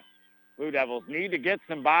sideline. Blue Devils need to get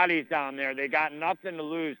some bodies down there. They got nothing to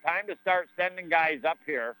lose. Time to start sending guys up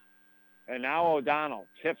here. And now O'Donnell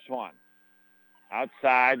chips one.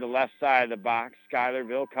 Outside the left side of the box,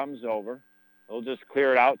 Schuylerville comes over. They'll just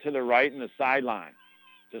clear it out to the right in the sideline.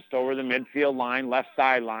 Just over the midfield line, left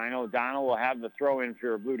sideline. O'Donnell will have the throw-in for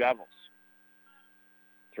your Blue Devils.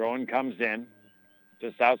 Throw-in comes in.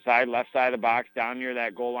 Just outside, left side of the box, down near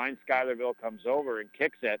that goal line. Schuylerville comes over and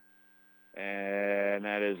kicks it. And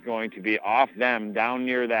that is going to be off them down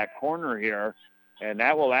near that corner here. And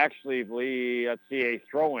that will actually be, let's see, a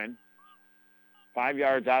throw-in. 5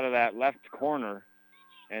 yards out of that left corner.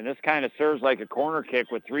 And this kind of serves like a corner kick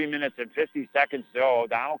with 3 minutes and 50 seconds to go.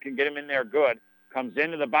 O'Donnell can get him in there good. Comes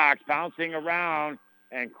into the box, bouncing around,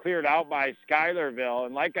 and cleared out by Schuylerville.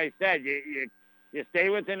 And like I said, you stay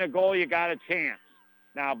within a goal, you got a chance.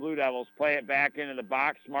 Now Blue Devils play it back into the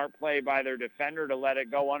box. Smart play by their defender to let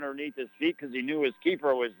it go underneath his feet because he knew his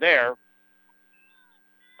keeper was there.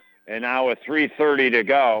 And now with 3:30 to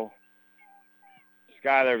go,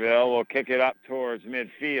 Schuylerville will kick it up towards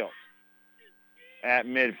midfield. At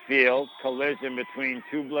midfield, collision between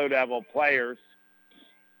two Blue Devil players.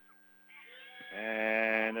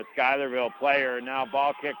 And the Schuylerville player, now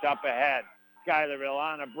ball kicked up ahead. Schuylerville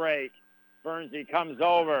on a break. Bernsey comes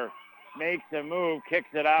over, makes a move, kicks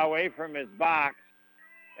it away from his box,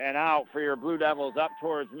 and out for your Blue Devils up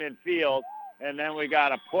towards midfield. And then we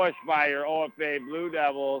got a push by your OFA Blue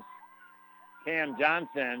Devils, Cam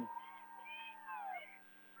Johnson.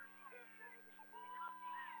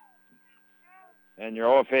 And your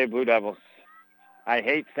OFA Blue Devils, I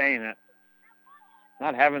hate saying it,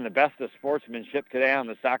 not having the best of sportsmanship today on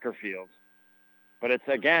the soccer field. But it's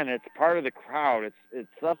part of the crowd. It's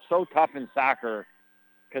so tough in soccer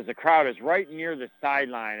because the crowd is right near the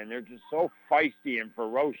sideline, and they're just so feisty and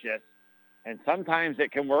ferocious. And sometimes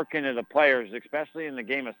it can work into the players, especially in the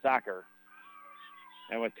game of soccer.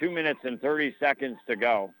 And with 2 minutes and 30 seconds to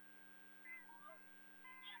go,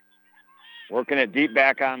 working it deep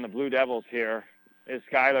back on the Blue Devils here is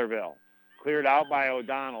Schuylerville. Cleared out by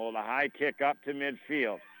O'Donnell. The high kick up to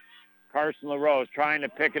midfield. Carson LaRose trying to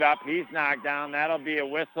pick it up. He's knocked down. That'll be a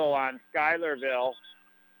whistle on Schuylerville.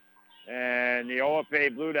 And the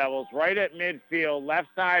OFA Blue Devils right at midfield, left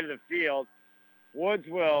side of the field. Woods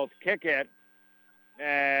will kick it.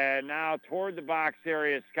 And now toward the box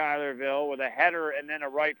area, Schuylerville with a header and then a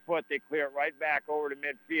right foot. They clear it right back over to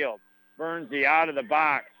midfield. Bernsey out of the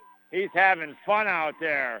box. He's having fun out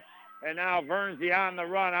there. And now Bernsey on the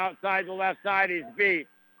run outside the left side. He's beat.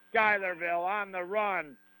 Schuylerville on the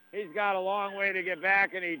run. He's got a long way to get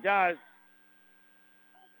back, and he does.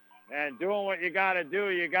 And doing what you got to do,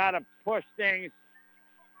 you got to push things.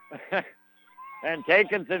 And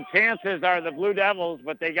taking some chances are the Blue Devils,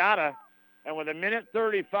 but they got to. And with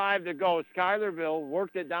 1:35 to go, Schuylerville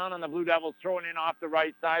worked it down on the Blue Devils, throwing in off the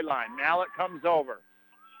right sideline. Mallet comes over.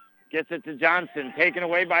 Gets it to Johnson, taken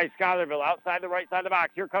away by Schuylerville, outside the right side of the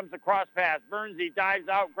box. Here comes the cross pass. Bernsey dives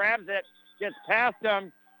out, grabs it, gets past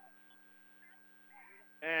him.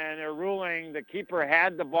 And they're ruling the keeper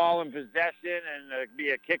had the ball in possession, and it'll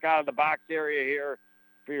be a kick out of the box area here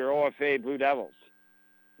for your OFA Blue Devils.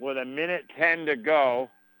 With 1:10 to go,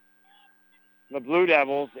 the Blue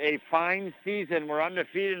Devils, a fine season. We're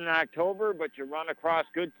undefeated in October, but you run across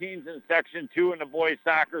good teams in Section 2 in the boys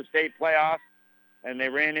soccer state playoffs. And they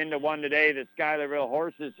ran into one today, the Schuylerville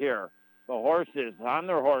Horses here. The Horses on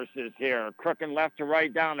their horses here, crooking left to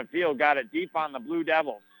right down the field, got it deep on the Blue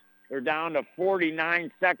Devils. They're down to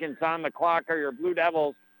 49 seconds on the clock are your Blue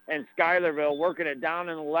Devils, and Schuylerville working it down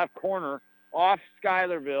in the left corner off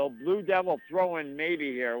Schuylerville. Blue Devil throwing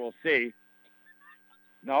maybe here. We'll see.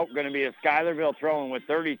 Nope, going to be a Schuylerville throwing with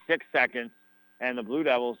 36 seconds, and the Blue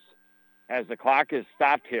Devils, as the clock is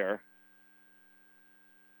stopped here,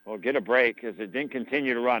 will get a break as it didn't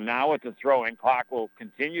continue to run. Now with the throwing, clock will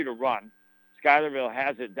continue to run. Schuylerville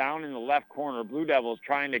has it down in the left corner. Blue Devils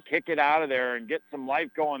trying to kick it out of there and get some life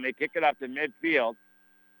going. They kick it up to midfield,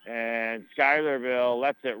 and Schuylerville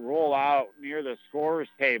lets it roll out near the scorer's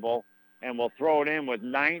table and will throw it in with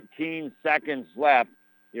 19 seconds left.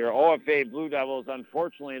 Your OFA Blue Devils,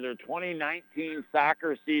 unfortunately, their 2019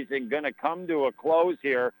 soccer season going to come to a close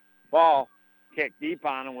here. Ball kicked deep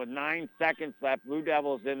on them with 9 seconds left. Blue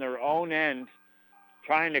Devils in their own end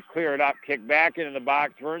trying to clear it up. Kick back into the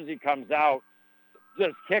box. Bernsey comes out,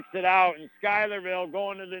 just kicks it out, and Schuylerville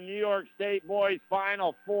going to the New York State boys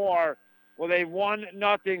Final Four with a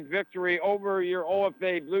 1-0 victory over your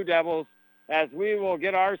OFA Blue Devils, as we will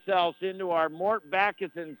get ourselves into our Mort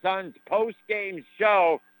Backus and Sons post-game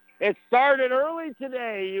show. It started early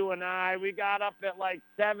today, you and I. We got up at like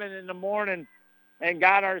 7 in the morning and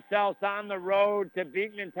got ourselves on the road to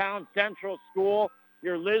Beekmantown Central School.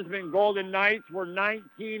 Your Lisbon Golden Knights were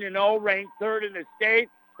 19-0, ranked 3rd in the state.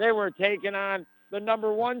 They were taking on the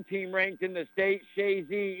number 1 team ranked in the state,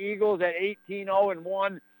 Shazy Eagles, at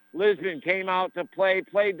 18-0-1. Lisbon came out to play,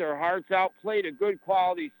 played their hearts out, played a good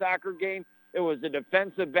quality soccer game. It was a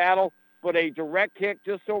defensive battle, but a direct kick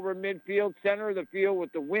just over midfield, center of the field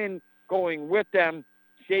with the wind going with them.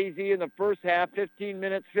 Shazy in the first half, 15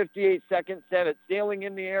 minutes, 58 seconds, sent it sailing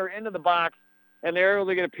in the air into the box, and they're able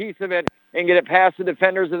to get a piece of it and get it past the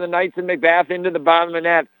defenders of the Knights and McBath into the bottom of the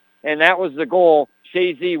net. And that was the goal.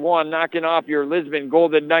 Shazy won, knocking off your Lisbon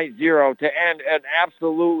Golden Knights 0 to end an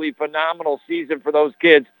absolutely phenomenal season for those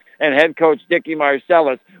kids and head coach Dickie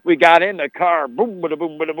Marcellus. We got in the car, boom, bada,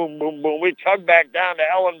 boom, bada, boom, boom, boom. We chugged back down to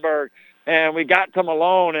Ellenburg, and we got to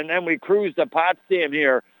Malone, and then we cruised to Potsdam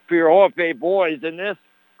here for your OFA boys in this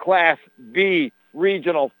Class B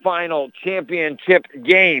regional final championship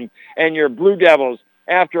game. And your Blue Devils,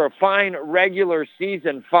 after a fine regular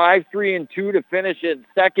season, 5-3-2 to finish in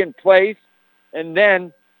second place, and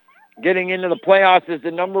then getting into the playoffs as the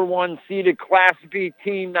number 1 seeded Class B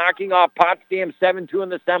team, knocking off Potsdam 7-2 in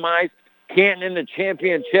the semis, Canton in the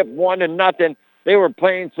championship 1-0. They were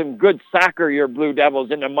playing some good soccer, your Blue Devils,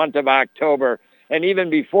 in the month of October. And even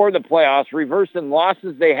before the playoffs, reversing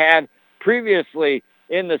losses they had previously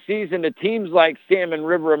in the season to teams like Salmon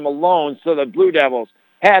River and Malone, so the Blue Devils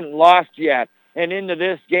hadn't lost yet. And into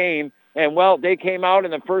this game, and well, they came out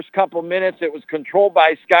in the first couple minutes. It was controlled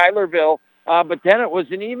by Schuylerville, but then it was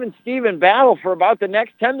an even-Steven battle for about the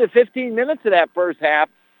next 10 to 15 minutes of that first half.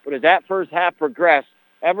 But as that first half progressed,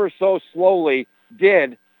 ever so slowly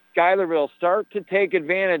did Schuylerville start to take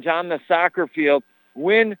advantage on the soccer field,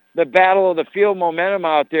 win the battle of the field momentum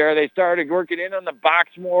out there. They started working in on the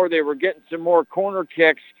box more. They were getting some more corner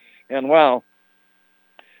kicks. And, well,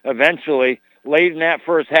 eventually late in that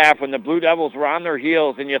first half when the Blue Devils were on their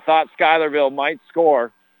heels and you thought Schuylerville might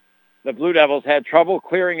score. The Blue Devils had trouble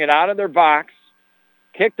clearing it out of their box,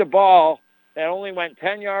 kicked the ball that only went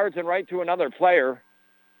 10 yards and right to another player,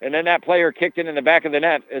 and then that player kicked it in the back of the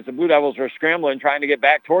net as the Blue Devils were scrambling, trying to get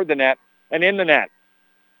back toward the net and in the net.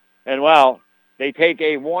 And, well, they take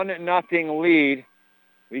a 1-0 lead.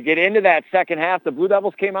 We get into that second half. The Blue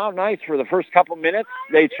Devils came out nice for the first couple minutes.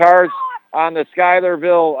 They charged on the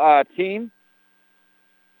Schuylerville team.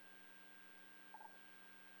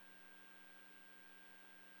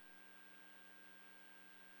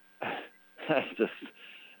 Just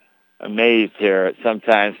amazed here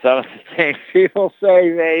sometimes. Some of the things people say,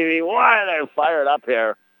 baby, why are they fired up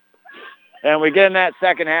here? And we get in that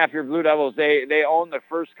second half, your Blue Devils, they own the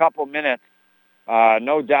first couple minutes.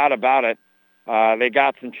 No doubt about it. They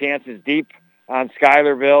got some chances deep on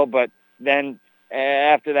Schuylerville, but then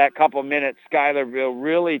after that couple minutes, Schuylerville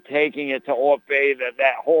really taking it to OFA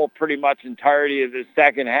that whole pretty much entirety of the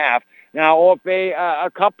second half. Now, OFA,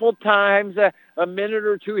 a couple times, a minute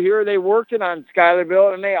or two here, they worked it on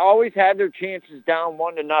Schuylerville, and they always had their chances down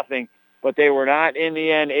 1-0, but they were not, in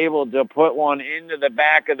the end, able to put one into the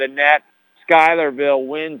back of the net. Schuylerville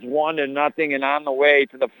wins 1-0 and on the way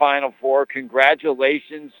to the Final Four.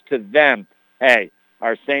 Congratulations to them. Hey,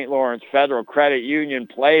 our St. Lawrence Federal Credit Union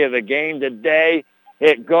play of the game today,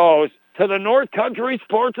 it goes to the North Country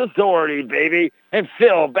Sports Authority, baby. And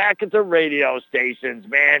Phil, back at the radio stations,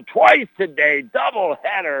 man, twice today, double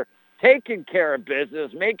header, taking care of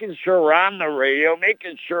business, making sure we're on the radio,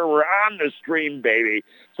 making sure we're on the stream, baby.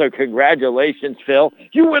 So congratulations, Phil.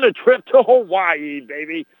 You win a trip to Hawaii,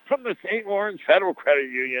 baby, from the St. Lawrence Federal Credit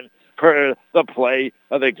Union for the play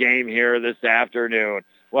of the game here this afternoon.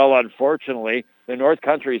 Well, unfortunately, the North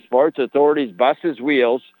Country Sports Authority's buses'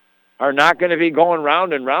 wheels are not going to be going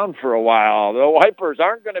round and round for a while. The wipers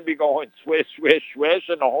aren't going to be going swish, swish, swish,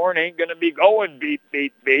 and the horn ain't going to be going beep,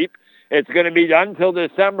 beep, beep. It's going to be done until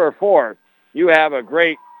December 4th. You have a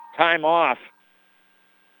great time off.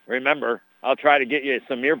 Remember, I'll try to get you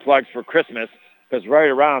some earplugs for Christmas because right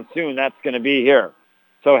around soon that's going to be here.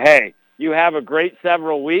 So, hey, you have a great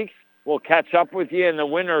several weeks. We'll catch up with you in the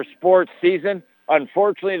winter sports season.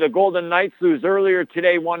 Unfortunately, the Golden Knights lose earlier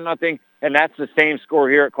today, 1-0, and that's the same score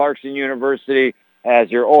here at Clarkson University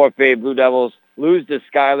as your OFA Blue Devils lose to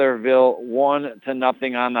Schuylerville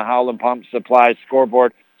 1-0 on the Howland Pump Supply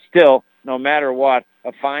scoreboard. Still, no matter what,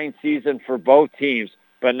 a fine season for both teams.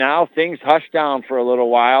 But now things hush down for a little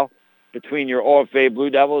while between your OFA Blue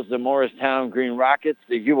Devils, the Morristown Green Rockets,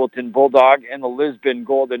 the Hewelton Bulldog, and the Lisbon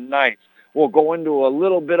Golden Knights. We'll go into a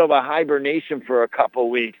little bit of a hibernation for a couple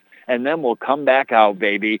weeks, and then we'll come back out,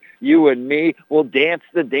 baby. You and me will dance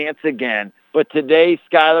the dance again. But today,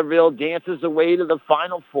 Schuylerville dances away to the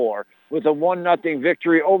Final Four with a 1-0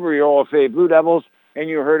 victory over your OFA Blue Devils, and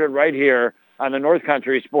you heard it right here on the North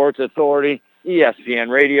Country Sports Authority, ESPN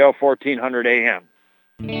Radio, 1400 AM.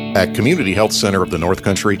 At Community Health Center of the North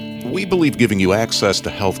Country, we believe giving you access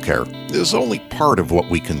to health care is only part of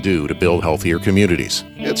what we can do to build healthier communities.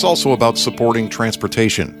 It's also about supporting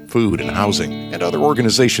transportation, food, and housing, and other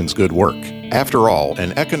organizations' good work. After all,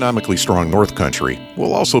 an economically strong North Country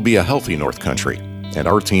will also be a healthy North Country, and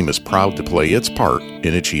our team is proud to play its part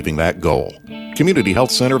in achieving that goal. Community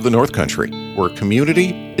Health Center of the North Country, where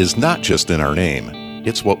community is not just in our name,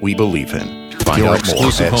 it's what we believe in. Find out more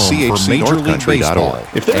at chcnorthcountry.org.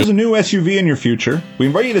 If there's a new SUV in your future, we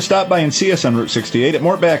invite you to stop by and see us on Route 68 at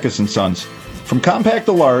Mort Backus & Sons. From compact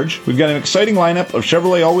to large, we've got an exciting lineup of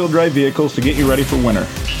Chevrolet all-wheel drive vehicles to get you ready for winter.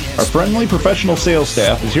 Our friendly professional sales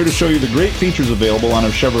staff is here to show you the great features available on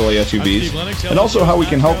our Chevrolet SUVs, and also how we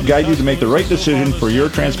can help guide you to make the right decision for your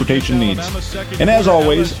transportation needs. And as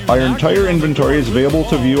always, our entire inventory is available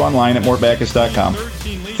to view online at mortbackus.com.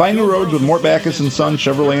 Find new roads with Mort Backus & Sons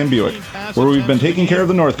Chevrolet and Buick, where we've been taking care of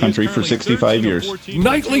the North Country for 65 years.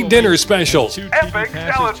 Nightly dinner specials, Epic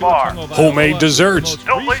salad bar, homemade desserts,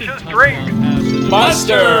 delicious drinks,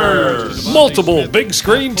 Busters, multiple big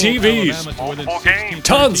screen TVs, multiple games,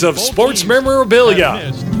 tons of sports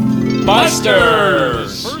memorabilia.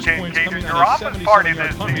 Busters! Can cater your office party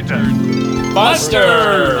this season.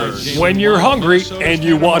 Busters! When you're hungry and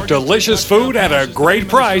you want delicious food at a great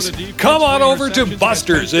price, come on over to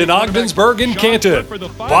Busters in Ogdensburg and Canton.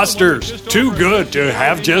 Busters, too good to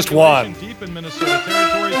have just one.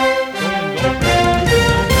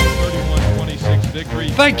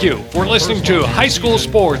 Thank you for listening to High School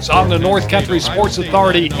Sports on the North Country Sports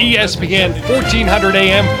Authority, ESPN 1400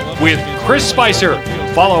 AM with Chris Spicer.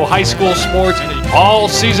 Follow high school sports all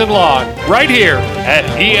season long right here at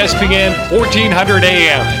ESPN 1400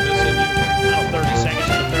 AM. 30 seconds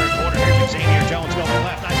in the third quarter. Here's Xavier Jones going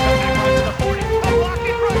left. Nice comeback run to the 40.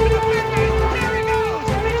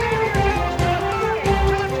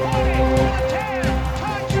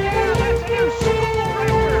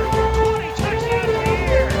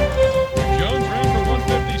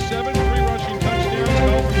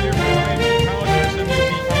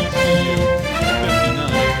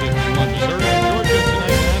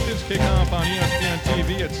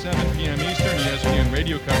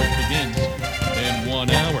 radio coverage begins in 1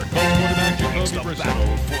 hour. Colts quarterback Jacoby Brissett.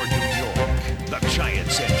 Battle for New York. The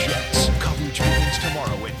Giants and